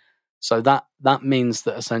 2025. So that means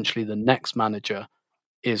that essentially the next manager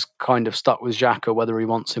is kind of stuck with Xhaka, whether he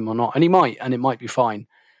wants him or not. And it might be fine.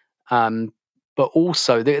 But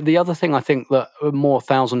also, the other thing I think that a more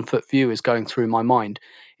 1,000-foot view is going through my mind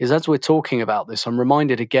is as we're talking about this, I'm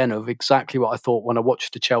reminded again of exactly what I thought when I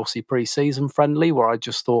watched the Chelsea pre-season friendly, where I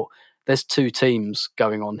just thought there's two teams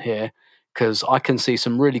going on here because I can see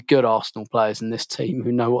some really good Arsenal players in this team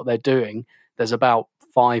who know what they're doing. There's about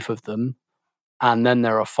 5 of them. And then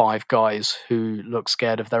there are 5 guys who look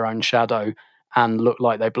scared of their own shadow and look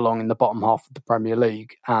like they belong in the bottom half of the Premier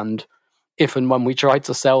League. And if and when we try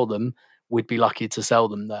to sell them, we'd be lucky to sell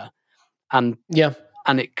them there. And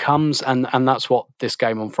it comes, and that's what this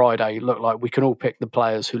game on Friday looked like. We can all pick the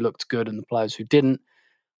players who looked good and the players who didn't.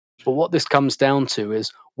 But what this comes down to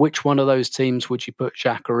is which one of those teams would you put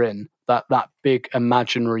Xhaka in? That big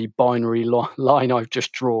imaginary binary line I've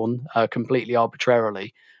just drawn completely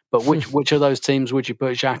arbitrarily. But which of those teams would you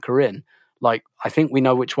put Xhaka in? I think we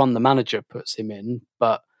know which one the manager puts him in,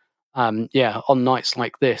 but on nights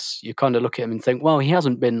like this, you kind of look at him and think, well, he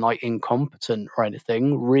hasn't been incompetent or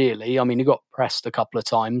anything, really. He got pressed a couple of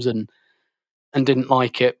times and didn't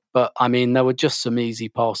like it, but there were just some easy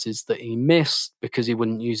passes that he missed because he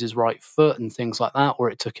wouldn't use his right foot and things like that, or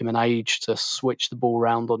it took him an age to switch the ball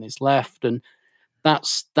around on his left, and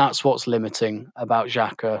that's what's limiting about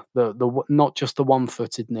Xhaka. The not just the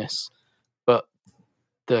one-footedness, but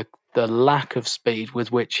the lack of speed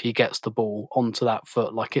with which he gets the ball onto that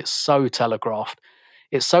foot. It's so telegraphed.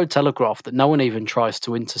 It's so telegraphed that no one even tries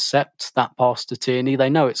to intercept that pass to Tierney. They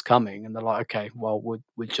know it's coming, and they're like, okay, well, we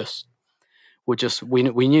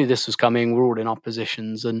knew this was coming. We're all in our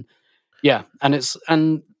positions, and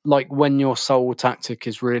when your sole tactic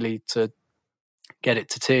is really to get it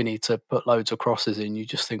to Tierney to put loads of crosses in, you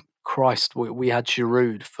just think, Christ, we had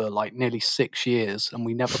Giroud for nearly 6 years and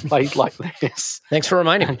we never played like this. Thanks for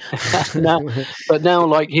reminding me. now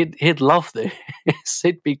he'd love this.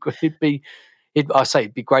 He'd be he'd be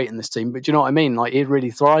great in this team, but do you know what I mean? He'd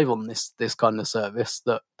really thrive on this kind of service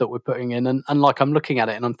that we're putting in. And I'm looking at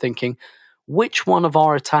it and I'm thinking, which one of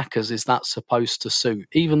our attackers is that supposed to suit?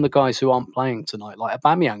 Even the guys who aren't playing tonight,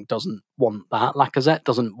 Aubameyang doesn't want that. Lacazette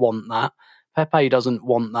doesn't want that. Pepe doesn't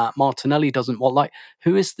want that. Martinelli doesn't want.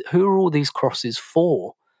 Who are all these crosses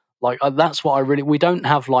for? Like that's what we don't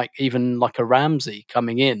have like even like a Ramsey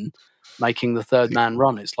coming in, making the third man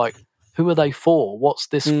run. It's like, who are they for? What's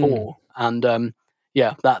this for? And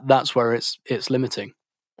that's where it's limiting.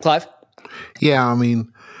 Clive? Yeah, I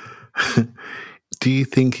mean, do you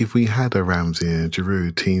think if we had a Ramsey and a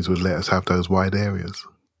Giroud, teams would let us have those wide areas?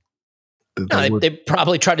 No, they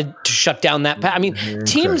probably try to shut down that pass. I mean,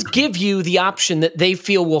 teams give you the option that they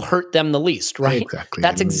feel will hurt them the least, right? Exactly.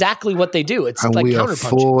 That's exactly what they do. It's and like we are counterpunching.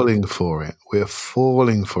 falling for it. We're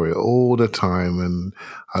falling for it all the time. And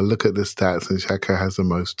I look at the stats, and Xhaka has the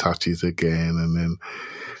most touches again. And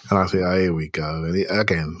I say, oh, here we go.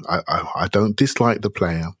 And I don't dislike the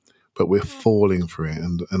player, but we're falling for it.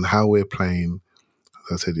 And how we're playing,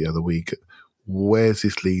 as I said the other week, where's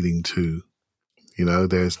this leading to? You know,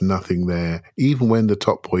 there's nothing there. Even when the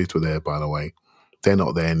top boys were there, by the way, they're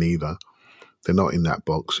not there neither. They're not in that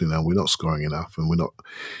box. You know, we're not scoring enough, and we're not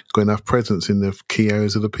got enough presence in the key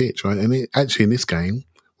areas of the pitch, right? And actually, in this game,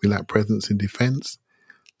 we lack presence in defence,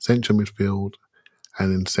 central midfield,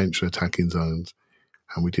 and in central attacking zones.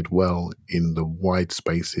 And we did well in the wide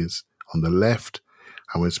spaces on the left,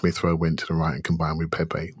 and when Smith Rowe went to the right and combined with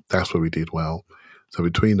Pepe, that's where we did well. So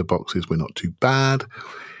between the boxes, we're not too bad.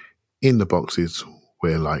 In the boxes,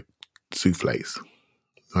 we're like souffles,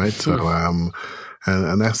 right? So,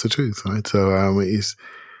 and that's the truth, right? So, it's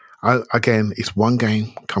one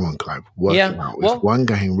game. Come on, Clive, work it out. It's one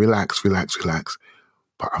game. Relax.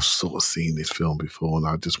 But I've sort of seen this film before, and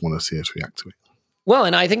I just want to see us react to it. Well,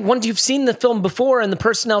 and I think once you've seen the film before and the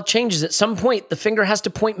personnel changes, at some point, the finger has to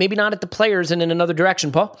point maybe not at the players and in another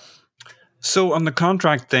direction, Paul. So on the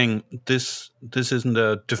contract thing, this isn't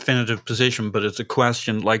a definitive position, but it's a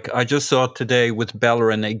question. Like I just saw today with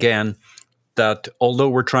Bellerin again, that although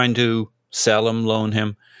we're trying to sell him, loan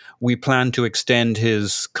him, we plan to extend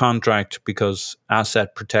his contract because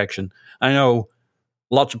asset protection. I know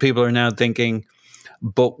lots of people are now thinking,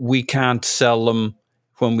 but we can't sell them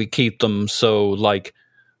when we keep them. So like,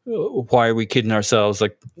 why are we kidding ourselves?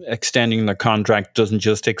 Like extending the contract doesn't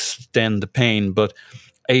just extend the pain, but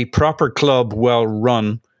a proper club, well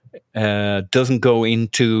run, doesn't go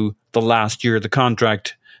into the last year of the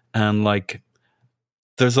contract. And like,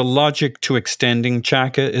 there's a logic to extending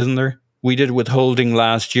Xhaka, isn't there? We did withholding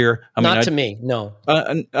last year. Not to me, no.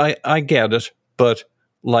 I get it, but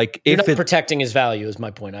like, you're not protecting his value, is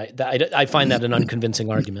my point. I find that an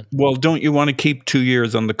unconvincing argument. Well, don't you want to keep 2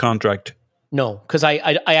 years on the contract? No, because I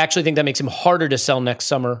actually think that makes him harder to sell next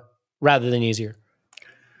summer rather than easier.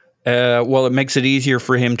 Well, it makes it easier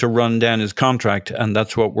for him to run down his contract, and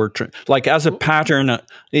that's what we're like as a pattern.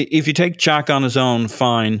 If you take Xhaka on his own,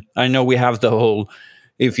 fine. I know we have the whole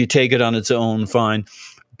if you take it on its own, fine.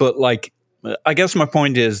 But like, I guess my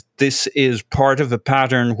point is this is part of a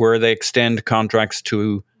pattern where they extend contracts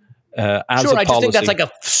to as a policy. I just think that's like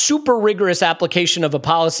a super rigorous application of a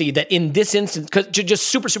policy that in this instance, because just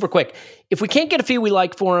super quick, if we can't get a fee we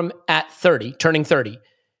like for him at 30, turning 30,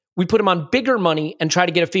 we put him on bigger money and try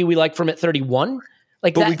to get a fee we like from at 31.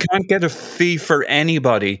 But we can't get a fee for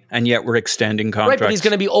anybody, and yet we're extending contracts. Right, but he's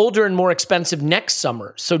going to be older and more expensive next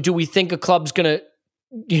summer. So do we think a club's going to,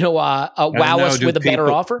 wow us with a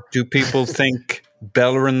better offer? Do people think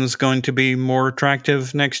Bellerin's going to be more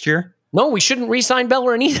attractive next year? No, we shouldn't re-sign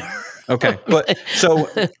Bellerin either. Okay, but so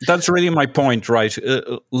that's really my point, right?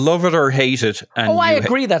 Love it or hate it. And I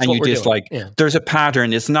agree. That's what we're dislike. doing. Yeah. There's a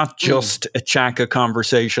pattern. It's not just a Xhaka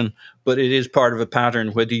conversation, but it is part of a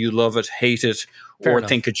pattern, whether you love it, hate it, or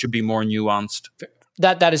think it should be more nuanced.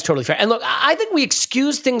 That is totally fair. And look, I think we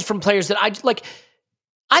excuse things from players that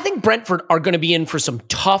I think Brentford are going to be in for some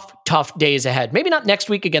tough days ahead. Maybe not next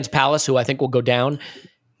week against Palace, who I think will go down.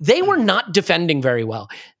 They were not defending very well.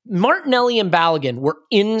 Martinelli and Balogun were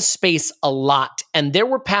in space a lot, and there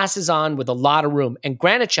were passes on with a lot of room. And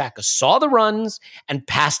Granit Xhaka saw the runs and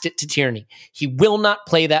passed it to Tierney. He will not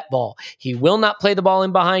play that ball. He will not play the ball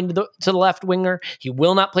in behind to the left winger. He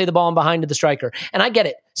will not play the ball in behind to the striker. And I get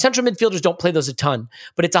it. Central midfielders don't play those a ton,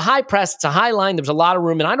 but it's a high press. It's a high line. There was a lot of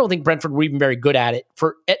room, and I don't think Brentford were even very good at it.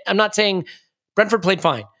 I'm not saying Brentford played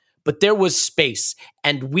fine, but there was space,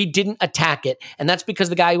 and we didn't attack it. And that's because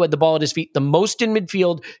the guy who had the ball at his feet the most in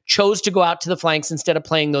midfield chose to go out to the flanks instead of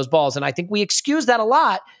playing those balls. And I think we excuse that a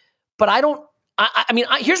lot, but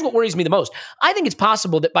here's what worries me the most. I think it's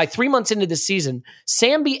possible that by 3 months into this season,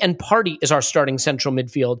 Sambi and Partey is our starting central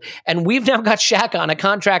midfield, and we've now got Xhaka on a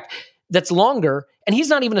contract that's longer, and he's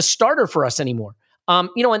not even a starter for us anymore.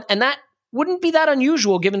 And that wouldn't be that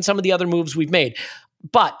unusual given some of the other moves we've made.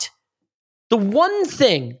 But the one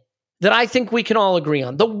thing that I think we can all agree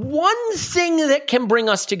on, the one thing that can bring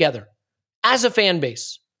us together as a fan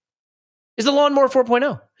base, is the Lawnmower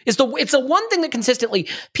 4.0. It's the one thing that consistently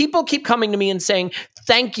people keep coming to me and saying,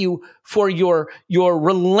 thank you for your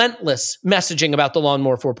relentless messaging about the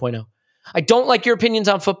Lawnmower 4.0. I don't like your opinions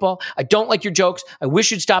on football. I don't like your jokes. I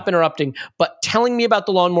wish you'd stop interrupting, but telling me about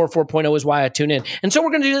the Lawnmower 4.0 is why I tune in. And so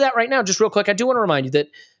we're going to do that right now. Just real quick, I do want to remind you that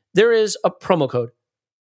there is a promo code,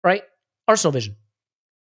 right? Arsenal Vision.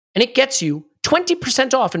 And it gets you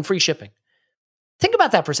 20% off and free shipping. Think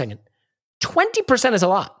about that for a second. 20% is a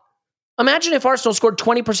lot. Imagine if Arsenal scored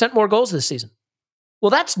 20% more goals this season.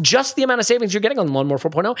 Well, that's just the amount of savings you're getting on the Lawnmower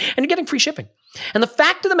 4.0, and you're getting free shipping. And the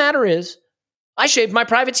fact of the matter is, I shaved my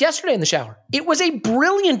privates yesterday in the shower. It was a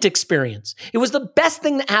brilliant experience. It was the best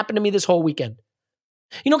thing that happened to me this whole weekend.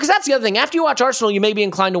 Because that's the other thing. After you watch Arsenal, you may be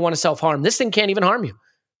inclined to want to self-harm. This thing can't even harm you.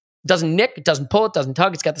 It doesn't nick, it doesn't pull, it doesn't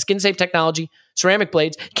tug. It's got the skin-safe technology, ceramic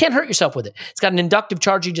blades. You can't hurt yourself with it. It's got an inductive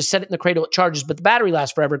charger. You just set it in the cradle, it charges, but the battery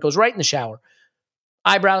lasts forever. It goes right in the shower.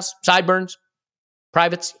 Eyebrows, sideburns,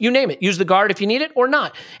 privates, you name it. Use the guard if you need it or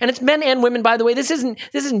not. And it's men and women, by the way. This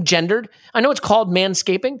isn't gendered. I know it's called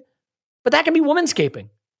manscaping, but that can be womanscaping.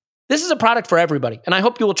 This is a product for everybody, and I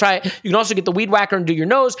hope you will try it. You can also get the Weed Whacker and do your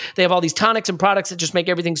nose. They have all these tonics and products that just make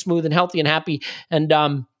everything smooth and healthy and happy. And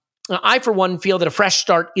I, for one, feel that a fresh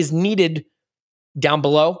start is needed down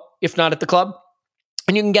below, if not at the club.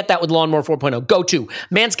 And you can get that with Lawnmower 4.0. Go to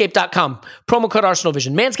manscaped.com, promo code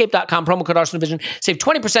ArsenalVision. Manscaped.com, promo code ArsenalVision. Save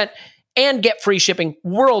 20% and get free shipping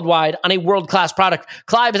worldwide on a world-class product.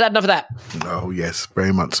 Clive, has had enough of that? Oh, yes.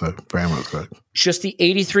 Very much so. Very much so. Just the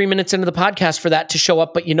 83 minutes into the podcast for that to show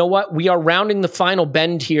up. But you know what? We are rounding the final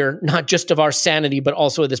bend here, not just of our sanity, but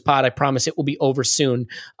also of this pod. I promise it will be over soon.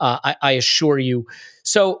 I assure you.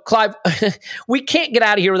 So, Clive, we can't get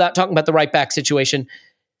out of here without talking about the right back situation.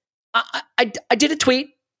 I did a tweet.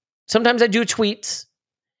 Sometimes I do tweets.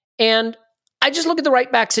 And I just look at the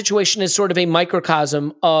right back situation as sort of a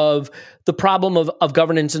microcosm of the problem of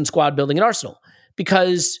governance and squad building at Arsenal,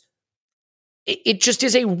 because it just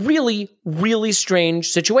is a really, really strange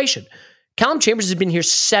situation. Callum Chambers has been here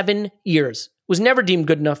 7 years, was never deemed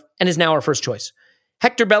good enough, and is now our first choice.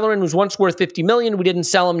 Hector Bellerin was once worth $50 million. We didn't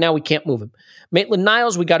sell him. Now we can't move him.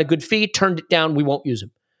 Maitland-Niles, we got a good fee, turned it down. We won't use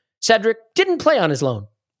him. Cedric didn't play on his loan.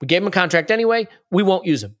 We gave him a contract anyway. We won't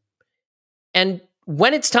use him. And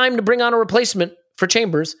when it's time to bring on a replacement for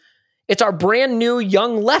Chambers, it's our brand new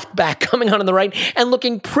young left back coming on the right and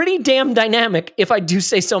looking pretty damn dynamic, if I do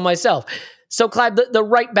say so myself. So, Clive, the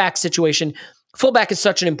right back situation, fullback is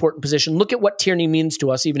such an important position. Look at what Tierney means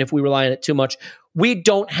to us, even if we rely on it too much. We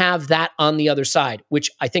don't have that on the other side,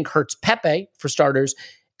 which I think hurts Pepe, for starters,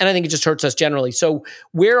 and I think it just hurts us generally. So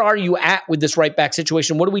where are you at with this right back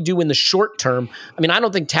situation? What do we do in the short term? I mean, I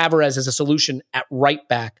don't think Tavares is a solution at right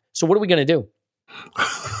back. So what are we going to do?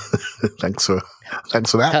 Thanks for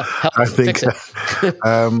that. I think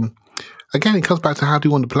again, it comes back to how do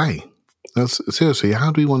you want to play? Seriously,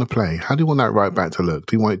 how do we want to play? How do you want that right back to look?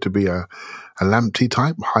 Do you want it to be a Lamptey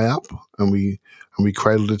type, high up, and we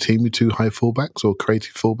cradle the team with two high fullbacks or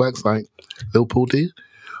creative fullbacks like Liverpool did?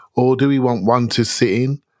 Or do we want one to sit in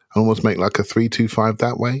and almost make like a 3-2-5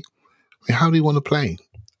 that way? I mean, how do you want to play?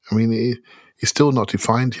 I mean, it's still not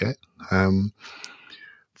defined yet.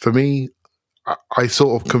 For me, I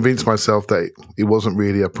sort of convinced myself that it wasn't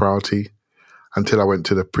really a priority until I went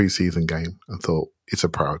to the preseason game and thought it's a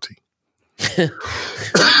priority.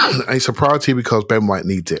 It's a priority because Ben White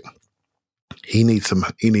needs it. He needs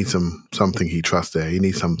something he trusts there. He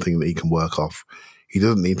needs something that he can work off. He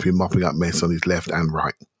doesn't need to be mopping up mess on his left and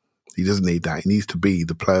right. He doesn't need that. He needs to be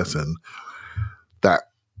the person that,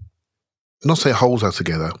 not say holds us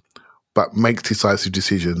together, but makes decisive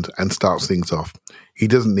decisions and starts things off. He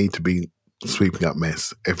doesn't need to be sweeping up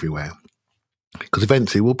mess everywhere, because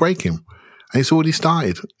eventually we'll break him. And it's already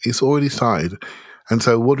started. And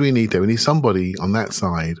so what do we need there? We need somebody on that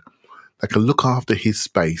side that can look after his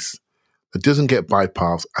space, that doesn't get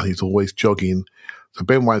bypassed, and he's always jogging. So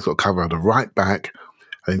Ben White's got cover at the right back,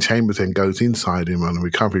 and then Chambers then goes inside him on a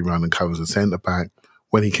recovery run and covers the centre back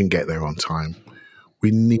when he can get there on time. We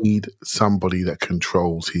need somebody that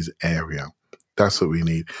controls his area. That's what we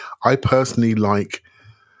need. I personally like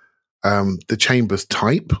the Chambers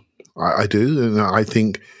type. I do. And I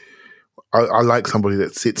think I like somebody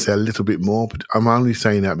that sits there a little bit more. But I'm only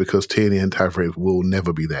saying that because Tierney and Tavares will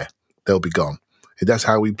never be there. They'll be gone. If that's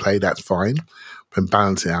how we play, that's fine. But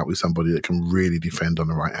balance it out with somebody that can really defend on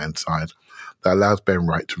the right-hand side. That allows Ben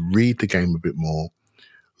White to read the game a bit more,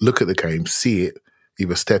 look at the game, see it,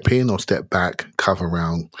 either step in or step back, cover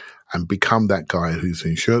around, and become that guy who's the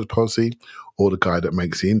insurance policy or the guy that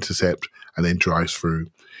makes the intercept and then drives through.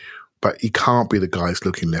 But he can't be the guy who's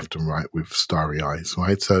looking left and right with starry eyes,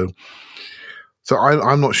 right? So So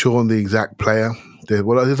I'm not sure on the exact player.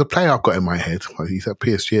 There's a player I've got in my head. He's at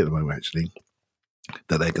PSG at the moment, actually,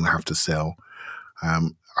 that they're going to have to sell.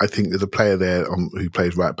 I think there's a player there who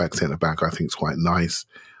plays right back, centre back. I think it's quite nice.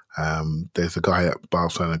 There's a guy at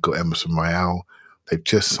Barcelona called Emerson Royal. They've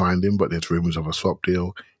just signed him, but there's rumours of a swap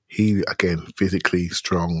deal. He, again, physically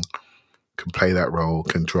strong, can play that role,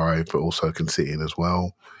 can drive, but also can sit in as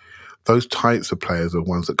well. Those types of players are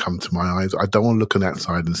ones that come to my eyes. I don't want to look on that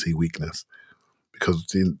side and see weakness, because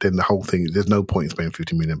then the whole thing, there's no point in spending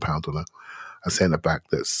 £50 million on a centre-back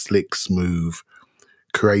that's slick, smooth,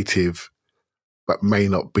 creative, but may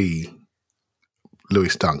not be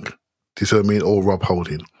Lewis Dunk. Do you see what I mean? Or Rob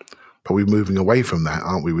Holding. But we're moving away from that,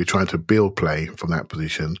 aren't we? We're trying to build play from that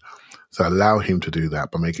position. So allow him to do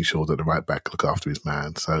that by making sure that the right back look after his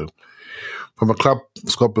man. So from a club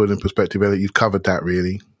squad building perspective, Elliot, you've covered that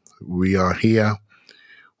really. We are here.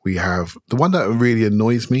 We have the one that really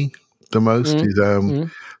annoys me the most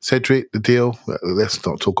is Cedric, the deal. Let's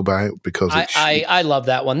not talk about it because I love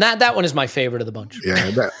that one. That one is my favorite of the bunch. Yeah,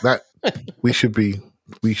 that we should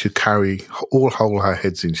hold our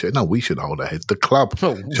heads in shit. No, we should hold our heads. The club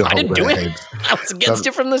should I didn't hold do their it. heads. I was against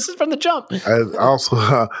it from the jump. And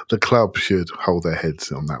also, the club should hold their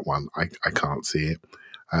heads on that one. I can't see it.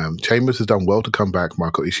 Chambers has done well to come back.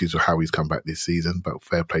 I've got issues with how he's come back this season, but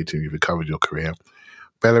fair play to him. You've recovered your career.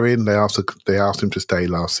 Bellerin, they asked him to stay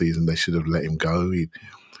last season. They should have let him go.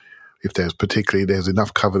 If there's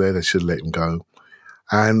enough cover there, they should let him go.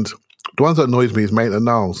 And the ones that annoys me is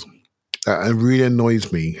Maitland-Niles. It really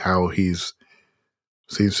annoys me how he's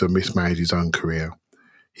seems to have mismanaged his own career.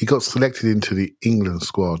 He got selected into the England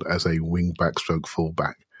squad as a wing-back stroke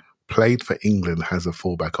fullback, played for England as a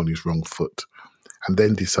fullback on his wrong foot, and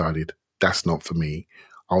then decided, that's not for me.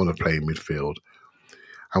 I want to play in midfield.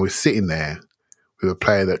 And we're sitting there with a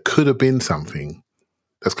player that could have been something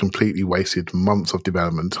that's completely wasted months of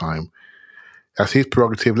development time. That's his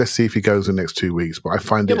prerogative. Let's see if he goes in the next 2 weeks. But I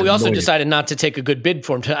find it. We also decided not to take a good bid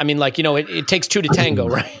for him. It takes two to tango,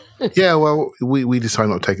 right? Yeah, well, we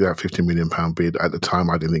decided not to take that £50 million bid. At the time,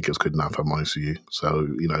 I didn't think it was good enough, I'm honest with you. So,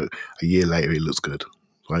 a year later, it looks good,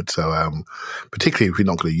 right? So, particularly if we're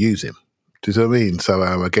not going to use him. Do you see what I mean? So,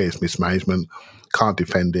 again, it's mismanagement. Can't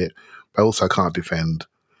defend it. But also can't defend.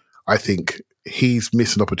 I think he's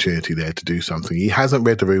missed an opportunity there to do something. He hasn't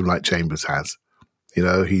read the room like Chambers has. He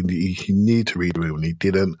needed to read the room and he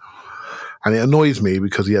didn't. And it annoys me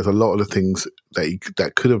because he has a lot of the things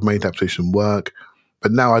that could have made that position work.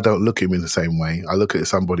 But now I don't look at him in the same way. I look at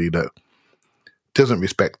somebody that doesn't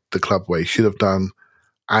respect the club way he should have done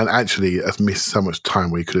and actually has missed so much time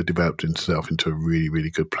where he could have developed himself into a really,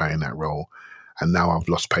 really good player in that role. And now I've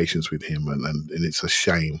lost patience with him and it's a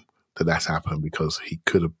shame that that's happened because he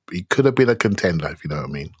could have been a contender, if you know what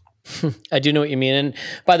I mean. I do know what you mean. And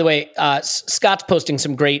by the way, Scott's posting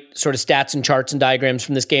some great sort of stats and charts and diagrams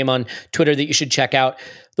from this game on Twitter that you should check out.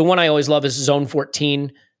 The one I always love is zone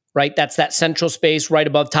 14, right? That's that central space right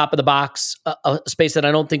above top of the box, a space that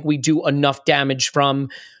I don't think we do enough damage from.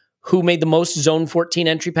 Who made the most zone 14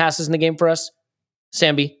 entry passes in the game for us?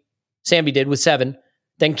 Sambi. Sambi did with 7.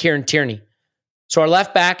 Then Kieran Tierney. So our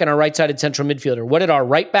left back and our right-sided central midfielder. What did our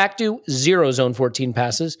right back do? 0 zone 14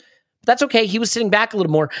 passes. That's okay. He was sitting back a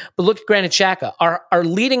little more. But look at Granit Xhaka, our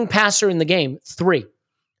leading passer in the game, 3,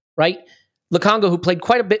 right? Lukonga, who played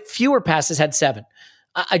quite a bit fewer passes, had 7.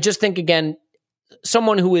 I just think, again,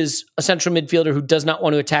 someone who is a central midfielder who does not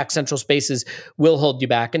want to attack central spaces will hold you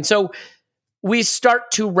back. And so we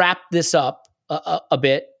start to wrap this up a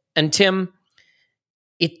bit. And Tim,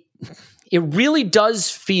 it really does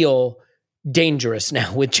feel dangerous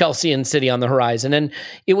now with Chelsea and City on the horizon. And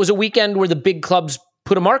it was a weekend where the big clubs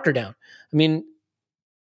put a marker down. I mean,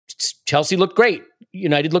 Chelsea looked great.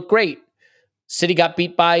 United looked great. City got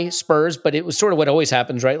beat by Spurs, but it was sort of what always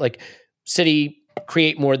happens, right? Like City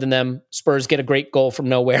create more than them. Spurs get a great goal from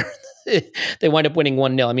nowhere. They wind up winning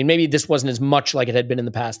 1-0. I mean, maybe this wasn't as much like it had been in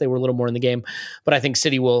the past. They were a little more in the game, but I think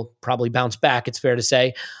City will probably bounce back, it's fair to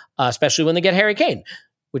say, especially when they get Harry Kane,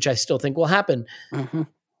 which I still think will happen. Mm-hmm.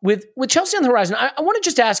 With Chelsea on the horizon, I want to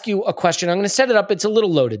just ask you a question. I'm going to set it up. It's a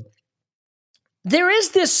little loaded. There is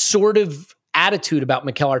this sort of attitude about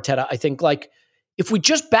Mikel Arteta, I think, like if we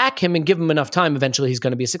just back him and give him enough time, eventually he's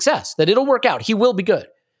going to be a success, that it'll work out. He will be good.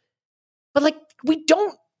 But like, we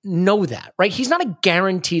don't know that, right? He's not a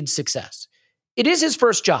guaranteed success. It is his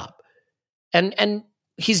first job. And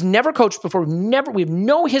he's never coached before. We have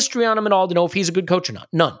no history on him at all to know if he's a good coach or not.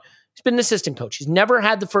 None. He's been an assistant coach. He's never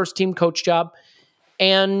had the first team coach job.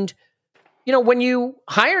 And, when you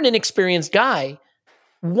hire an inexperienced guy,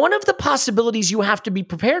 one of the possibilities you have to be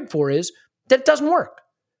prepared for is that it doesn't work,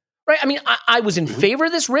 right? I mean, I was in favor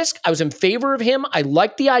of this risk. I was in favor of him. I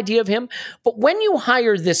liked the idea of him. But when you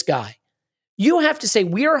hire this guy, you have to say,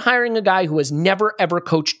 we are hiring a guy who has never, ever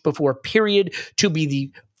coached before, period, to be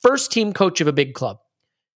the first team coach of a big club.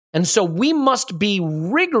 And so we must be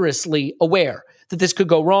rigorously aware that this could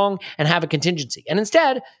go wrong and have a contingency. And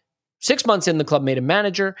instead, 6 months in, the club made him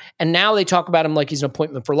manager, and now they talk about him like he's an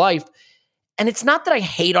appointment for life. And it's not that I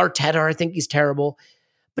hate Arteta or I think he's terrible,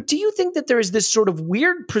 but do you think that there is this sort of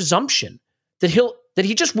weird presumption that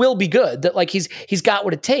he just will be good, that like he's got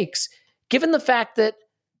what it takes, given the fact that,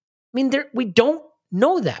 I mean, we don't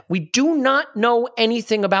know that. We do not know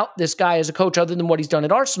anything about this guy as a coach other than what he's done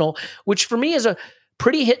at Arsenal, which for me is a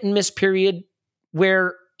pretty hit and miss period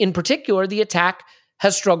where, in particular, the attack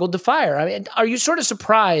has struggled to fire. I mean, are you sort of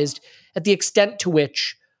surprised at the extent to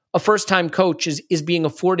which a first-time coach is being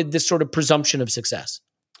afforded this sort of presumption of success?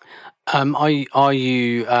 Are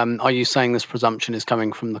you saying this presumption is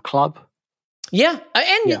coming from the club? Yeah,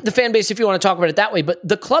 and the fan base, if you want to talk about it that way. But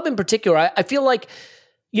the club in particular, I feel like,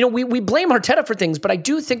 you know, we blame Arteta for things, but I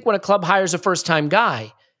do think when a club hires a first-time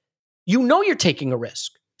guy, you know you're taking a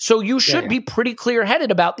risk. So you should be pretty clear-headed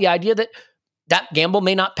about the idea that gamble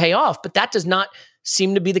may not pay off, but that does not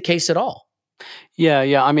seem to be the case at all.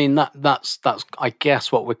 Yeah. I mean, that's I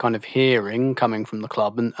guess what we're kind of hearing coming from the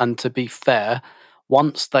club. And to be fair,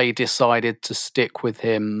 once they decided to stick with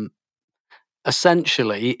him,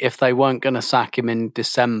 essentially, if they weren't going to sack him in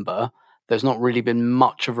December, there's not really been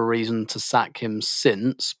much of a reason to sack him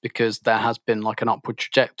since, because there has been like an upward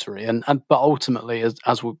trajectory. But ultimately,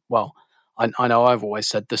 I know I've always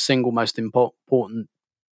said the single most important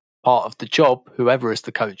part of the job, whoever is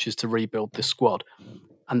the coach, is to rebuild this squad.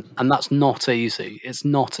 And that's not easy. It's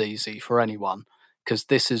not easy for anyone, because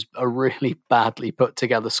this is a really badly put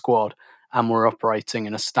together squad and we're operating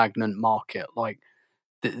in a stagnant market. Like,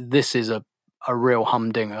 this is a real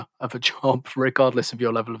humdinger of a job, regardless of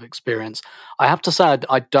your level of experience. I have to say,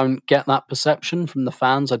 I don't get that perception from the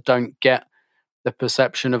fans. I don't get the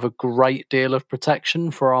perception of a great deal of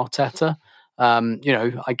protection for Arteta.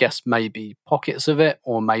 I guess maybe pockets of it,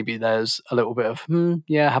 or maybe there's a little bit of,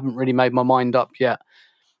 haven't really made my mind up yet.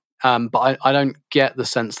 But I don't get the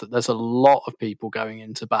sense that there's a lot of people going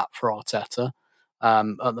into bat for Arteta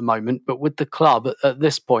at the moment. But with the club, at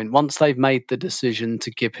this point, once they've made the decision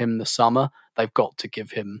to give him the summer, they've got to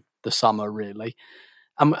give him the summer, really.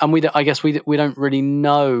 And we don't really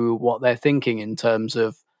know what they're thinking in terms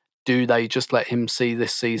of, do they just let him see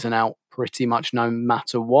this season out pretty much no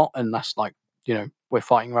matter what, unless, like, you know, we're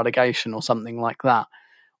fighting relegation or something like that?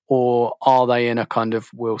 Or are they in a kind of,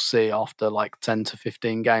 we'll see after like 10 to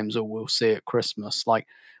 15 games, or we'll see at Christmas? Like,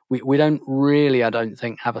 we don't really, I don't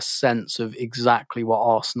think, have a sense of exactly what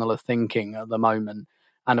Arsenal are thinking at the moment.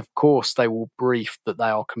 And of course, they will brief that they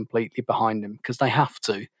are completely behind him, because they have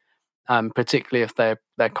to, particularly if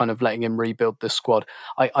they're kind of letting him rebuild this squad.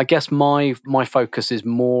 I guess my focus is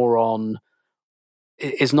more on,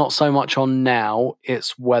 is not so much on now,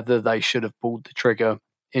 it's whether they should have pulled the trigger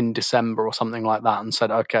in December or something like that and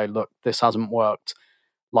said, okay, look, this hasn't worked.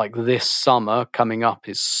 Like, this summer coming up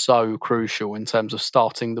is so crucial in terms of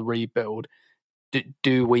starting the rebuild.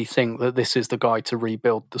 Do we think that this is the guy to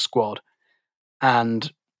rebuild the squad? And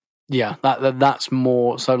yeah, that's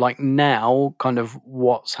more so like now kind of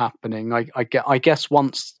what's happening. I guess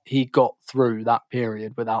once he got through that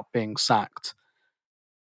period without being sacked,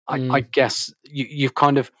 I guess you've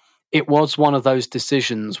kind of, it was one of those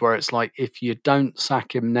decisions where it's like, if you don't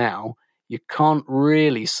sack him now, you can't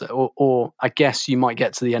really say, or I guess you might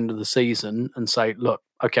get to the end of the season and say, look,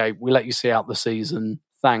 okay, we let you see out the season,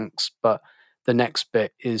 thanks, but the next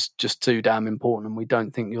bit is just too damn important and we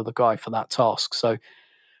don't think you're the guy for that task. So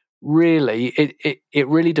really, it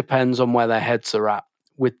really depends on where their heads are at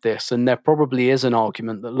with this. And there probably is an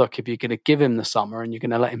argument that, look, if you're going to give him the summer and you're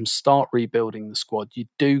going to let him start rebuilding the squad, you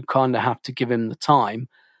do kind of have to give him the time.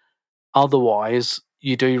 Otherwise,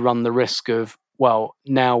 you do run the risk of, well,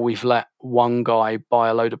 now we've let one guy buy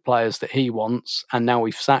a load of players that he wants, and now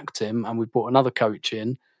we've sacked him and we've brought another coach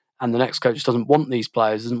in, and the next coach doesn't want these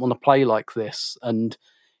players, doesn't want to play like this. And,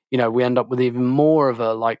 you know, we end up with even more of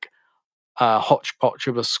a hodgepodge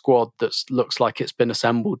of a squad that looks like it's been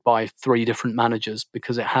assembled by 3 different managers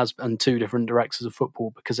because it has, and 2 different directors of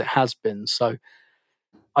football because it has been. So,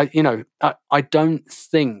 I don't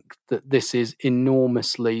think that this is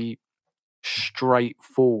enormously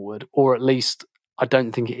straightforward, or at least I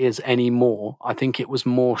don't think it is anymore. I think it was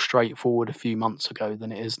more straightforward a few months ago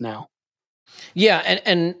than it is now. Yeah,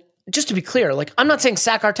 and just to be clear, like, I'm not saying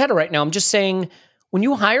sack Arteta right now. I'm just saying, when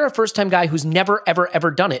you hire a first-time guy who's never, ever,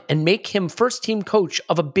 ever done it and make him first-team coach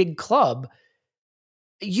of a big club,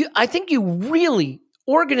 I think you really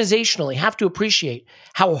organizationally have to appreciate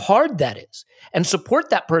how hard that is and support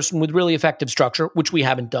that person with really effective structure, which we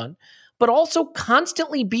haven't done, but also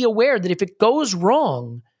constantly be aware that if it goes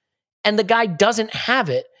wrong and the guy doesn't have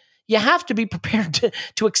it, you have to be prepared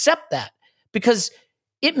to accept that, because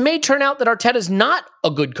it may turn out that Arteta's not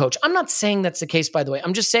a good coach. I'm not saying that's the case, by the way.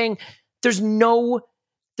 I'm just saying there's no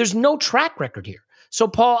track record here. So,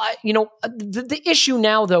 Paul, the issue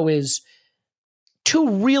now, though, is two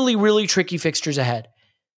really, really tricky fixtures ahead.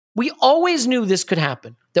 We always knew this could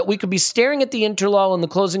happen, that we could be staring at the interlull and the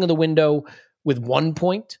closing of the window with 1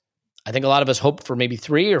 point. I think a lot of us hoped for maybe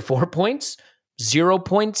 3 or 4 points. 0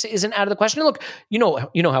 points isn't out of the question. And look, you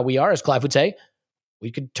know how we are, as Clive would say. We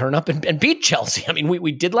could turn up and beat Chelsea. I mean,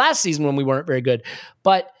 we did last season when we weren't very good.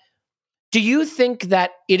 But do you think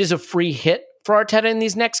that it is a free hit for Arteta in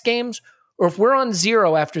these next games? Or if we're on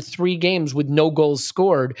 0 after 3 games with no goals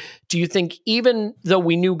scored, do you think, even though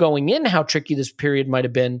we knew going in how tricky this period might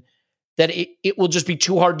have been, that it will just be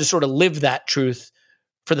too hard to sort of live that truth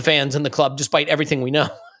for the fans and the club, despite everything we know?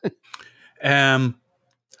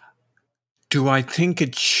 Do I think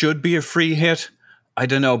it should be a free hit? I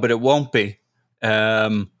don't know, but it won't be.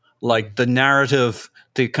 Like the narrative,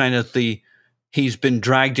 he's been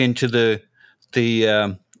dragged into the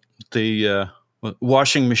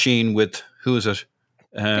washing machine with, who is it?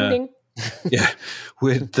 Ding, ding. Yeah,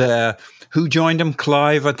 with who joined him?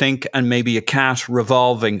 Clive, I think, and maybe a cat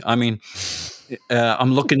revolving. I mean,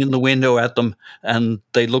 I'm looking in the window at them, and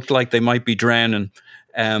they look like they might be drowning.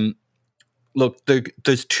 Look,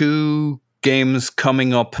 there's 2 games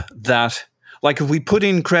coming up that, like, if we put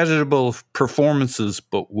in creditable performances,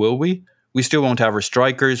 but will we? We still won't have our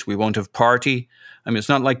strikers. We won't have Partey. I mean, it's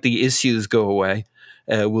not like the issues go away.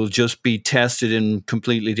 We'll just be tested in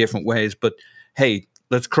completely different ways. But hey,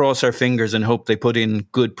 let's cross our fingers and hope they put in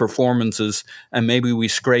good performances, and maybe we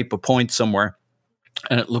scrape a point somewhere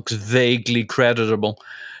and it looks vaguely creditable.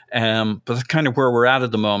 But that's kind of where we're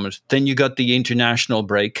at the moment. Then you got the international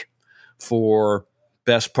break for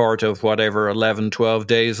best part of whatever, 11, 12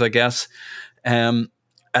 days, I guess. And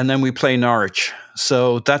then we play Norwich.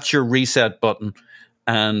 So that's your reset button.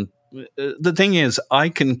 And the thing is, I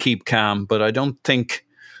can keep calm, but I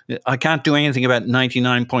can't do anything about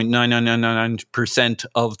 99.9999%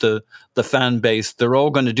 of the fan base. They're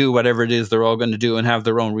all going to do whatever it is they're all going to do and have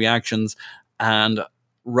their own reactions. And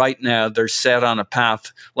right now they're set on a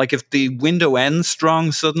path. Like, if the window ends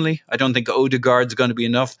strong suddenly, I don't think Odegaard's going to be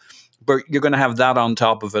enough. But you're going to have that on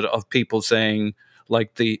top of it, of people saying,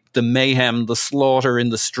 like, the mayhem, the slaughter in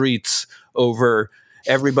the streets over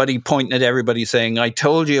everybody pointing at everybody saying, I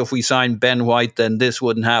told you if we signed Ben White, then this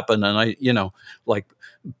wouldn't happen. And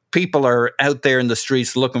people are out there in the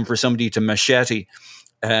streets looking for somebody to machete.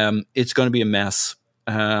 It's going to be a mess.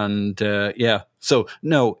 And so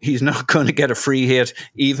no, he's not going to get a free hit,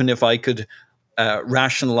 even if I could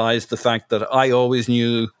rationalize the fact that I always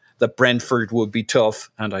knew that Brentford would be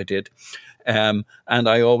tough, and I did. And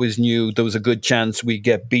I always knew there was a good chance we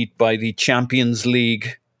get beat by the Champions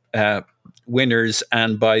League winners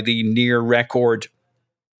and by the near record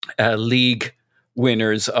league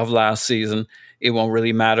winners of last season. It won't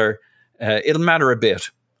really matter. It'll matter a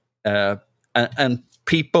bit. And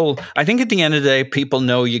people, I think at the end of the day, people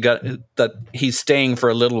know that he's staying for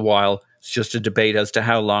a little while. It's just a debate as to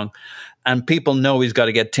how long. And people know he's got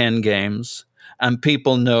to get 10 games. And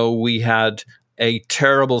people know we had a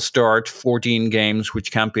terrible start, 14 games,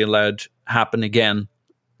 which can't be allowed to happen again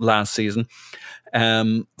last season,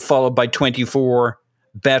 followed by 24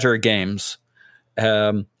 better games.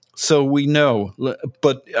 So we know.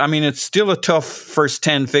 But, I mean, it's still a tough first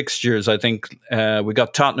 10 fixtures, I think. We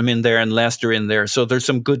got Tottenham in there and Leicester in there. So there's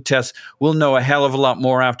some good tests. We'll know a hell of a lot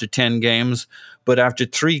more after 10 games. But after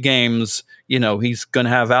 3 games, he's going to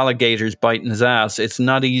have alligators biting his ass. It's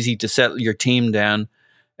not easy to settle your team down,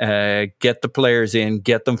 get the players in,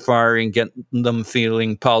 get them firing, get them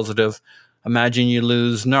feeling positive. Imagine you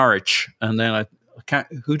lose Norwich. And then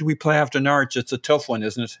who do we play after Norwich? It's a tough one,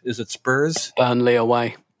 isn't it? Is it Spurs? Burnley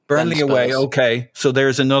away. Burnley away, okay. So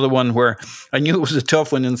there's another one where I knew it was a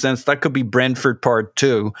tough one in the sense that could be Brentford part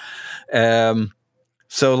 2.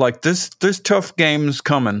 So like there's tough games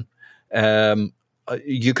coming.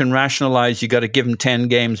 You can rationalize you got to give them 10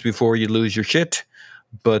 games before you lose your shit,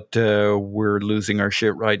 but we're losing our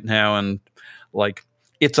shit right now, and like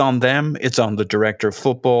it's on them, it's on the director of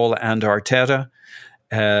football and Arteta.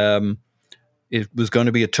 It was going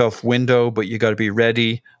to be a tough window, but you got to be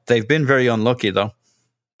ready. They've been very unlucky though.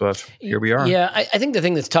 But here we are. Yeah, I think the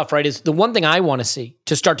thing that's tough, right, is the one thing I want to see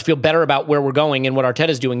to start to feel better about where we're going and what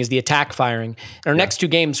Arteta's doing is the attack firing. And our next 2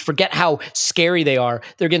 games, forget how scary they are.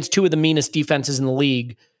 They're against 2 of the meanest defenses in the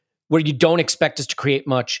league where you don't expect us to create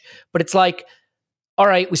much. But it's like, all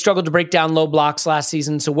right, we struggled to break down low blocks last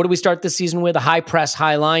season. So what do we start this season with? A high press,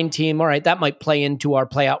 high line team. All right, that might play into our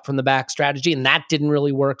play out from the back strategy, and that didn't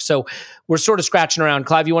really work. So we're sort of scratching around.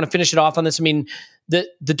 Clive, you want to finish it off on this? I mean, the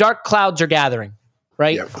dark clouds are gathering,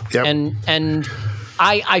 right? Yep. And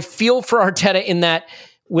I feel for Arteta in that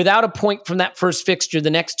without a point from that first fixture, the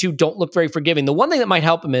next two don't look very forgiving. The one thing that might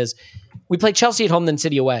help him is we play Chelsea at home, then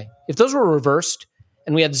City away. If those were reversed,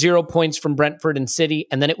 and we had 0 points from Brentford and City,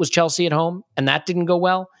 and then it was Chelsea at home, and that didn't go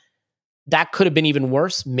well, that could have been even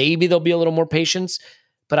worse. Maybe there'll be a little more patience,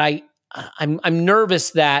 but I'm nervous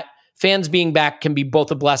that fans being back can be both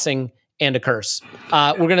a blessing and a curse.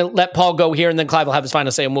 We're going to let Paul go here, and then Clive will have his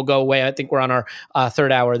final say, and we'll go away. I think we're on our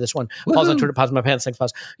third hour of this one. Woo-hoo. Paul's on Twitter, pause my pants, thanks,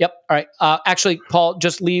 pause. Yep, all right. Actually, Paul,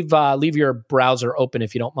 just leave your browser open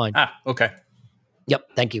if you don't mind. Okay. Yep,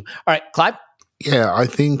 thank you. All right, Clive? Yeah, I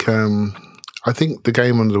think the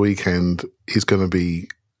game on the weekend is going to be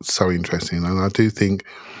so interesting. And I do think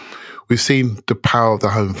we've seen the power of the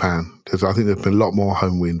home fan. I think there's been a lot more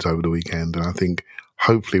home wins over the weekend. And I think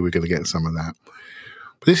hopefully we're going to get some of that.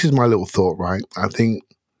 But this is my little thought, right? I think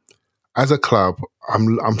as a club,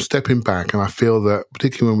 I'm stepping back, and I feel that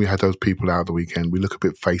particularly when we had those people out the weekend, we look a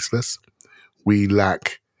bit faceless. We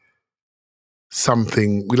lack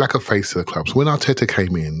something. We lack a face to the club. So when Arteta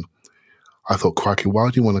came in, I thought, crikey, why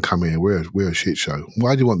do you want to come here? We're a shit show.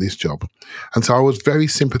 Why do you want this job? And so I was very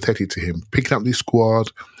sympathetic to him, picking up this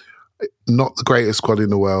squad, not the greatest squad in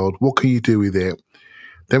the world. What can you do with it?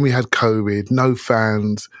 Then we had COVID, no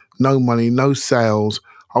fans, no money, no sales.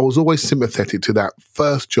 I was always sympathetic to that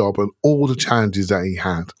first job and all the challenges that he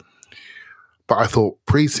had. But I thought,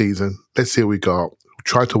 pre-season, let's see what we got.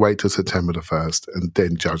 Try to wait till September the 1st and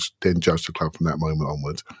then judge the club from that moment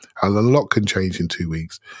onwards. And a lot can change in 2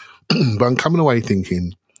 weeks. But I'm coming away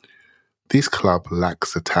thinking, this club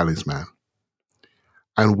lacks a talisman.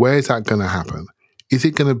 And where is that going to happen? Is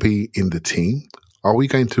it going to be in the team? Are we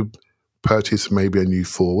going to purchase maybe a new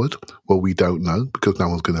forward? Well, we don't know because no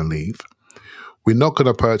one's going to leave. We're not going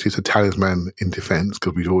to purchase a talisman in defence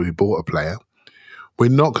because we've already bought a player. We're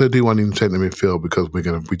not going to do one in centre midfield because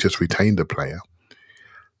we just retained a player.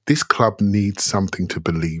 This club needs something to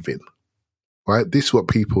believe in, right? This is what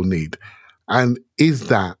people need. And is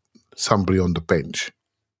that somebody on the bench?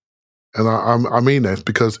 And I mean that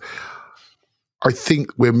because I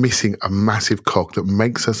think we're missing a massive cog that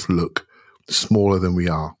makes us look smaller than we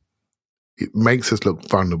are. It makes us look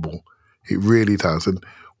vulnerable. It really does. And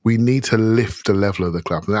we need to lift the level of the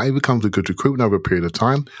club. Now, it becomes a good recruitment over a period of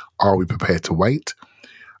time. Are we prepared to wait?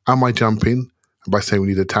 Am I jumping by saying we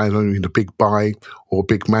need a talent, we need a big buy or a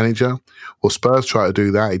big manager? Well, Spurs tried to do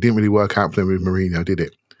that. It didn't really work out for them with Mourinho, did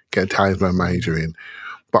it? Get a talisman manager in.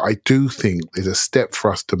 But I do think there's a step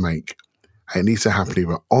for us to make. And it needs to happen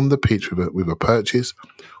either on the pitch with a purchase,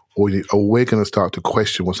 or we're going to start to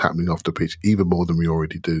question what's happening off the pitch even more than we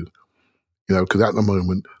already do. You know, because at the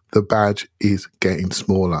moment, the badge is getting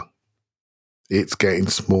smaller. It's getting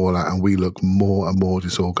smaller and we look more and more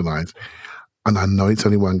disorganised. And I know it's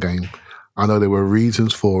only one game. I know there were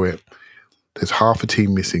reasons for it. There's half a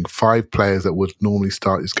team missing. 5 players that would normally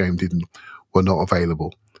start this game were not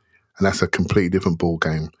available. And that's a completely different ball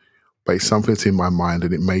game. But it's something that's in my mind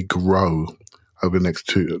and it may grow over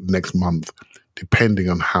the next month, depending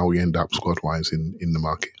on how we end up squad-wise in the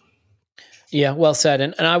market. Yeah, well said.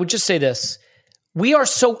 And I would just say this. We are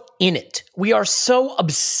so in it. We are so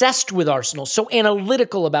obsessed with Arsenal, so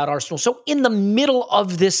analytical about Arsenal, so in the middle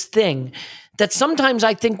of this thing that sometimes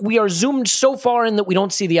I think we are zoomed so far in that we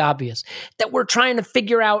don't see the obvious, that we're trying to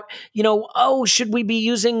figure out, should we be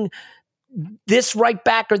using this right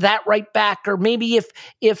back or that right back? Or maybe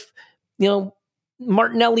if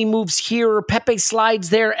Martinelli moves here or Pepe slides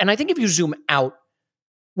there. And I think if you zoom out,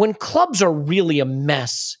 when clubs are really a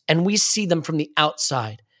mess and we see them from the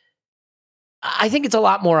outside, I think it's a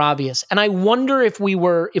lot more obvious. And I wonder if we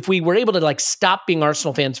were able to stop being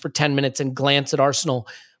Arsenal fans for 10 minutes and glance at Arsenal,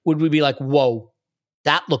 would we be like, whoa,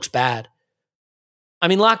 that looks bad. I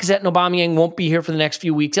mean, Lacazette and Aubameyang won't be here for the next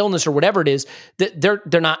few weeks, illness or whatever it is, that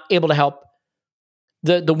they're not able to help.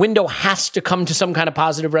 The window has to come to some kind of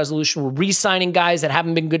positive resolution. We're re-signing guys that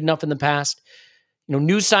haven't been good enough in the past.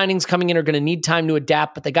 New signings coming in are going to need time to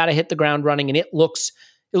adapt, but they got to hit the ground running, and it looks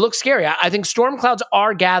scary. I think storm clouds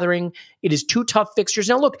are gathering. It is 2 tough fixtures.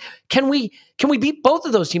 Now, look, can we beat both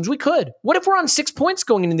of those teams? We could. What if we're on 6 points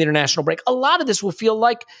going into the international break? A lot of this will feel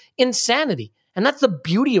like insanity, and that's the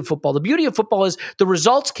beauty of football. The beauty of football is the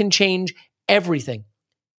results can change everything.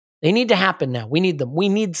 They need to happen now. We need them. We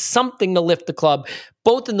need something to lift the club,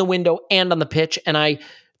 both in the window and on the pitch. And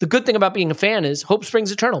the good thing about being a fan is hope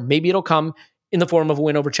springs eternal. Maybe it'll come in the form of a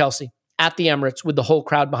win over Chelsea at the Emirates with the whole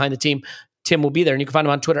crowd behind the team. Tim will be there, and you can find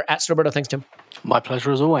him on Twitter at Stillberto. Thanks, Tim. My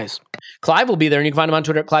pleasure as always. Clive will be there, and you can find him on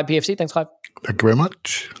Twitter at ClivePFC. Thanks, Clive. Thank you very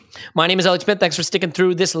much. My name is Elliot Smith. Thanks for sticking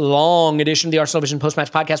through this long edition of the Arsenal Vision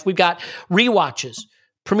Post-Match Podcast. We've got rewatches,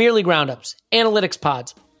 Premier League roundups, analytics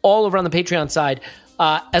pods, all over on the Patreon side,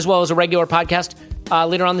 as well as a regular podcast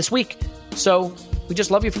later on this week. So we just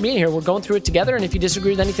love you for being here. We're going through it together, and if you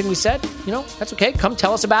disagree with anything we said, that's okay. Come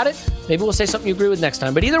tell us about it. Maybe we'll say something you agree with next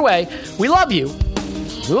time. But either way, we love you.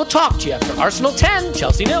 We will talk to you after Arsenal 10,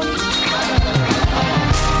 Chelsea 0.